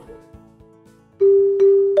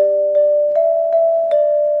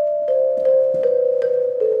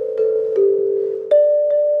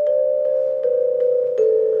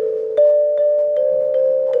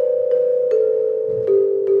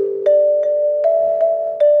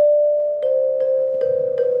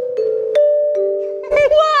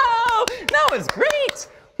 Wow, that was great.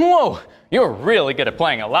 Whoa, you're really good at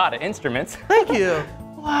playing a lot of instruments. Thank you.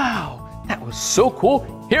 Wow, that was so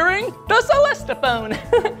cool hearing the Celestiphone.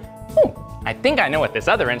 Oh, I think I know what this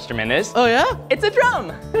other instrument is. Oh yeah? It's a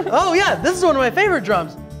drum. Oh yeah, this is one of my favorite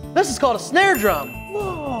drums. This is called a snare drum.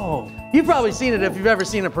 Whoa. You've probably seen it if you've ever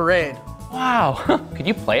seen a parade. Wow, could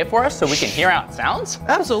you play it for us so we can hear how it sounds?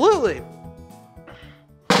 Absolutely.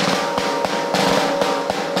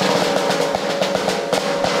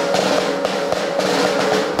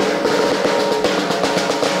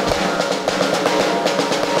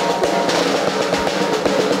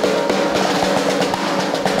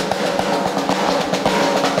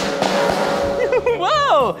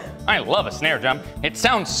 I love a snare drum. It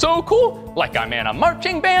sounds so cool, like I'm in a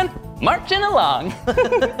marching band, marching along.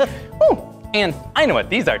 Ooh, and I know what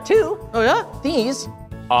these are too. Oh yeah? These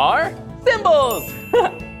are cymbals.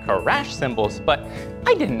 Crash cymbals, but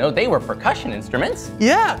I didn't know they were percussion instruments.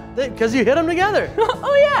 Yeah, because you hit them together.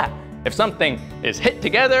 Oh yeah. If something is hit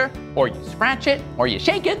together, or you scratch it, or you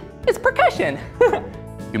shake it, it's percussion.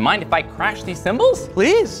 You mind if I crash these cymbals?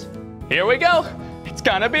 Please. Here we go. It's It's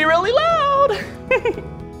gonna be really loud.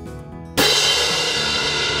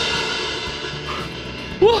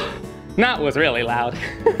 Whew, that was really loud.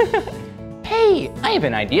 Hey, I have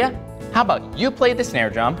an idea. How about you play the snare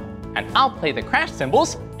drum, and I'll play the crash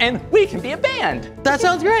cymbals, and we can be a band. That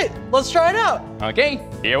sounds great. Let's try it out. Okay,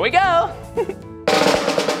 here we go.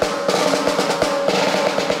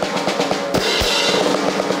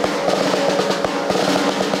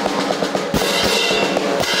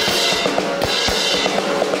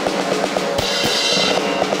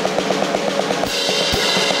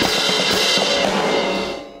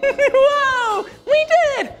 Whoa, we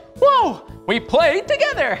did it. Whoa, we played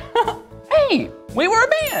together. Hey, we were a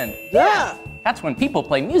band. Yeah. That's when people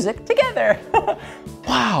play music together.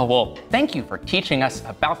 Wow, well, thank you for teaching us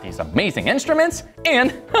about these amazing instruments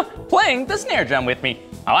and playing the snare drum with me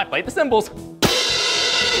while I played the cymbals.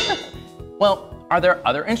 Well, are there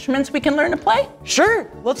other instruments we can learn to play? Sure,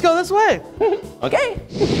 let's go this way. Okay.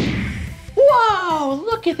 Wow,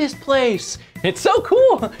 look at this place. It's so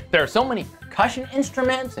cool. There are so many percussion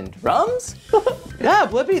instruments and drums. Yeah,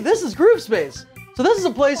 Blippi, this is Groove Space. So this is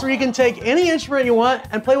a place where you can take any instrument you want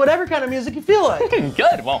and play whatever kind of music you feel like.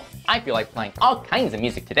 Good, well, I feel like playing all kinds of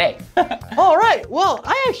music today. All right, well,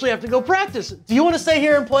 I actually have to go practice. Do you want to stay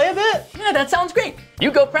here and play a bit? Yeah, that sounds great.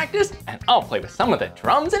 You go practice, and I'll play with some of the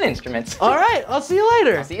drums and instruments. All right, I'll see you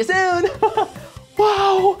later. I'll see you soon.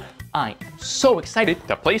 Wow, I am so excited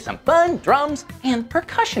to play some fun drums and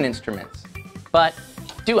percussion instruments. But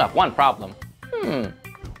I do have one problem.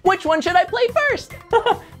 Which one should I play first?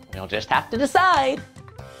 We'll just have to decide.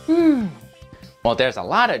 Well, there's a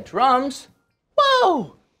lot of drums.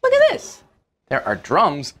 Whoa, look at this. There are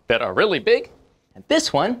drums that are really big, and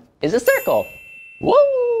this one is a circle.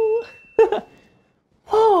 Whoa.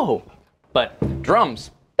 Whoa, but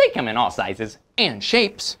drums, they come in all sizes and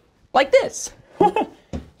shapes, like this.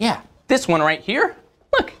 Yeah, this one right here,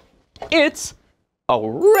 look, it's a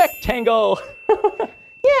rectangle.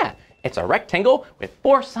 Yeah, it's a rectangle with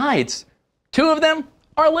 4 sides. 2 of them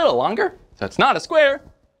are a little longer, so it's not a square,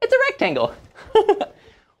 it's a rectangle.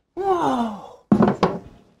 Whoa.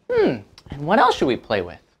 And what else should we play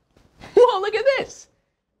with? Whoa, look at this.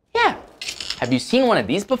 Yeah, have you seen one of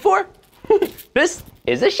these before? This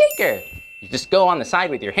is a shaker. You just go on the side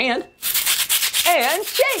with your hand and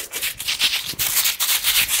shake.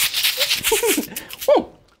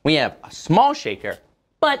 We have a small shaker,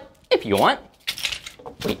 but if you want,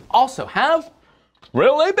 we also have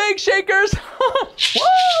really big shakers.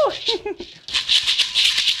 Woo!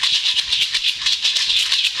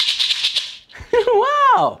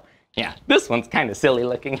 Wow. Yeah, this one's kind of silly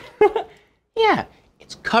looking. Yeah,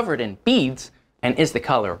 it's covered in beads and is the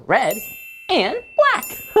color red and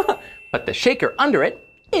black. But the shaker under it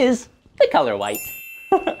is the color white.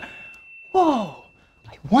 Whoa,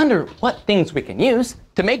 I wonder what things we can use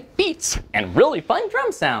to make beats and really fun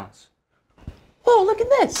drum sounds. Whoa, look at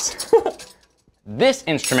this. This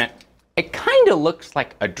instrument, it kind of looks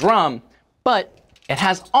like a drum, but it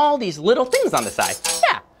has all these little things on the side.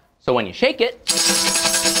 Yeah, so when you shake it,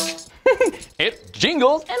 it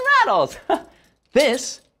jingles and rattles.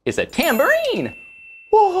 This is a tambourine.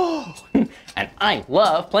 Whoa, and I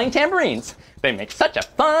love playing tambourines. They make such a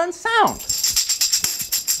fun sound.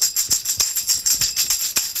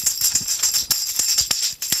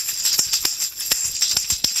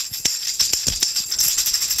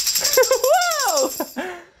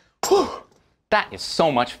 Whew, that is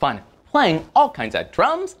so much fun, playing all kinds of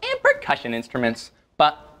drums and percussion instruments.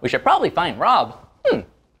 But we should probably find Rob.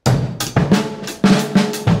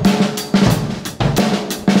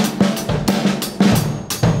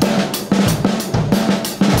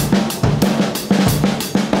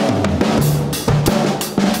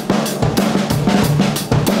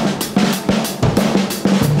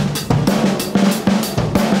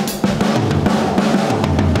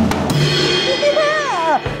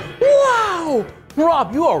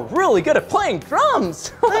 Rob, you are really good at playing drums.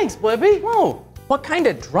 Thanks, Blippi. Whoa, what kind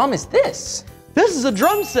of drum is this? This is a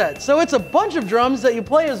drum set, so it's a bunch of drums that you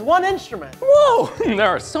play as one instrument. Whoa, there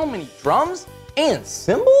are so many drums and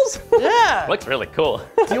cymbals. Yeah. Looks really cool.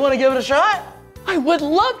 Do you want to give it a shot? I would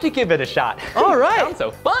love to give it a shot. All right. Sounds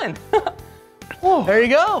so fun. Whoa. There you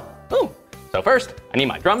go. Ooh. So first, I need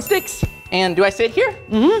my drumsticks. And do I sit here?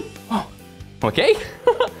 Oh, okay.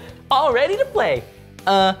 All ready to play.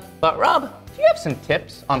 But Rob, do you have some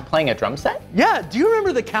tips on playing a drum set? Yeah, do you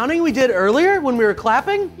remember the counting we did earlier when we were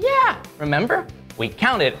clapping? Yeah, remember? We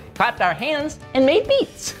counted, clapped our hands, and made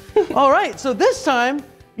beats. All right, so this time,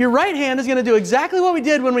 your right hand is gonna do exactly what we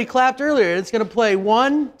did when we clapped earlier. It's gonna play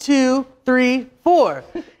 1, 2, 3, 4.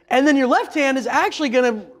 And then your left hand is actually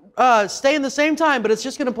gonna stay in the same time, but it's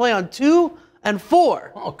just gonna play on 2 and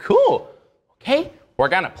 4. Oh, cool. Okay, we're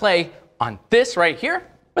gonna play on this right here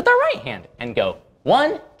with our right hand and go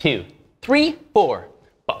 1, 2, 3, 4,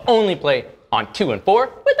 but only play on 2 and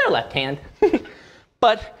 4 with our left hand.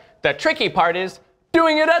 But the tricky part is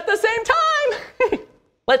doing it at the same time.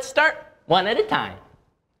 Let's start one at a time.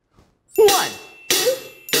 1, 2,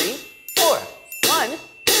 3, 4. 1,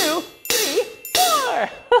 2, 3, 4.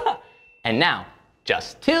 And now,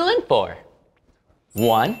 just 2 and 4.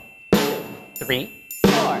 1, 3,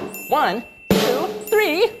 4. 1, 2,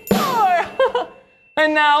 3, 4.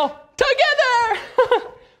 And now, together.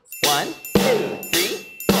 1, 2, 3,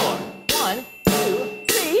 4. 1, 2,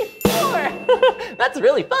 3, 4. That's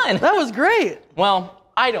really fun. That was great. Well,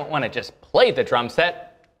 I don't want to just play the drum set.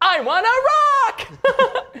 I want to rock.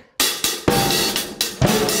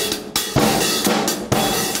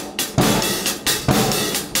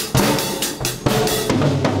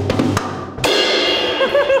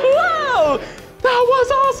 That was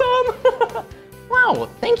awesome! Wow, well,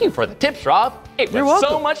 thank you for the tips, Rob. It was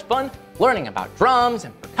so much fun learning about drums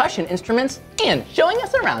and percussion instruments and showing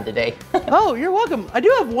us around today. Oh, you're welcome. I do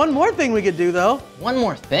have one more thing we could do, though. One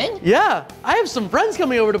more thing? Yeah, I have some friends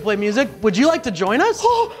coming over to play music. Would you like to join us?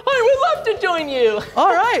 Oh, I would love to join you.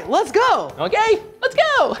 All right, let's go. Okay, let's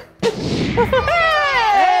go. Hey,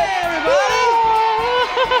 everybody!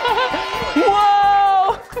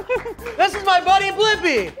 Whoa! This is my buddy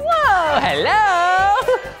Blippi. Whoa, hello.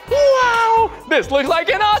 Wow, this looks like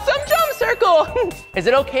an awesome drum circle. Is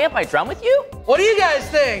it okay if I drum with you? What do you guys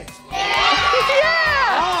think?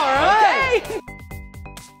 Yeah! All right. Okay.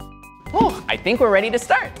 Oh, I think we're ready to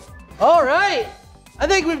start. All right. I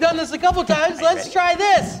think we've done this a couple times. Let's try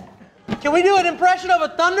this. Can we do an impression of a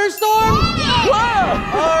thunderstorm? Whoa!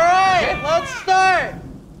 All right, let's start.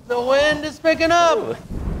 The wind is picking up. Ooh.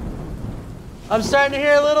 I'm starting to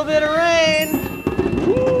hear a little bit of rain.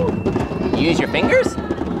 Ooh. Use your fingers?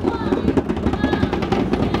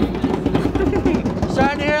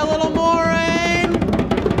 Starting to hear a little more rain.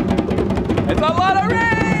 It's a lot of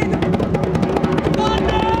rain!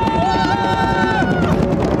 Thunder!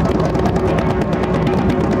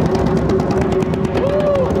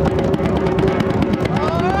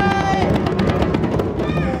 All right.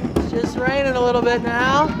 It's just raining a little bit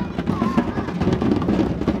now.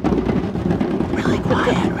 Really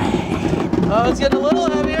quiet rain. Oh, it's getting a little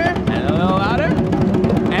heavier. And a little louder.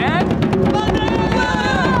 And thunder!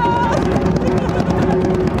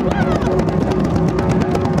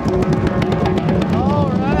 All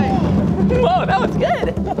right. Whoa, that was good.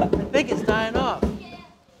 I think it's dying off.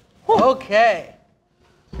 Okay.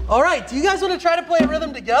 All right, do you guys want to try to play a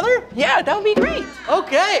rhythm together? Yeah, that would be great.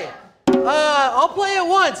 Okay. I'll play it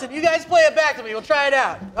once and you guys play it back to me. We'll try it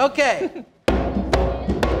out. Okay.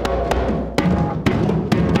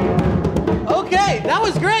 Okay, that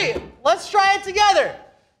was great. Let's try it together.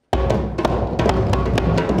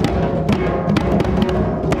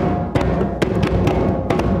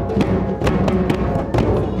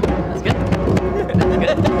 That's good. That's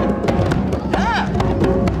good. Yeah.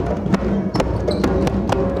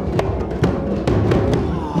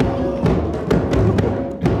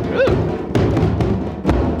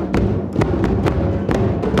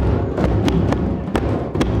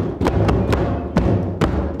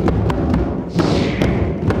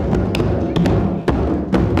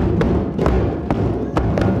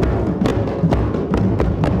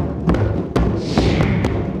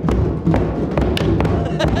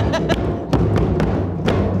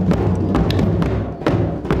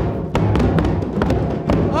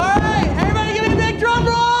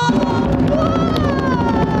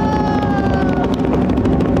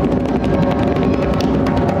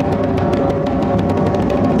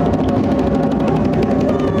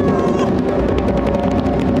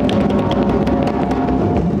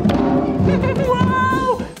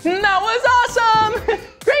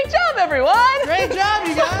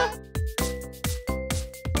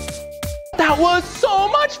 That was so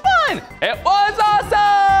much fun! It was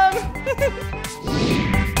awesome!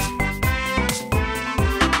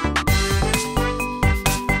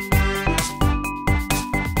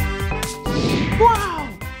 Wow!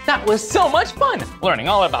 That was so much fun! Learning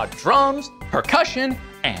all about drums, percussion,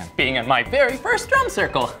 and being in my very first drum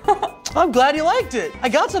circle. I'm glad you liked it. I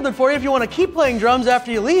got something for you if you want to keep playing drums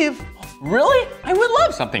after you leave. Really? I would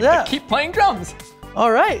love something to keep playing drums.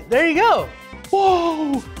 All right, there you go.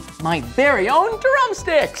 Whoa! My very own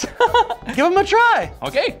drumsticks! Give them a try.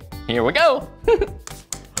 Okay, here we go.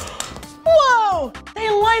 Whoa! They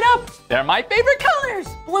light up! They're my favorite colors,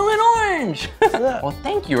 blue and orange. Well,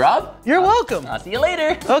 thank you, Rob. You're welcome. I'll see you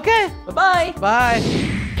later. Okay. Bye-bye. Bye.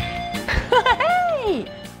 Hey!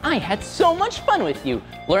 I had so much fun with you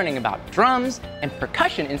learning about drums and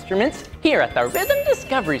percussion instruments here at the Rhythm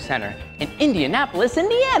Discovery Center in Indianapolis,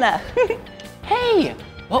 Indiana. Hey,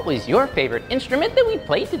 what was your favorite instrument that we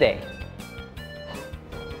played today?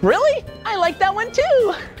 Really? I like that one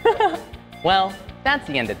too. Well, that's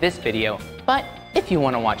the end of this video, but if you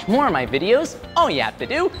want to watch more of my videos, all you have to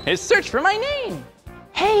do is search for my name.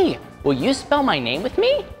 Hey, will you spell my name with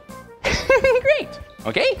me? Great,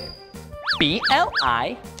 okay?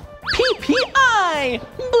 B-L-I-P-P-I,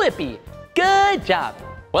 Blippi. Good job.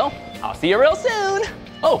 Well, I'll see you real soon.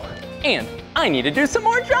 Oh, and I need to do some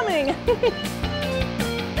more drumming.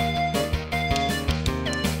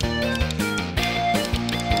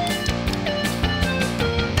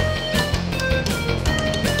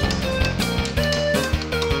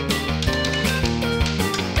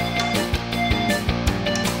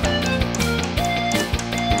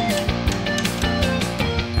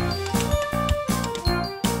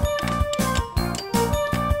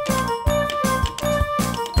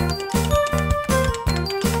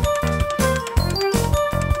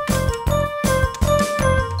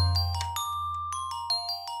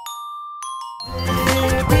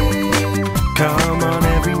 Come on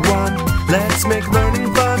everyone, let's make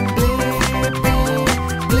learning fun. Blippi,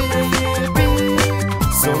 Blippi.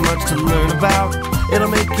 So much to learn about, it'll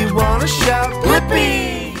make you wanna shout.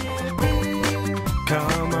 Blippi!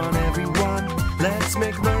 Come on everyone, let's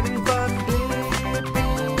make learning fun.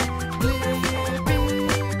 Blippi,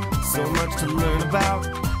 Blippi. So much to learn about,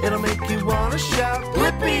 it'll make you wanna shout.